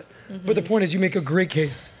decriminalizing all that. But the point is, you make a great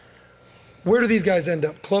case. Where do these guys end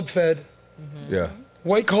up? Club fed, Yeah.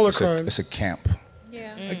 white collar It's crime. it's a camp.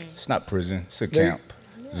 Yeah. It's not prison. It's a There- camp.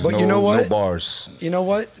 There's But you know what? No bars. You know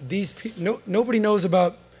what? These nobody knows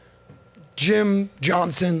about Jim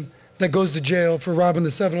Johnson that goes to jail for robbing the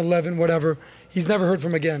 7-Eleven, whatever. He's never heard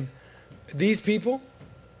from again. These people,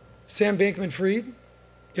 Sam Bankman-Fried,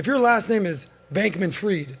 if your last name is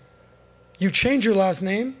Bankman-Fried, you change your last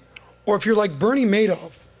name, or if you're like Bernie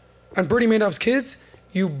Madoff and Bernie Madoff's kids,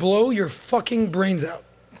 you blow your fucking brains out.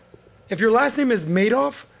 If your last name is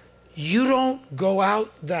Madoff, you don't go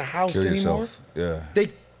out the house Kill anymore. yourself. Yeah.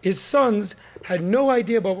 His sons had no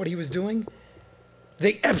idea about what he was doing.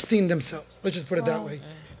 They Epstein themselves. Let's just put it that way.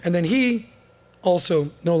 And then he also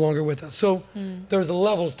no longer with us. So there's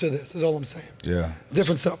levels to this, is all I'm saying. Yeah.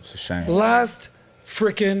 Different stuff. It's a shame. Last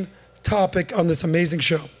freaking topic on this amazing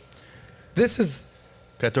show. This is...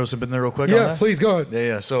 Can I throw something in there real quick on Yeah, that? please go ahead.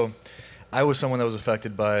 Yeah. So I was someone that was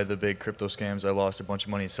affected by the big crypto scams. I lost a bunch of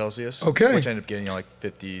money in Celsius. Okay. Which I ended up getting like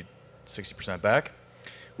 50, 60% back.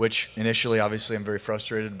 Which initially, obviously, I'm very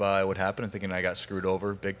frustrated by what happened and thinking I got screwed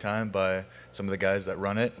over big time by some of the guys that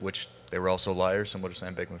run it, which they were also liars, similar to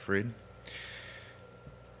Sam Bankman-Fried.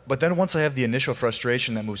 But then once I have the initial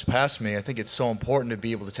frustration that moves past me, I think it's so important to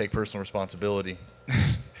be able to take personal responsibility.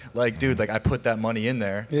 Like, dude, like I put that money in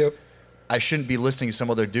there. Yep. I shouldn't be listening to some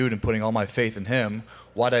other dude and putting all my faith in him.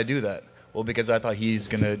 Why'd I do that? Well, because I thought he's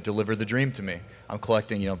going to deliver the dream to me. I'm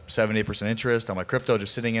collecting, 7-8% interest on my crypto,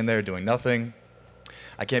 just sitting in there doing nothing.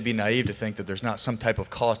 I can't be naive to think that there's not some type of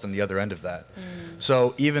cost on the other end of that.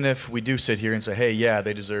 So even if we do sit here and say, hey, yeah,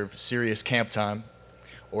 they deserve serious camp time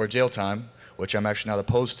or jail time, which I'm actually not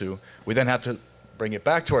opposed to, we then have to bring it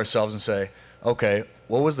back to ourselves and say, okay,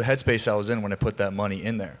 what was the headspace I was in when I put that money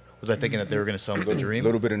in there? Was I thinking that they were going to sell me the dream? A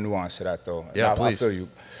little bit of nuance to that, though. Yeah, I please. feel you.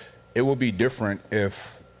 It would be different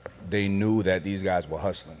if they knew that these guys were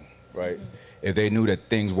hustling, right? If they knew that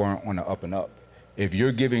things weren't on the up and up. If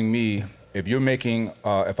you're giving me, if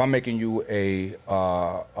I'm making you a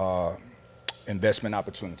investment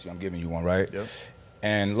opportunity, I'm giving you one, right? Yep.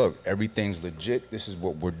 And look, everything's legit. This is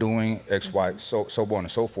what we're doing, X, Y, so on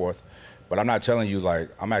and so forth. But I'm not telling you, like,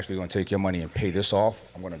 I'm actually going to take your money and pay this off.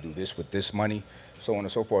 I'm going to do this with this money, so on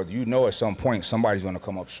and so forth. You know at some point somebody's going to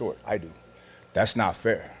come up short. I do. That's not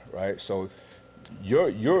fair, right? So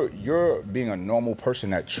you're being a normal person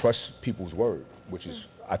that trusts people's word, which is,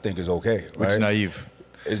 I think, is okay, right? It's naive.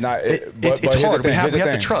 It's not. It's here's the hard. thing, We have here's the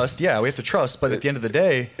to thing. trust. Yeah, we have to trust. But at the end of the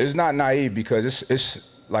day, It's not naive because it's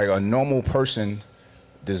like a normal person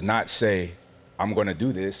does not say, I'm gonna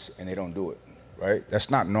do this, and they don't do it, right? That's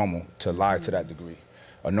not normal to lie to that degree.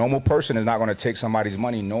 A normal person is not gonna take somebody's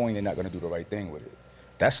money knowing they're not gonna do the right thing with it.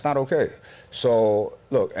 That's not okay. So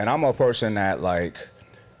look, and I'm a person that like,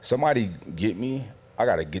 somebody get me, I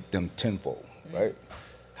gotta get them tenfold, right?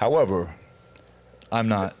 However, I'm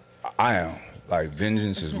not. I am. Like,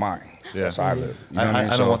 vengeance is mine. Yeah. That's how I live. You know I what I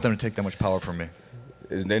mean? don't want them to take that much power from me.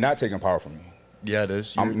 They're not taking power from me. Yeah, it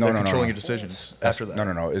is. No, They're controlling your decisions after that.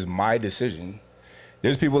 No. It's my decision.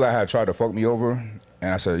 There's people that have tried to fuck me over,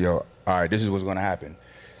 and I said, yo, all right, this is what's gonna happen.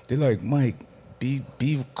 They're like, Mike, be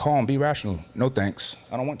calm, be rational. No thanks,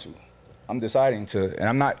 I don't want to. I'm deciding to, and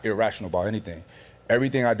I'm not irrational about anything.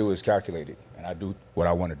 Everything I do is calculated, and I do what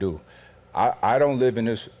I wanna do. I don't live in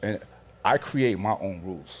this, and I create my own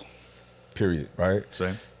rules, period, right?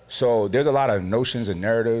 Same. So there's a lot of notions and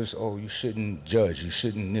narratives, oh, you shouldn't judge, you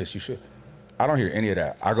shouldn't this, you should. I don't hear any of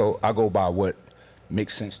that. I go by what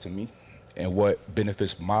makes sense to me and what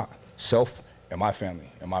benefits myself and my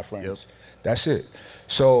family and my friends. Yep. That's it.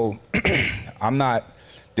 So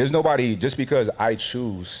there's nobody, just because I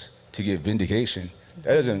choose to get vindication,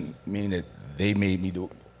 that doesn't mean that they made me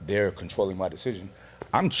they're controlling my decision.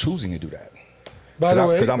 I'm choosing to do that. By the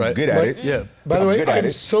way, because I'm good at it. Yeah. By the way,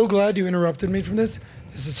 I'm so glad you interrupted me from this.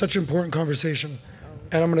 This is such an important conversation.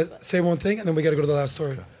 And I'm going to say one thing, and then we got to go to the last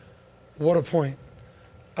story. What a point.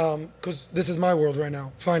 Because this is my world right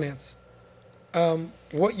now, finance.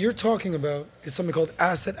 What you're talking about is something called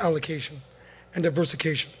asset allocation and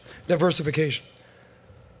diversification.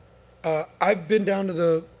 I've been down to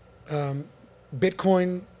the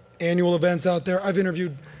Bitcoin annual events out there. I've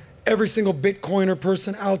interviewed every single Bitcoiner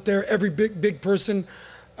person out there, every big person.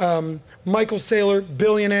 Michael Saylor,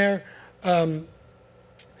 billionaire.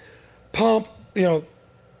 Pomp, you know,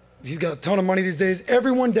 he's got a ton of money these days.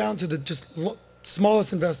 Everyone down to the just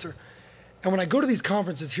smallest investor. And when I go to these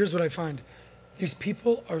conferences, here's what I find. These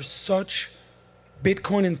people are such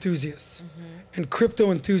Bitcoin enthusiasts and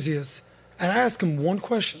crypto enthusiasts. And I ask them one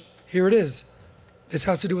question. Here it is. This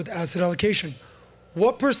has to do with asset allocation.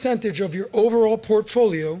 What percentage of your overall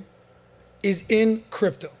portfolio is in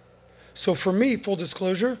crypto? So for me, full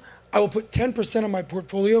disclosure, I will put 10% of my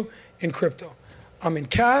portfolio in crypto. I'm in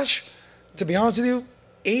cash. To be honest with you,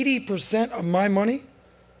 80% of my money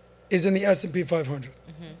is in the S&P 500.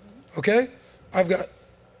 Okay? I've got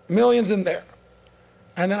millions in there.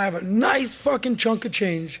 And then I have a nice fucking chunk of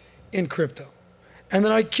change in crypto. And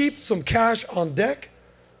then I keep some cash on deck,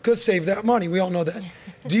 because save that money. We all know that.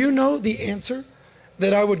 Do you know the answer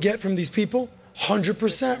that I would get from these people?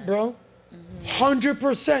 100%, bro.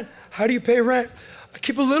 100%. How do you pay rent? I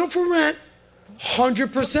keep a little for rent.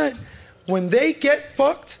 100%. When they get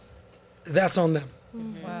fucked, that's on them.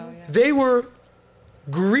 Wow, yeah. They were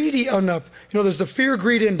greedy enough. You know, there's the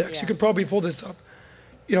fear-greed index. Yeah. You can probably pull this up.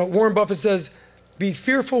 You know, Warren Buffett says, be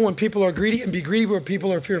fearful when people are greedy and be greedy where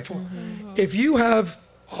people are fearful. If you have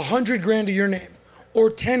 100 grand to your name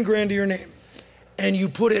or 10 grand to your name and you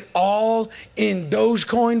put it all in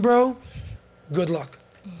Dogecoin, bro, good luck.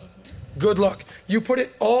 Good luck. You put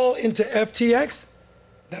it all into FTX,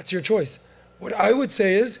 that's your choice. What I would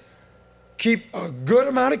say is keep a good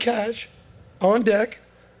amount of cash on deck,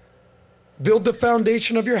 build the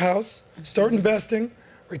foundation of your house, start investing,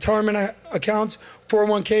 retirement accounts,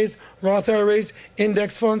 401ks, Roth IRAs,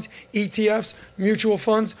 index funds, ETFs, mutual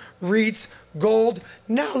funds, REITs, gold.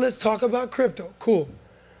 Now let's talk about crypto. Cool.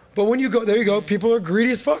 But when you go, there you go, people are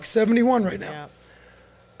greedy as fuck, 71 right now.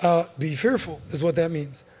 Be fearful is what that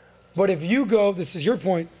means. But if you go, this is your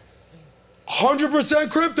point, 100%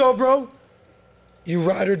 crypto, bro, you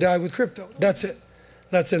ride or die with crypto. That's it.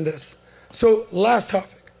 That's in this. So last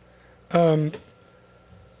topic. And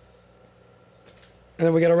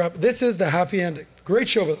then we got to wrap. This is the happy ending. Great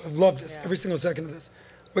show. I've loved this. Every single second of this.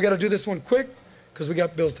 We got to do this one quick because we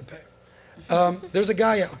got bills to pay. There's a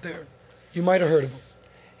guy out there. You might have heard of him.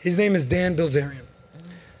 His name is Dan Bilzerian.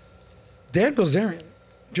 Dan Bilzerian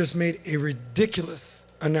just made a ridiculous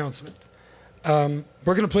announcement. We're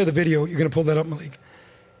going to play the video. You're going to pull that up, Malik.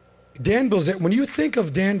 Dan Bilzerian, when you think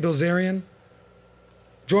of Dan Bilzerian,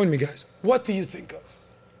 join me, guys. What do you think of?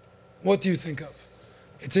 What do you think of?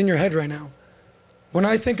 It's in your head right now. When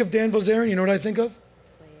I think of Dan Bilzerian, you know what I think of?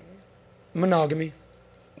 Monogomy.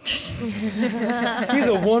 He's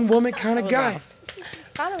a one-woman kind of guy.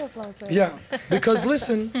 Round of applause, right? Yeah, because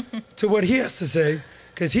listen to what he has to say,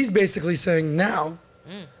 because he's basically saying now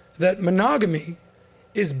that monogamy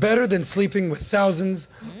is better than sleeping with thousands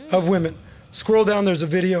of women. Scroll down, there's a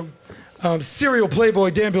video. Serial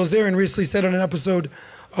playboy Dan Bilzerian recently said on an episode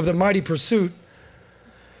of The Mighty Pursuit,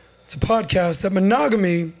 it's a podcast, that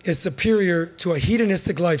monogamy is superior to a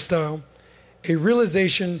hedonistic lifestyle, a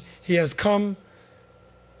realization he has come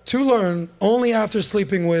to learn only after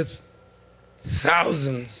sleeping with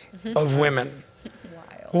thousands of women.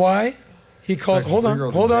 Why? He calls, hold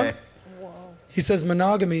on. He says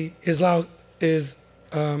monogamy is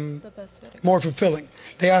more fulfilling.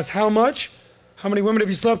 They asked how much? How many women have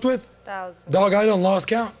you slept with? Thousands. Dog, I done lost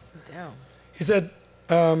count. Damn. He said,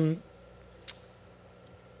 on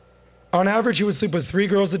average, he would sleep with 3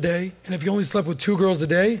 girls a day, and if he only slept with 2 girls a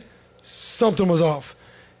day, something was off.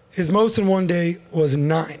 His most in one day was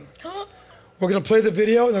 9. We're gonna play the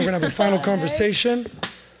video, and then we're gonna have a final conversation,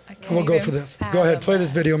 and we'll go for this. Go ahead, play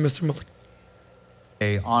this video, Mr. Malik.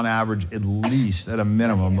 On average, at least at a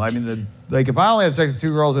minimum. I mean, like if I only had sex with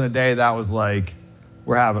 2 girls in a day, that was like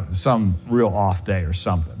we're having some real off day or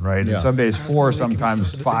something, right? Yeah. And some days 4,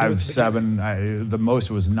 sometimes 5, 7. The most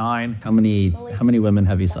was 9. How many women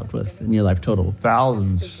have you slept with in your life total?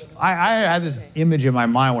 Thousands. I had this image in my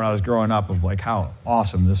mind when I was growing up of like how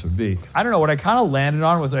awesome this would be. I don't know. What I kind of landed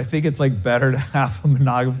on was I think it's like better to have a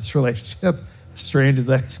monogamous relationship. Strange as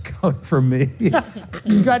that is coming from me.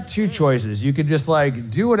 You got 2 choices. You could just like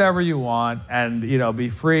do whatever you want and be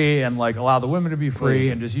free and like allow the women to be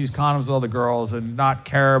free and just use condoms with all the girls and not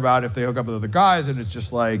care about if they hook up with other guys and it's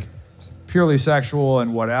just like purely sexual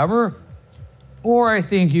and whatever. Or I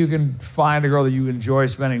think you can find a girl that you enjoy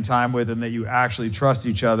spending time with and that you actually trust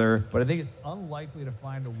each other. But I think it's unlikely to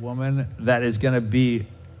find a woman that is gonna be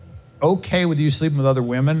okay with you sleeping with other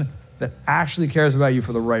women that actually cares about you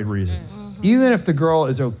for the right reasons. Even if the girl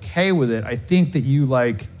is okay with it, I think that you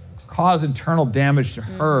like cause internal damage to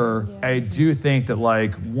her. I do think that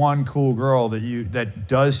like one cool girl that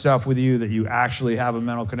does stuff with you that you actually have a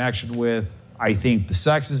mental connection with, I think the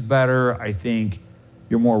sex is better. I think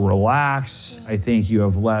you're more relaxed. I think you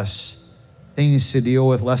have less things to deal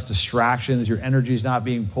with, less distractions. Your energy's not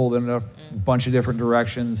being pulled in a bunch of different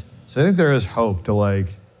directions. So I think there is hope to like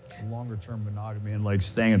longer term monogamy and like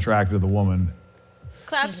staying attracted to the woman.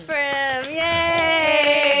 Claps for him.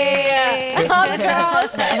 Yay! All the girls.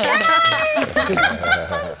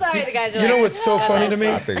 I'm sorry, the guys are You know what's so funny to me?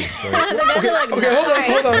 Okay,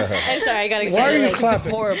 hold on. I'm sorry, I got excited. Why are you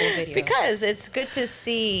clapping? Horrible video. Because it's good to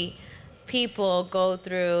see people go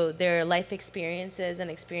through their life experiences and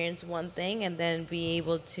experience one thing and then be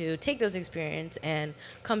able to take those experiences and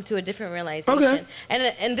come to a different realization. Okay.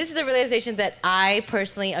 And this is a realization that I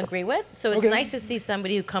personally agree with. So it's nice to see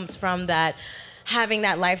somebody who comes from that, having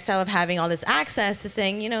that lifestyle of having all this access to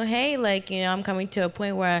saying, hey, like, I'm coming to a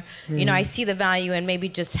point where, I see the value in maybe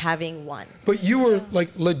just having one. But you were like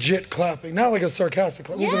legit clapping, not like a sarcastic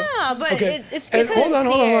clap. wasn't it? Yeah, but Okay. it's And because hold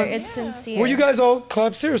on. It's sincere. Well, you guys all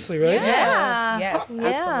clap seriously, right? Yeah. Yes,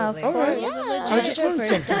 Yeah, of All right. course. I just learned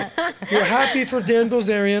something. You're happy for Dan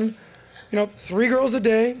Bilzerian. 3 girls a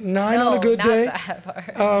day, 9 on a good day.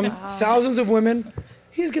 Thousands of women.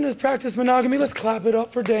 He's gonna practice monogamy. Let's clap it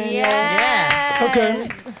up for Daniel. Yeah. Okay,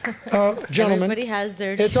 gentlemen. Everybody has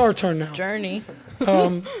their It's our turn now. journey.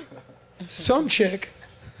 Some chick,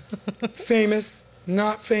 famous,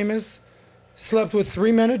 not famous, slept with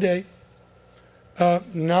 3 men a day,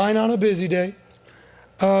 9 on a busy day,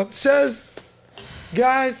 says,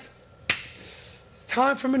 guys, it's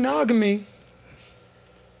time for monogamy.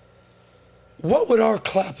 What would our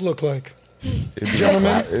clap look like?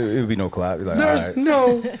 Gentlemen, it would be no clap. Like, there's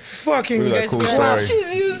no fucking clap.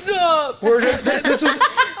 She's used up. This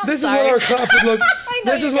is what our clap would look.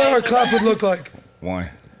 This is what our clap would look like. 1.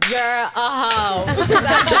 You're a hoe.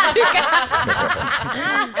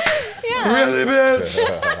 Really, bitch.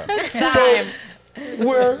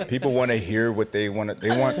 Time. People want to hear what they want.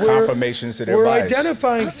 They want confirmations to their We're bias.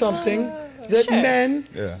 identifying something that men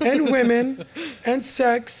and women and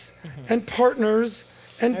sex and partners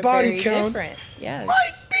and body count different. Yes.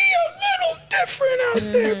 might be a little different out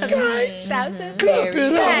there, guys. Clap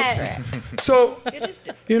it up. So, it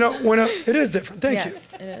is different. Thank you. Yes,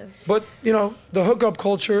 it is. But, the hookup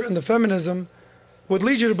culture and the feminism would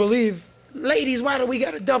lead you to believe, ladies, why do we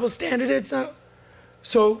got a double standard? It's not.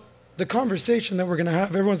 So, the conversation that we're going to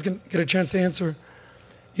have, everyone's going to get a chance to answer.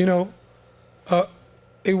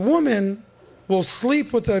 A woman will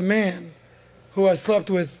sleep with a man who has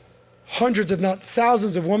slept with hundreds, if not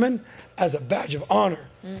thousands of women as a badge of honor.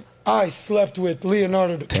 I slept with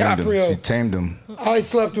Leonardo DiCaprio. She tamed him. I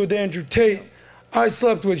slept with Andrew Tate. I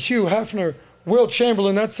slept with Hugh Hefner, Will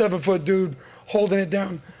Chamberlain, that 7-foot dude holding it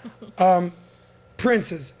down.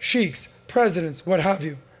 Princes, sheiks, presidents, what have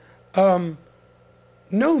you.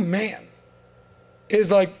 No man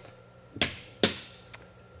is like,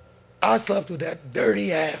 I slept with that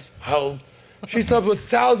dirty ass hoe. She slept with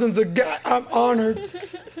thousands of guys. I'm honored.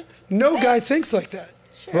 No guy thinks like that.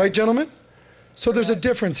 Right, gentlemen? So there's a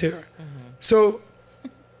difference here. So,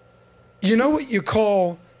 you know what you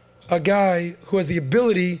call a guy who has the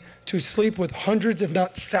ability to sleep with hundreds, if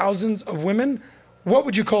not thousands of women, what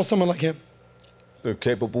would you call someone like him? A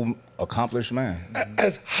capable, accomplished man.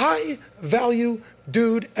 As high value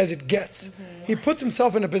dude as it gets. He puts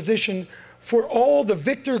himself in a position for all the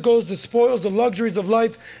victor goes the spoils, the luxuries of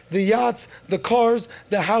life, the yachts, the cars,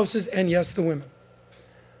 the houses, and yes, the women.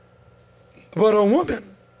 But a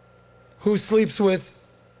woman who sleeps with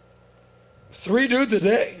 3 dudes a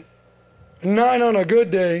day, 9 on a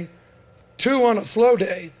good day, 2 on a slow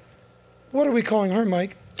day, what are we calling her,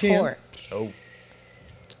 Mike? Whore. Oh.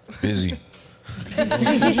 Busy.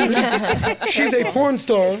 She's a porn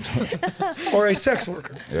star or a sex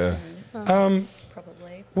worker. Yeah.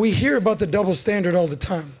 Probably. We hear about the double standard all the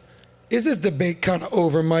time. Is this debate kind of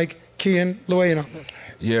over, Mike? Kian, weigh in on this.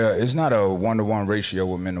 Yeah, it's not a 1-to-1 ratio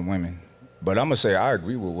with men and women. But I'm gonna say I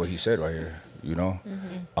agree with what he said right here, you know?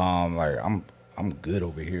 Like I'm good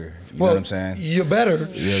over here. You know what I'm saying? You better.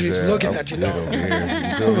 Yeah, She's yeah, looking I'm at you, good dog. over here.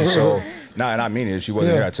 You feel me? So, and I mean it. If she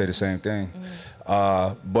wasn't here, I'd say the same thing.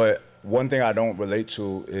 But one thing I don't relate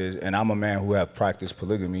to is, and I'm a man who have practiced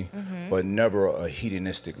polygamy, but never a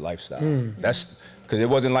hedonistic lifestyle. That's because it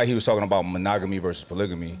wasn't like he was talking about monogamy versus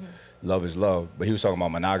polygamy. Love is love, but he was talking about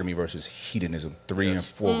monogamy versus hedonism, 3 and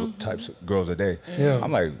 4 types of girls a day. Yeah.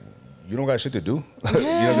 I'm like, you don't got shit to do? You know what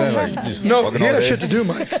I'm saying? Like, just No, fucking he all has day? shit to do,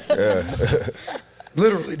 Mike. Yeah.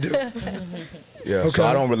 Literally do. Yeah, Okay. so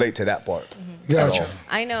I don't relate to that part. Gotcha.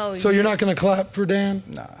 I know. So you're not gonna clap for Dan?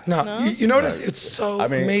 Nah. No. You notice it's so I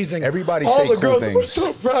mean, amazing. everybody all say the cool girls things. are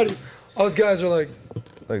so proud of you. All those guys are like,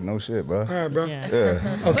 Like, no shit, bro. all right, bro.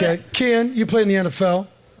 Yeah. Okay, Kian, you play in the NFL.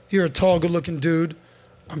 You're a tall, good-looking dude.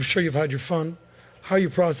 I'm sure you've had your fun. How are you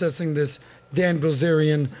processing this Dan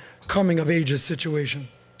Bilzerian coming-of-ages situation?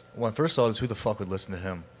 Well, first of all, is who the fuck would listen to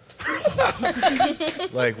him?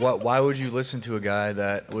 Like, what? Why would you listen to a guy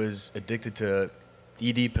that was addicted to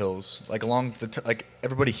ED pills? Like, like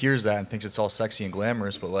everybody hears that and thinks it's all sexy and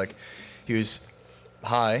glamorous, but like, he was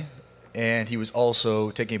high, and he was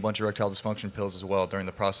also taking a bunch of erectile dysfunction pills as well during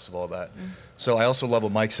the process of all that. So I also love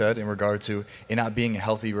what Mike said in regard to it not being a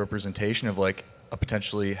healthy representation of like a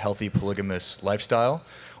potentially healthy polygamous lifestyle,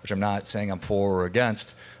 which I'm not saying I'm for or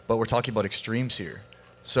against, but we're talking about extremes here.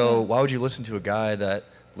 So why would you listen to a guy that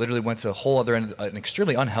literally went to a whole other end, an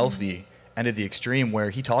extremely unhealthy end of the extreme, where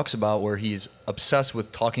he talks about where he's obsessed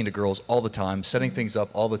with talking to girls all the time, setting things up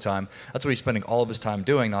all the time. That's what he's spending all of his time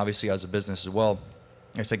doing, obviously as a business as well.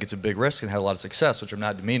 I think it's a big risk and had a lot of success, which I'm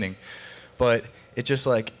not demeaning. But it's just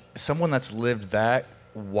like someone that's lived that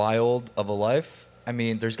wild of a life, I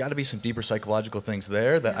mean, there's got to be some deeper psychological things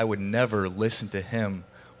there that I would never listen to him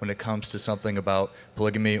when it comes to something about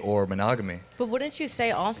polygamy or monogamy. But wouldn't you say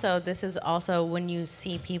also, this is also when you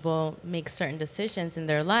see people make certain decisions in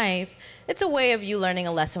their life, it's a way of you learning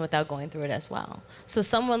a lesson without going through it as well. So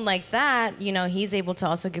someone like that, you know, he's able to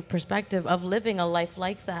also give perspective of living a life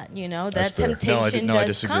like that, you know, that temptation I does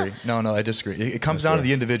disagree. come. No, I disagree. It comes down to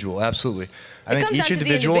the individual, absolutely. I think comes down to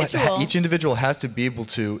the individual. each individual has to be able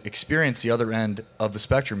to experience the other end of the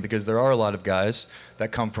spectrum, because there are a lot of guys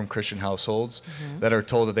that come from Christian households that are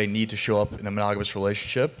told that they need to show up in a monogamous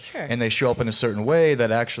relationship, and they show up in a certain way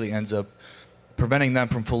that actually ends up preventing them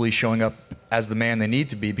from fully showing up as the man they need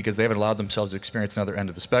to be, because they haven't allowed themselves to experience another end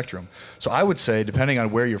of the spectrum. So I would say, depending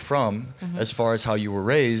on where you're from, as far as how you were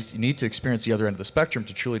raised, you need to experience the other end of the spectrum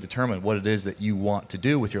to truly determine what it is that you want to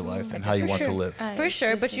do with your life and how you want to live. For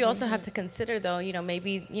sure, but you also have to consider, though, you know,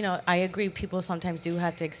 maybe, you know, I agree, people sometimes do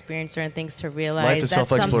have to experience certain things to realize that's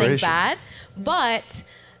something bad, but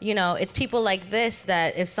you know, it's people like this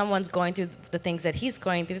that if someone's going through the things that he's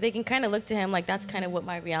going through, they can kind of look to him like, that's kind of what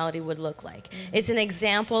my reality would look like. It's an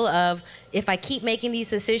example of, if I keep making these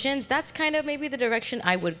decisions, that's kind of maybe the direction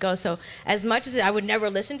I would go. So as much as I would never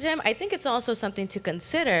listen to him, I think it's also something to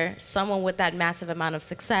consider, someone with that massive amount of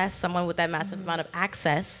success, someone with that massive amount of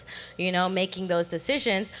access, you know, making those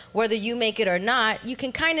decisions, whether you make it or not, you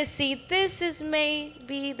can kind of see, this is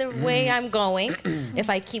maybe the way I'm going if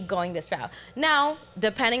I keep going this route. Now,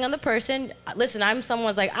 depending on the person, listen, I'm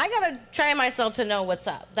someone's like, I gotta try myself to know what's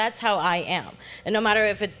up. That's how I am. And no matter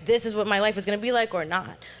if it's, this is what my life is gonna be like or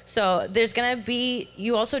not. So there's gonna be,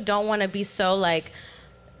 you also don't wanna be so like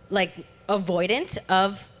avoidant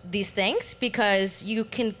of these things, because you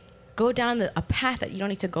can go down a path that you don't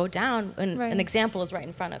need to go down, and an example is right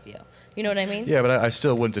in front of you. You know what I mean? Yeah, but I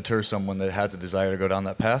still wouldn't deter someone that has a desire to go down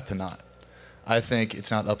that path to not. I think it's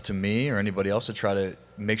not up to me or anybody else to try to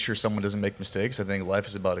make sure someone doesn't make mistakes. I think life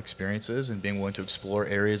is about experiences and being willing to explore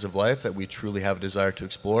areas of life that we truly have a desire to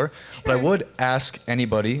explore. But I would ask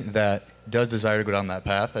anybody that does desire to go down that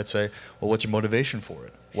path, I'd say, well, what's your motivation for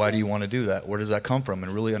it? Why do you want to do that? Where does that come from?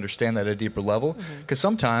 And really understand that at a deeper level. Because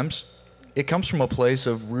sometimes it comes from a place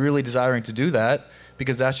of really desiring to do that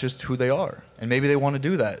because that's just who they are. And maybe they want to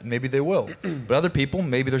do that. And maybe they will. But other people,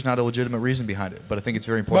 maybe there's not a legitimate reason behind it. But I think it's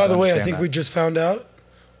very important By the to way, I understand think that. we just found out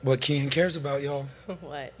what Kian cares about, y'all.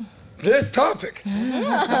 What? This topic.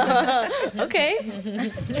 Okay.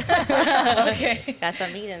 Okay. Got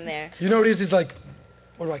some meat in there. You know what it is? He's like,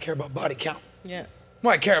 what do I care about? Body count. Yeah.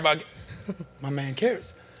 What I care about? My man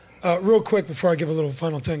cares. Real quick before I give a little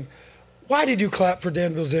final thing. Why did you clap for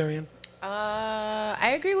Dan Bilzerian?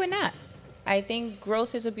 I agree with Nat. I think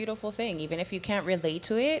growth is a beautiful thing, even if you can't relate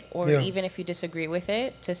to it or Yeah. even if you disagree with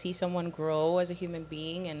it, to see someone grow as a human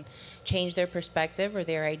being and change their perspective or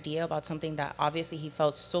their idea about something that obviously he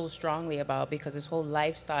felt so strongly about because his whole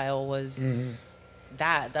lifestyle was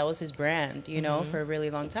that was his brand, you know, for a really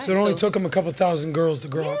long time. So it only took him a couple thousand girls to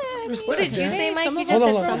grow up. Respect, What did you Dan. say, Mike? Some You of just us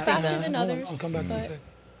said grow something. faster though. than Hold on, others. I'll come back in a but-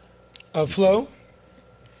 sec. Flo,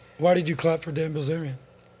 why did you clap for Dan Bilzerian?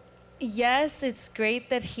 Yes, it's great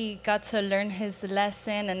that he got to learn his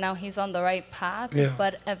lesson and now he's on the right path. Yeah.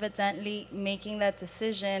 But evidently, making that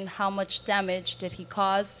decision, how much damage did he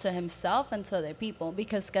cause to himself and to other people?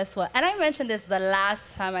 Because guess what? And I mentioned this the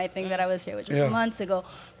last time I think that I was here, which was Yeah. months ago.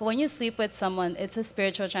 But when you sleep with someone, it's a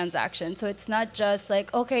spiritual transaction. So it's not just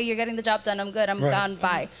like, okay, you're getting the job done, I'm good, I'm Right. gone,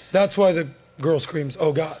 bye. That's why the girl screams,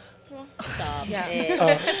 "Oh God!" Stop Yeah.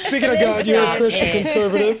 it. Speaking of God, you're a Christian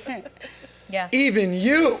conservative. Yeah. Even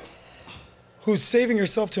you, who's saving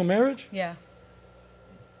yourself till marriage, Yeah.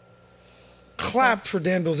 clapped for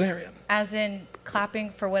Dan Bilzerian. As in clapping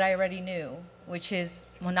for what I already knew, which is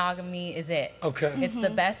monogamy is it. Okay. It's the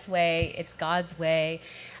best way. It's God's way.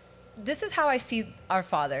 This is how I see our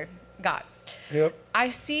Father, God. Yep. I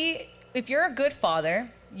see if you're a good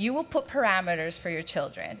father, you will put parameters for your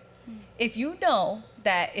children. If you know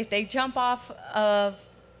that if they jump off of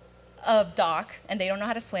dock and they don't know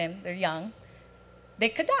how to swim, they're young, they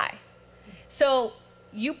could die. So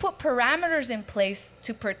you put parameters in place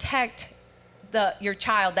to protect your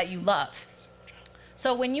child that you love.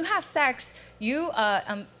 So when you have sex, you're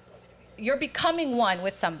becoming one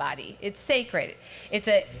with somebody. It's sacred. It's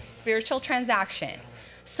a spiritual transaction.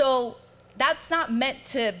 So that's not meant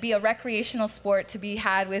to be a recreational sport to be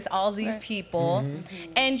had with all these people.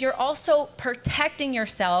 And you're also protecting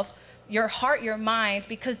yourself, your heart, your mind,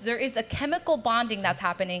 because there is a chemical bonding that's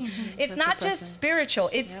happening. It's not just spiritual,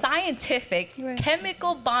 it's scientific.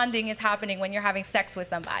 Chemical bonding is happening when you're having sex with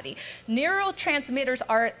somebody. Neurotransmitters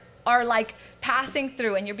are like passing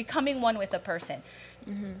through and you're becoming one with a person.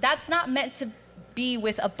 That's not meant to be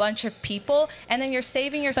with a bunch of people, and then you're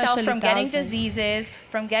saving yourself Especially from getting thousands. diseases,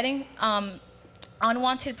 from getting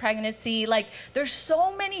unwanted pregnancy. Like, there's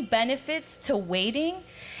so many benefits to waiting.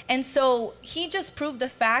 And so he just proved the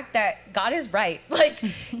fact that God is right. Like,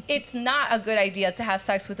 it's not a good idea to have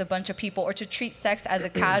sex with a bunch of people or to treat sex as a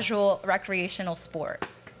casual recreational sport.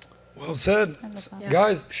 Well said.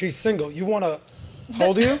 Guys, she's single. You want to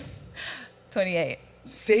hold you? 28.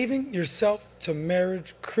 Saving yourself to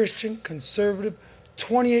marriage, Christian, conservative,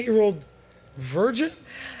 28-year-old virgin?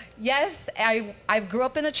 Yes, I grew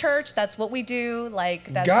up in the church. That's what we do.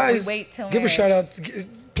 Like, that's Guys, what we wait till give marriage. a shout out.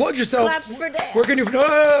 Plug yourself. Claps for Dan. Where can you?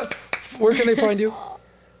 Where can they find you?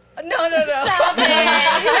 No. Stop it.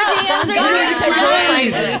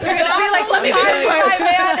 You're gonna be like, let me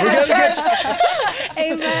We gotta get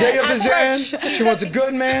Amen. Day of At Bizan. church. She wants a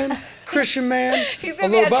good man, Christian man, He's a gonna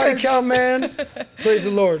be little at body church. count man. Praise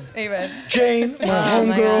the Lord. Amen. Jane, my Oh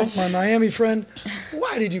my homegirl, gosh. my Miami friend.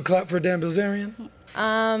 Why did you clap for Dan Bilzerian?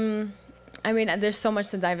 I mean, there's so much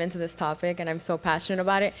to dive into this topic, and I'm so passionate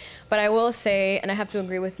about it. But I will say, and I have to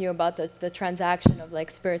agree with you about the transaction of like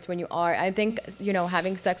spirits when you are. I think, you know,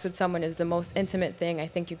 having sex with someone is the most intimate thing I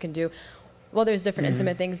think you can do. Well, there's different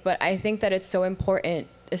intimate things, but I think that it's so important,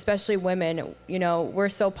 especially women. You know, we're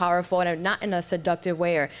so powerful, and not in a seductive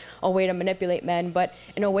way or a way to manipulate men, but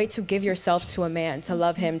in a way to give yourself to a man, to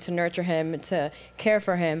love him, to nurture him, to care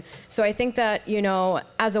for him. So I think that, you know,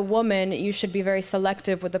 as a woman, you should be very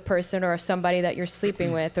selective with the person or somebody that you're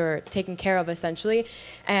sleeping with or taking care of, essentially.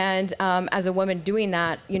 And as a woman doing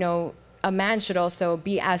that, you know, a man should also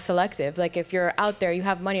be as selective. Like, if you're out there, you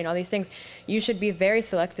have money and all these things, you should be very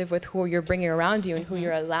selective with who you're bringing around you and who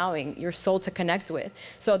you're allowing your soul to connect with.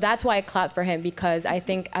 So that's why I clap for him, because I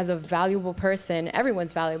think as a valuable person,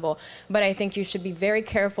 everyone's valuable, but I think you should be very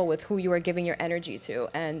careful with who you are giving your energy to,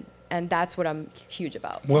 and that's what I'm huge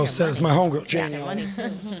about. Well says my homegirl, Jane.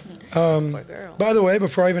 Poor girl. By the way,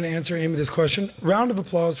 before I even answer Amy this question, round of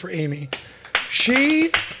applause for Amy.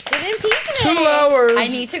 She They didn't pee today. 2 hours. I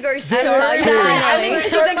need to go so bad. I'm in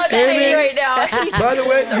so much pain right now. By the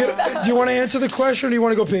way, do you want to answer the question or do you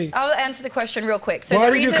want to go pee? I'll answer the question real quick. So why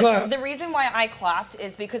the did reason, you clap? The reason why I clapped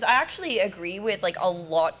is because I actually agree with like a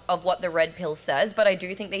lot of what the red pill says, but I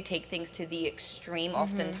do think they take things to the extreme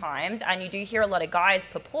oftentimes. And you do hear a lot of guys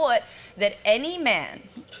purport that any man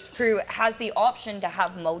who has the option to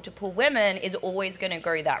have multiple women is always going to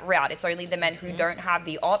go that route. It's only the men who don't have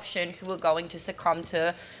the option who are going to succumb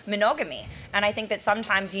to monogamy. And I think that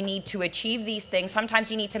sometimes you need to achieve these things.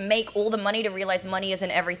 Sometimes you need to make all the money to realize money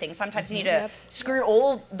isn't everything. Sometimes you need to screw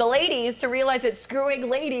all the ladies to realize that screwing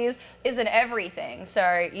ladies isn't everything.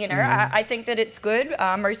 So, you know, I think that it's good,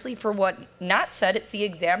 mostly for what Nat said. It's the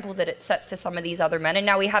example that it sets to some of these other men. And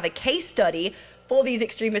now we have a case study for these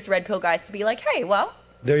extremist red pill guys to be like, hey, well.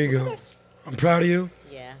 There you go. I'm proud of you.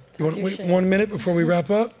 Yeah. You want to wait 1 minute before we wrap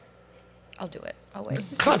up? I'll do it. I'll wait.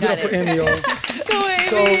 Clap it up for Amy, y'all. Go, Amy.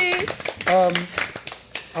 So,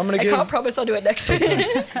 I'm gonna give. I can't promise I'll do it next week.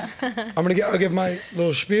 I'll give my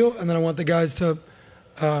little spiel, and then I want the guys to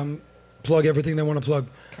plug everything they want to plug.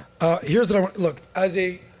 Here's what I want. Look, as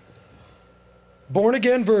a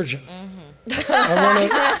born-again virgin, I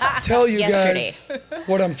want to tell you guys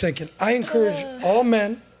what I'm thinking. I encourage all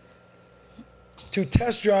men to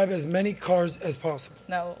test drive as many cars as possible.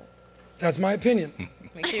 No. That's my opinion.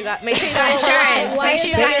 Make sure you got insurance. Make sure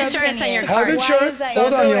you got insurance on your car. Have insurance.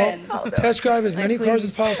 Hold on, y'all. Test drive as many cars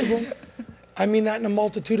as possible. I mean that in a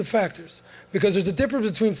multitude of factors. Because there's a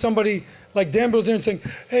difference between somebody like Dan Bilzerian saying,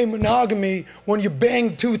 hey, monogamy, when you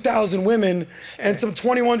bang 2,000 women, and some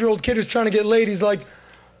 21-year-old kid who's trying to get laid, he's like,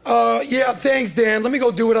 yeah, thanks, Dan. Let me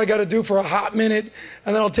go do what I got to do for a hot minute,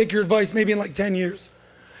 and then I'll take your advice maybe in like 10 years.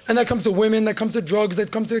 And that comes to women, that comes to drugs,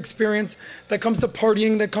 that comes to experience, that comes to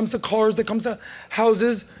partying, that comes to cars, that comes to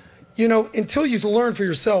houses. You know, until you learn for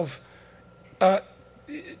yourself,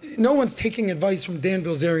 no one's taking advice from Dan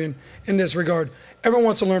Bilzerian in this regard. Everyone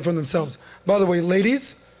wants to learn from themselves. By the way,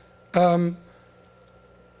 ladies, don't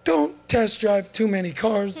test drive too many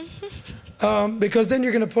cars because then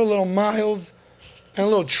you're gonna put a little miles and a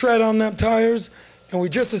little tread on them tires. And we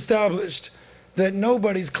just established that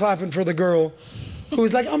nobody's clapping for the girl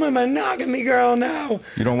who's like, I'm a monogamy girl now.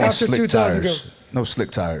 You don't want after slick 2,000 tires. girls. No slick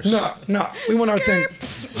tires. No. We want our thing.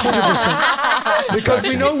 100%. Because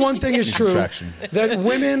we know one thing is true, that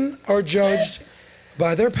women are judged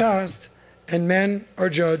by their past and men are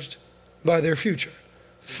judged by their future.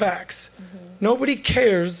 Facts. Nobody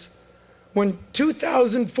cares when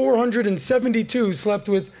 2,472 slept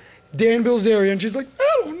with Dan Bilzerian. She's like,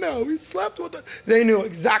 I don't know, he slept with her. They knew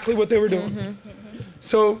exactly what they were doing.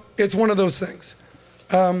 So it's one of those things.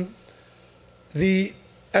 At the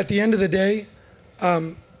end of the day,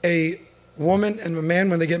 a woman and a man,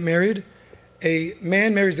 when they get married, a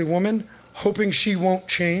man marries a woman hoping she won't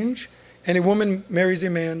change, and a woman marries a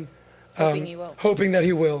man hoping that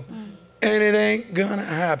he will. And it ain't gonna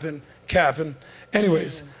happen, Cap'n.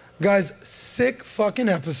 Anyways, guys, sick fucking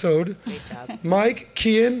episode. Great job. Mike,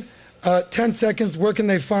 Kian, 10 seconds, where can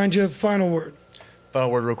they find you? Final word.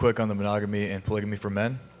 Final word real quick on the monogamy and polygamy for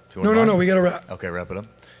men. No, we gotta wrap. Okay, wrap it up.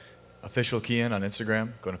 Official Kian on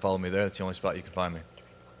Instagram. Go and follow me there. That's the only spot you can find me.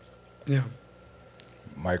 Yeah.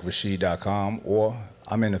 MikeRashid.com, or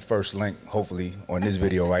I'm in the first link, hopefully, on this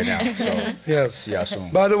video right now. So yes. See y'all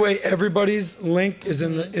soon. By the way, everybody's link is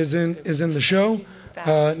in the show.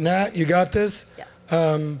 Nat, you got this.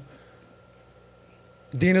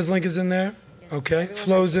 Dina's link is in there. Okay.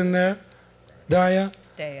 Flo's in there. Daya.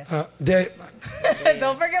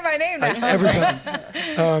 Don't forget my name now. Every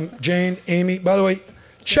time. Jane, Amy. By the way,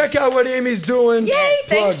 check out what Amy's doing. Yay,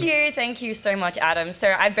 Plug. thank you so much, Adam.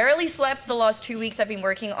 So I barely slept the last 2 weeks. I've been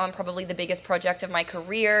working on probably the biggest project of my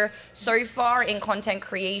career so far in content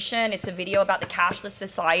creation. It's a video about the cashless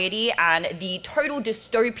society and the total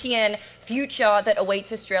dystopian future that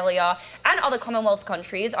awaits Australia and other Commonwealth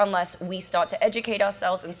countries unless we start to educate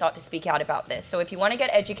ourselves and start to speak out about this. So if you want to get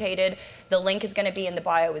educated, the link is going to be in the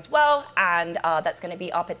bio as well, and that's going to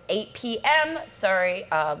be up at 8 p.m. So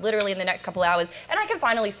literally in the next couple hours, and I can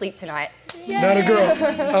finally sleep tonight. Not a girl.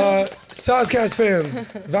 SOSCAST fans,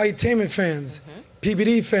 Valuetainment fans,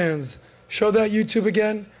 PBD fans, show that YouTube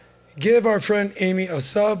again. Give our friend Amy a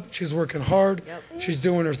sub. She's working hard. She's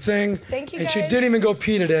doing her thing. Thank you, and guys. she didn't even go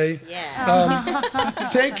pee today.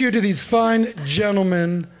 Thank you to these fine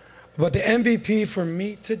gentlemen. But the MVP for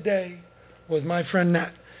me today was my friend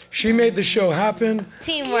Nat. She made the show happen.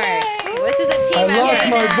 Teamwork. This is a team effort. I lost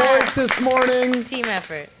my voice this morning. Team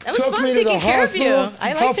effort. That was Took fun me to taking the care of you.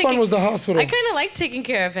 hospital. How fun was the hospital? I kind of liked taking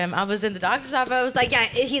care of him. I was in the doctor's office. I was like, yeah,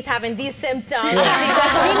 he's having these symptoms.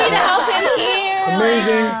 Yeah. We need to help him here.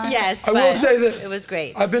 Amazing. Yes. I will say this. It was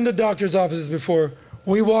great. I've been to doctor's offices before.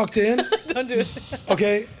 We walked in. Don't do it.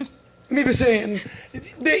 Okay. Me be saying,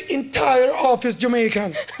 the entire office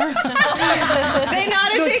Jamaican. They know how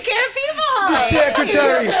to take care of people. The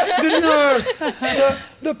secretary, the nurse,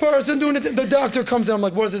 the person doing it. The doctor comes in. I'm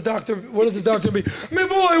like, what does this doctor be? Me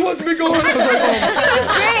boy, what's me going on? I was like,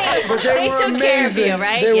 oh. Great. But they were took amazing. care of you,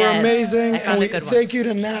 right? They Yes. were amazing. I found And a good one. thank you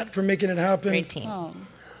to Nat for making it happen. Great team.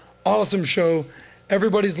 Awesome show.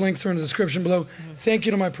 Everybody's links are in the description below. Thank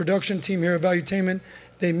you to my production team here at Valuetainment.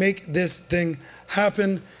 They make this thing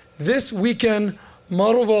happen. This weekend,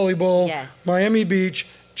 Model Volleyball, Yes. Miami Beach.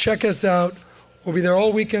 Check us out. We'll be there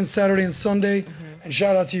all weekend, Saturday and Sunday. And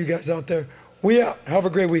shout out to you guys out there. We out. Have a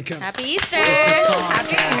great weekend. Happy Easter. It's the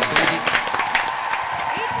SOSCAST, baby.